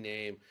lovely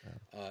name.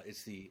 Yeah.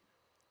 It's the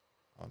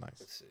Oh, nice.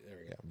 let's see, there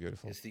we Yeah, go.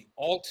 beautiful. It's the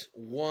Alt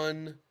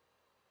One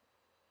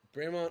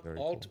Bremont Very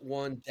Alt cool.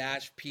 One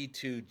Dash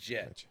P2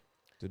 Jet. Gotcha.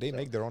 Do they So,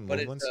 make their own but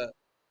it's movements?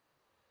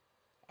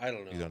 I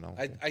don't You know. don't know.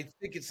 I Okay. I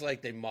think it's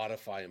like they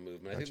modify a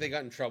movement. I think Gotcha. they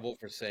got in trouble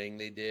for saying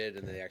they did,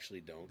 and Okay. they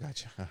actually don't.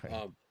 Gotcha. All right.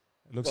 Um,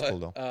 It looks cool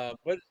but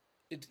though.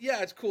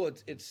 it's cool.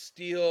 It's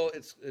steel.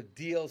 It's a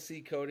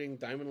DLC coating,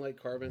 diamond like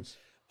carbon. Nice.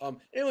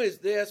 Anyways,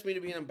 they asked me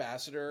to be an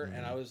ambassador,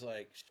 and I Mm, was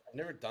like, I've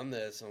never done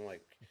this. And I'm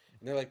like,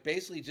 and they're like,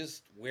 basically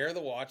just wear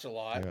the watch a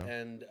lot, yeah.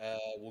 and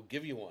we'll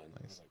give you one.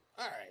 I was Nice. like,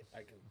 all right,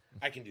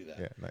 I can do that.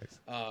 Yeah. Nice.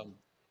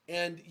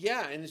 And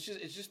yeah, and it's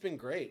just been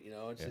great.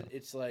 Yeah.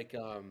 It's like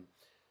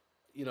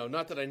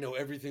not that I know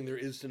everything there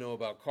is to know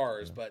about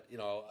cars, Yeah. but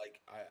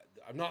like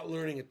I'm not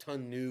learning a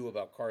ton new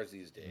about cars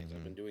these days.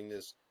 I've been Mm-hmm. doing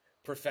this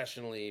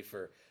professionally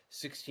for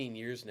 16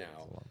 years That's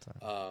now. a long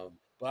time.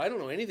 But I don't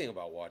know anything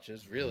about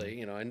watches really,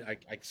 Mm-hmm. and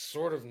I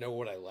sort of know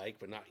what I like,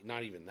 but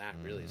not even that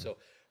really. Mm-hmm. So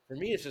for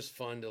me, it's just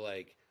fun to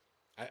like.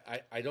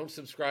 I don't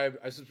subscribe.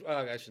 I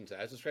shouldn't say.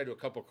 I subscribe to a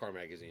couple car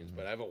magazines, Mm-hmm.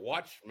 but I have a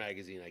watch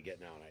magazine I get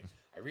now, and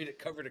I read it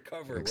cover to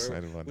cover. Where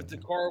Excited about with that.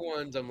 the car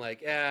ones, I'm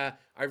like, yeah,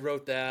 I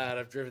wrote that,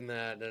 I've driven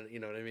that, and you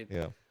know what I mean.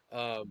 Yeah.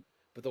 Um,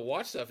 but the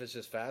watch stuff is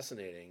just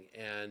fascinating,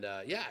 and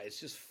yeah, it's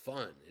just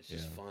fun. It's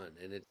just Yeah. fun,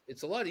 and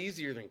it's a lot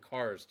easier than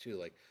cars too.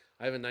 Like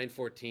I have a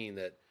 914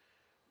 that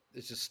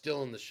it's just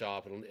still in the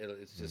shop, and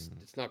it's just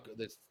Mm-hmm. it's not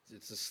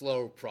it's a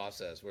slow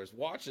process. Whereas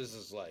watches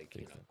is like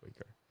Quicker,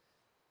 quicker.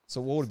 So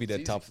what would be it's the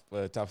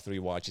easy. top three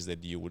watches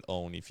that you would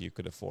own if you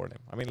could afford them?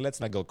 I mean, let's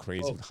not go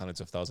crazy Oh, with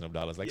hundreds of thousands of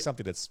dollars. Like yeah.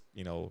 something that's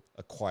Well,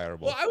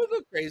 acquirable. I would go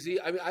crazy.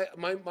 I mean,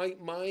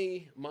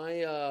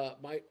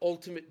 my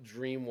ultimate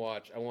dream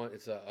watch. I want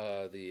it's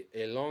the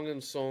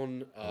Elong&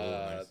 Son Oh,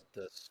 nice.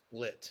 the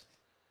Split.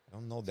 I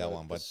don't know that So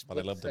one, the but I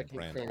split love the second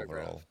brand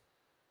chronograph. overall.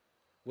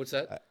 What's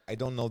that? I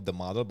don't know the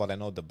model, but I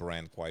know the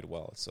brand quite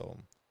well. So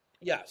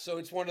Yeah, so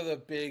it's one of the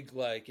big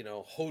like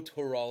haute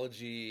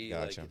horology.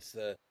 Like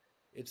gotcha.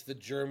 it's the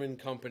German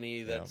company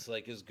Yeah. that's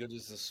like as good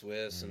as the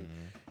Swiss, and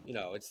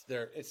Mm,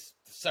 it's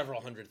several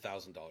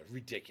 $100,000.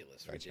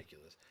 Ridiculous, gotcha.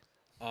 ridiculous.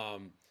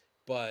 Um,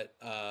 but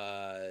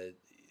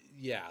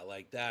yeah,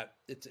 like that.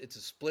 It's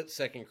a split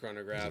second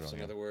chronograph. Zero. So in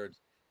Yeah. other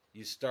words,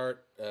 you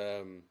start.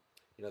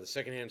 The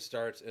second hand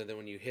starts, and then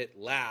when you hit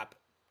lap,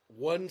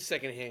 one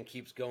second hand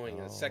keeps going,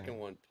 and the Oh, second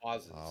one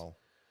pauses. wow.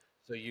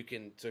 So you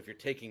can. So if you're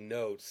taking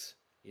notes,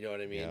 you know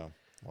what I mean. Yeah.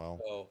 Wow.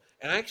 So,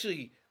 and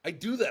actually, I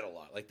do that a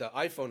lot. Like the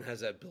iPhone has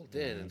that built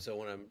in, Mm, and so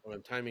when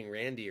I'm timing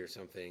Randy or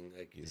something,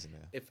 like using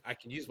it. if I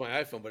can use my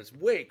iPhone, but it's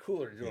way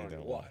cooler to do it Yeah, on your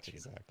don't watch watch.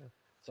 exactly.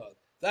 So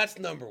that's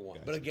number one.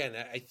 But Gotcha. again,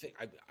 I think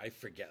I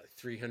forget like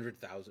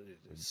 300,000.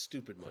 Mm, It's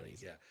stupid money.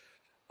 crazy. Yeah.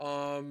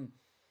 Um,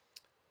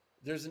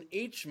 there's an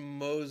H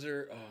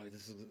Moser. Oh,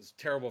 this is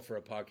terrible for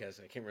a podcast.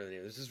 I can't remember the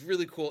name. There's this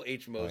really cool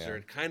H Oh Moser. yeah.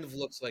 It kind of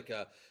looks like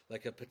a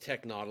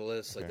Patek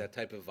Nautilus, like Okay. that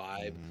type of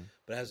vibe, Hmm.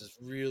 but it has this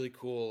really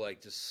cool,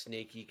 like just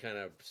snaky kind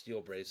of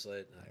steel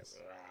bracelet. Nice.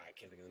 I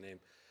can't think of the name.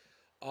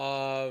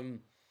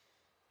 Um,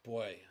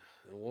 boy,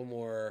 and one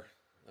more.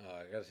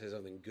 I gotta say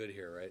something good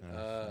here,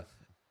 right?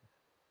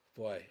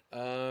 Boy.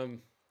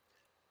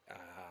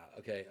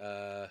 Okay.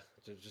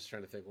 Just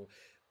trying to think.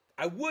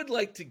 I would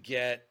like to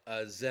get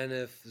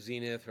Zenith,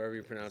 however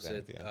you pronounce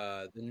Zenith, it,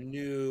 yeah. the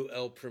new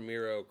El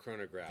Primero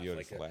chronograph, like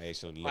Beautiful. a I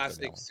actually looked at that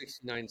classic one.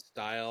 '69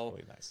 style.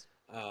 Really nice.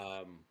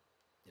 Um,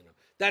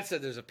 that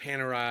said, there's a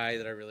Panerai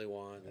that I really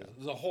want. Yeah.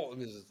 There's a whole,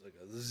 there's like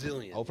a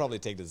zillion. I'll probably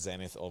take the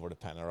Zenith over the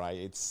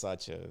Panerai. It's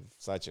such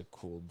a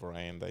cool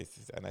brand.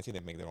 And I think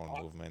they make their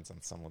own movements on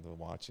some of the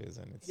watches,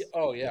 and Yeah, it's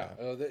oh yeah.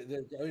 yeah,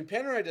 I mean,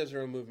 Panerai does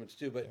their own movements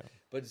too, yeah,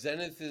 but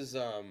Zenith is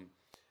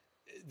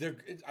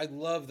I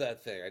love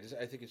that thing.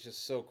 I think it's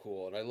just so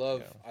cool, and I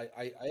love. yeah,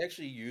 I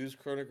actually use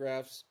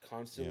chronographs yeah,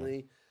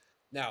 constantly.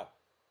 Now,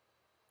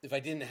 if I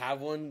didn't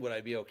have one, would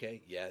I be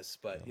okay? Yes,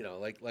 but yeah,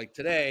 like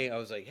today, I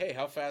was like, hey,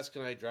 how fast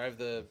can I drive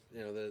the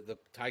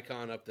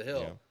Taycan up the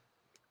hill? yeah.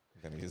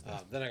 I'm gonna use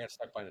that. Then I got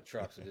stuck behind a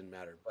truck, so it didn't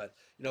matter. But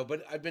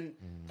but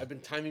Mm. I've been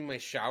timing my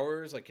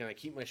showers. Like, can I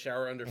keep my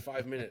shower under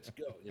 5 minutes?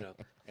 Go,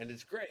 and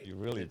it's great. You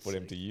really It's put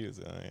him like to use.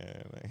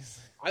 Yeah, nice.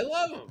 I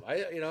love them.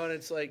 And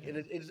it's like,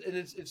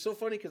 it's so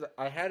funny because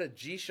I had a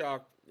G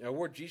Shock. I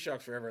wore G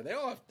Shocks forever. And they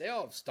all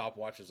have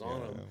stopwatches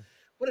on them, Yeah,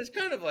 but it's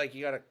kind of like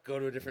you got to go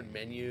to a different mm,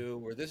 menu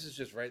where this is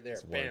just right there.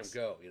 this Bam, works.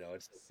 go.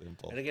 It's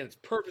Simple. and again, it's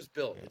purpose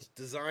built. Yeah, It's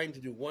designed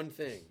to do one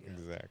thing.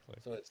 exactly.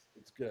 So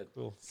it's good.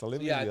 Cool. So So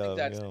let yeah, me, I think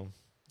that's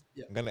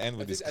yeah. I'm gonna end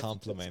with this I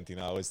think that's compliment.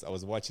 I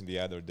was watching the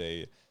other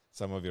day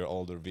some of your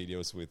older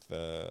videos with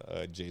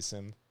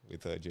Jason,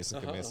 Jason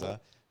uh-huh, uh-huh.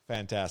 Camisa.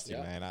 Fantastic,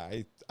 Yeah. man.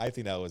 I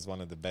think that was one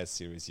of the best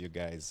series you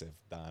guys have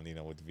done,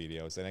 with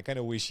videos. And I kind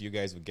of wish you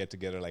guys would get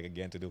together like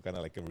again to do kind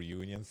of like a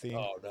reunion thing.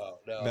 Oh no,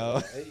 no, No,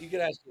 no. You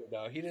can ask him.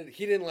 No, he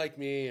didn't like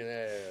me, and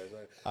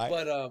I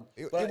but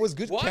it was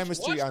good watch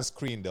chemistry on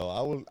screen though.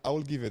 I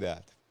will give you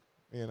that.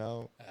 You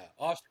know,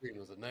 off screen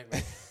was a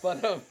nightmare.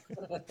 But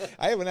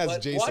I haven't asked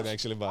but Jason watch.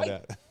 actually about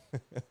that.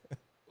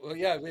 Well,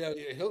 yeah,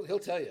 he'll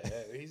tell you.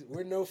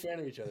 We're no fan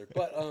of each other,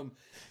 but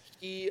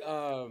he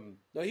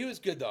no, he was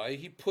good though.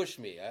 He pushed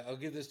me. I'll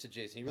give this to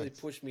Jason. He really Nice.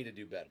 pushed me to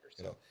do better.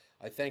 Yeah. So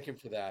I thank him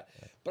for that.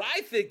 But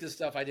I think the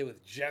stuff I did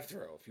with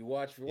Jethro. If you're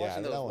watching Yeah,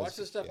 those, that watch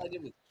the was stuff yeah. I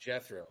did with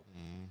Jethro,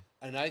 Mm,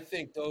 and I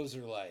think those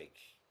are like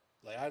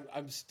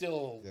I'm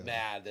still yeah.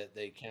 mad that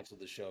they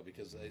canceled the show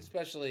because Mm,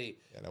 especially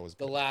yeah, that was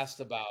the good. last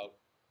about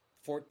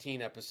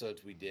 14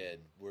 episodes we did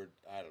were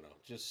I don't know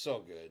just so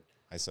good.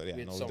 I saw, yeah, We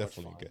had no, so much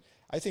definitely fun. good.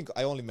 I think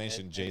I only And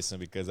mentioned Jason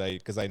because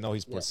I know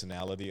his yeah,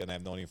 personality and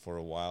I've known him for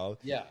a while,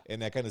 yeah,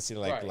 and I kind of see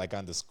right. like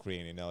on the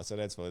screen, So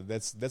that's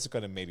what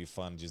kind of made it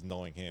fun just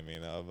knowing him,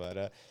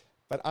 But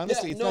Yeah,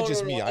 honestly, it's not no, no,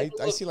 just no. me. I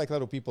Look, see like a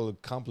lot of people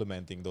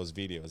complimenting those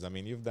videos. I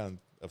mean, you've done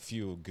a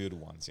few good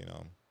ones.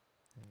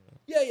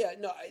 yeah, yeah.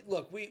 No,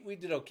 look, we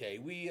did okay.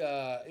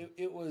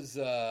 It was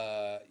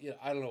I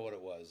don't know what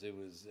it was. It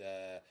was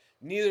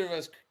neither of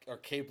us are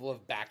capable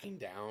of backing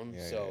down,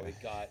 Yeah, so yeah,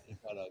 it got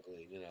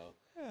ugly.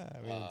 yeah.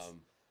 I mean, it's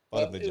Um,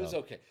 part of but the it was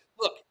job. okay.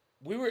 Look,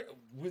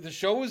 the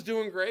show was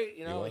doing great.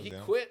 It was, He yeah,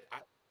 quit.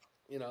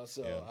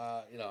 So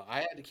yeah. I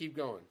had to keep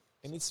going.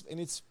 And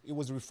it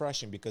was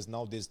refreshing because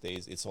now these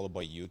days it's all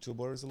about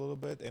YouTubers a little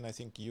bit, and I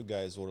think you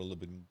guys were a little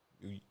bit.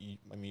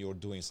 I mean, you were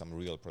doing some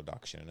real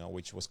production,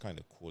 which was kind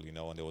of cool,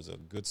 and there was a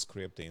good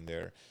script in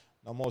there.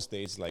 Now most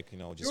days, like There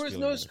just was filming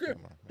no on the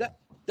script. camera. Yeah.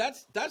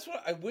 That's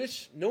what I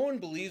wish. No one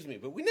believes me,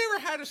 but we never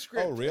had a Oh,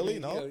 script. I really?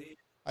 mean, No,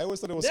 I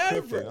always thought it was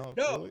scripted. never. Oh,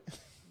 No,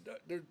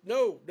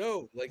 really?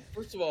 no. Like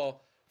first of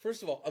all,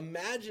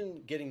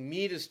 imagine getting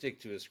me to stick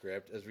to a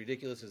script. As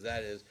ridiculous as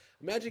that is,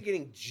 imagine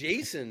getting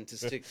Jason to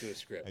stick to a I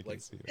script. can Like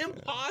see it. Yeah.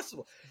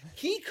 impossible.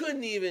 He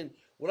couldn't even.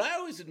 What I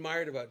always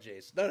admired about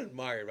Jason, not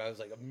admired, but I was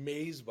like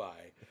amazed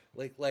by.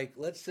 Like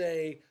let's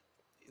say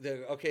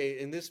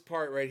in this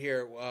part right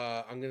here,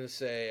 I'm gonna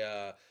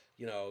say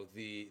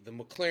the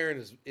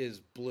McLaren is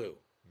blue,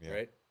 Yeah.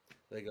 right?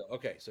 They go,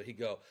 okay, so he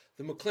go,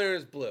 the McLaren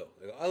is blue.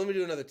 They go, let me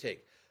do another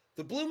take.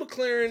 The blue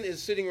McLaren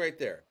is sitting right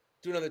there.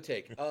 Do another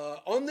take.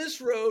 On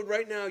this road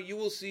right now, you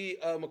will see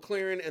a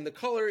McLaren, and the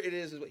color it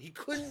is. He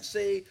couldn't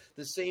say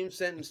the same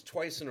sentence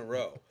twice in a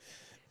row.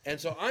 And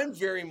so I'm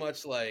very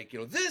much like,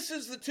 this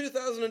is the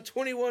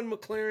 2021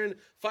 McLaren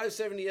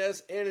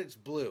 570S and it's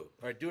blue.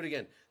 All right, do it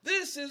again.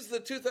 This is the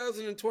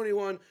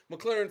 2021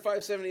 McLaren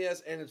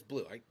 570S and it's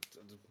blue. I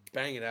just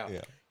bang it out.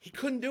 Yeah. He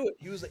couldn't do it.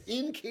 He was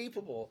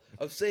incapable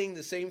of saying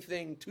the same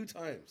thing 2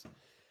 times.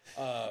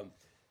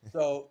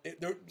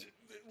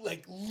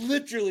 Like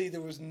literally,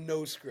 there was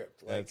no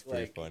script. That's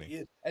pretty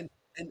funny. And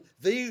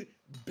they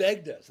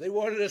begged us. They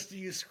wanted us to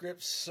use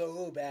scripts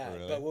so bad.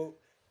 Really?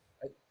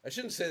 But I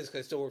shouldn't say this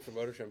because I still work for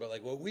Motor Trend, but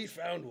like what we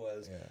found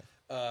was,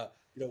 Yeah.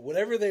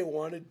 whatever they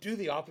wanted, do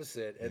the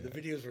opposite, and the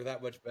videos were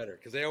that much better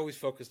because they always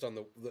focused on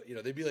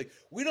they'd be like,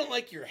 "We don't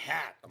like your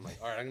hat." I'm like,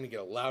 "All right, I'm gonna get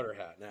a louder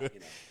hat now."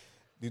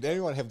 Did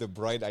anyone have the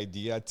bright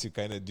idea to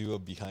kind of do a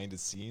behind the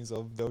scenes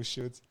of those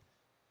shoots?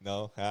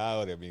 No, that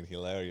would have been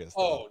hilarious.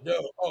 Oh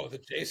no! Oh, the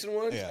Jason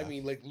ones. Yeah. I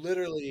mean, like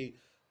literally,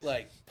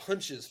 like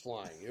punches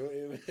flying.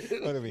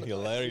 That would have been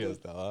hilarious,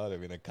 though. That would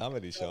have been a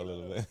comedy show a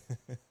little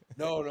bit.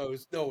 No, there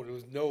was no. There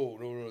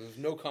was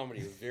no comedy.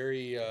 It was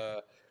very.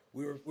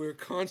 We were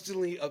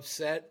constantly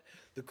upset.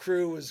 The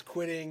crew was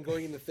quitting,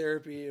 going into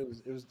therapy. It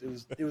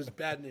was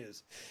bad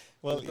news.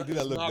 Well, it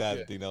didn't look not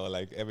that, good.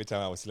 like every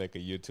time I was like a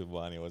YouTube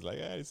one, it was like,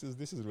 this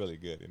is really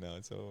good,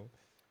 So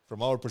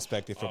from our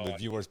perspective, from the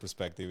viewer's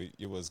perspective,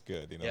 it was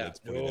good, Yeah, let's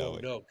put it that way.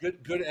 no,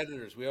 good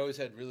editors. We always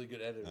had really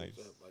good editors.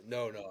 Nice.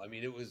 No. I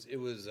mean, it was.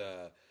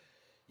 Yeah.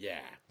 Yeah.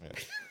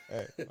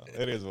 Hey, well,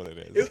 it is what it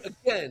is.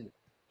 Again,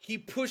 he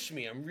pushed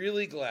me. I'm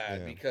really glad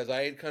Yeah. because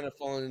I had kind of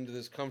fallen into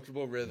this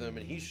comfortable rhythm,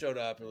 and he showed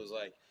up and was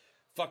like,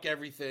 "Fuck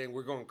everything,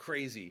 we're going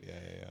crazy."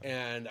 Yeah.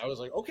 And I was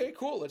like, "Okay,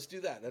 cool, let's do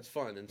that. That's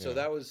fun." And so Yeah.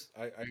 that was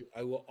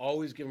I will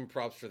always give him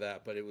props for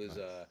that. But it was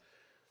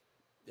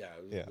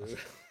Yeah.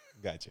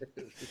 Gotcha.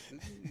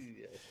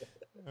 yeah.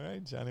 All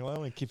right, Johnny. Well, I'm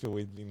gonna keep it.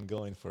 We've been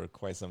going for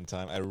quite some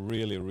time. I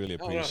really, really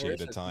No, appreciate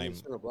the it's time.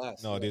 been a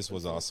blast. No, Yeah, this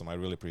was it's- awesome. I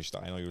really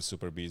appreciate it. I know you're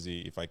super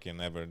busy. If I can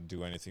ever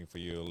do anything for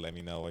you, let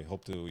me know. I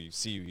hope to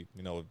see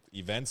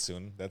events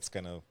soon. That's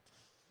kind of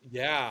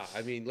Yeah,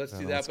 I mean, let's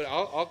do that. But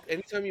I'll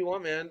anytime you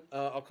want, man.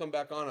 I'll come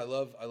back on. I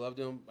love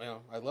doing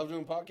I love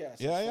doing podcasts.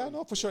 It's yeah, fun.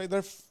 no, for sure.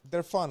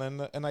 They're fun,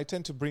 and I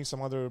tend to bring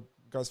some other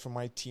guys from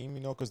my team,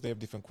 because they have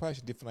different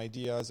questions, different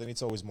ideas, and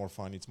it's always more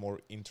fun. It's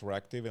more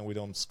interactive, and we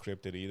don't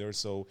script it either.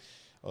 So,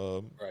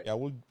 Right. yeah,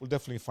 we'll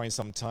definitely find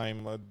some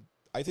time.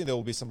 I think there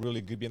will be some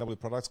really good BMW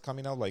products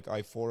coming out, like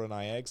i4 and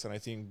iX, and I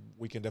think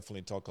we can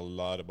definitely talk a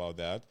lot about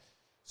that.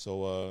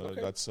 So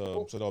Okay, that's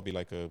cool. so that'll be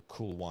like a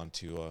cool one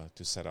to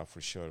set up for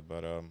sure.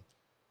 But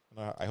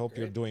I hope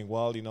you're Great. doing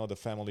well. The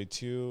family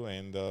too,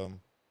 and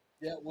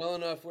Yeah, well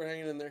enough. We're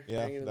hanging in there.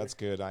 yeah, Hanging in that's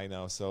good. I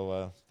know.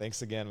 So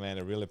thanks again, man.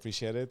 I really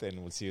appreciate it, and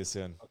we'll see you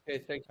soon. there.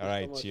 Okay, thank you All so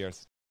right, much.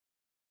 cheers.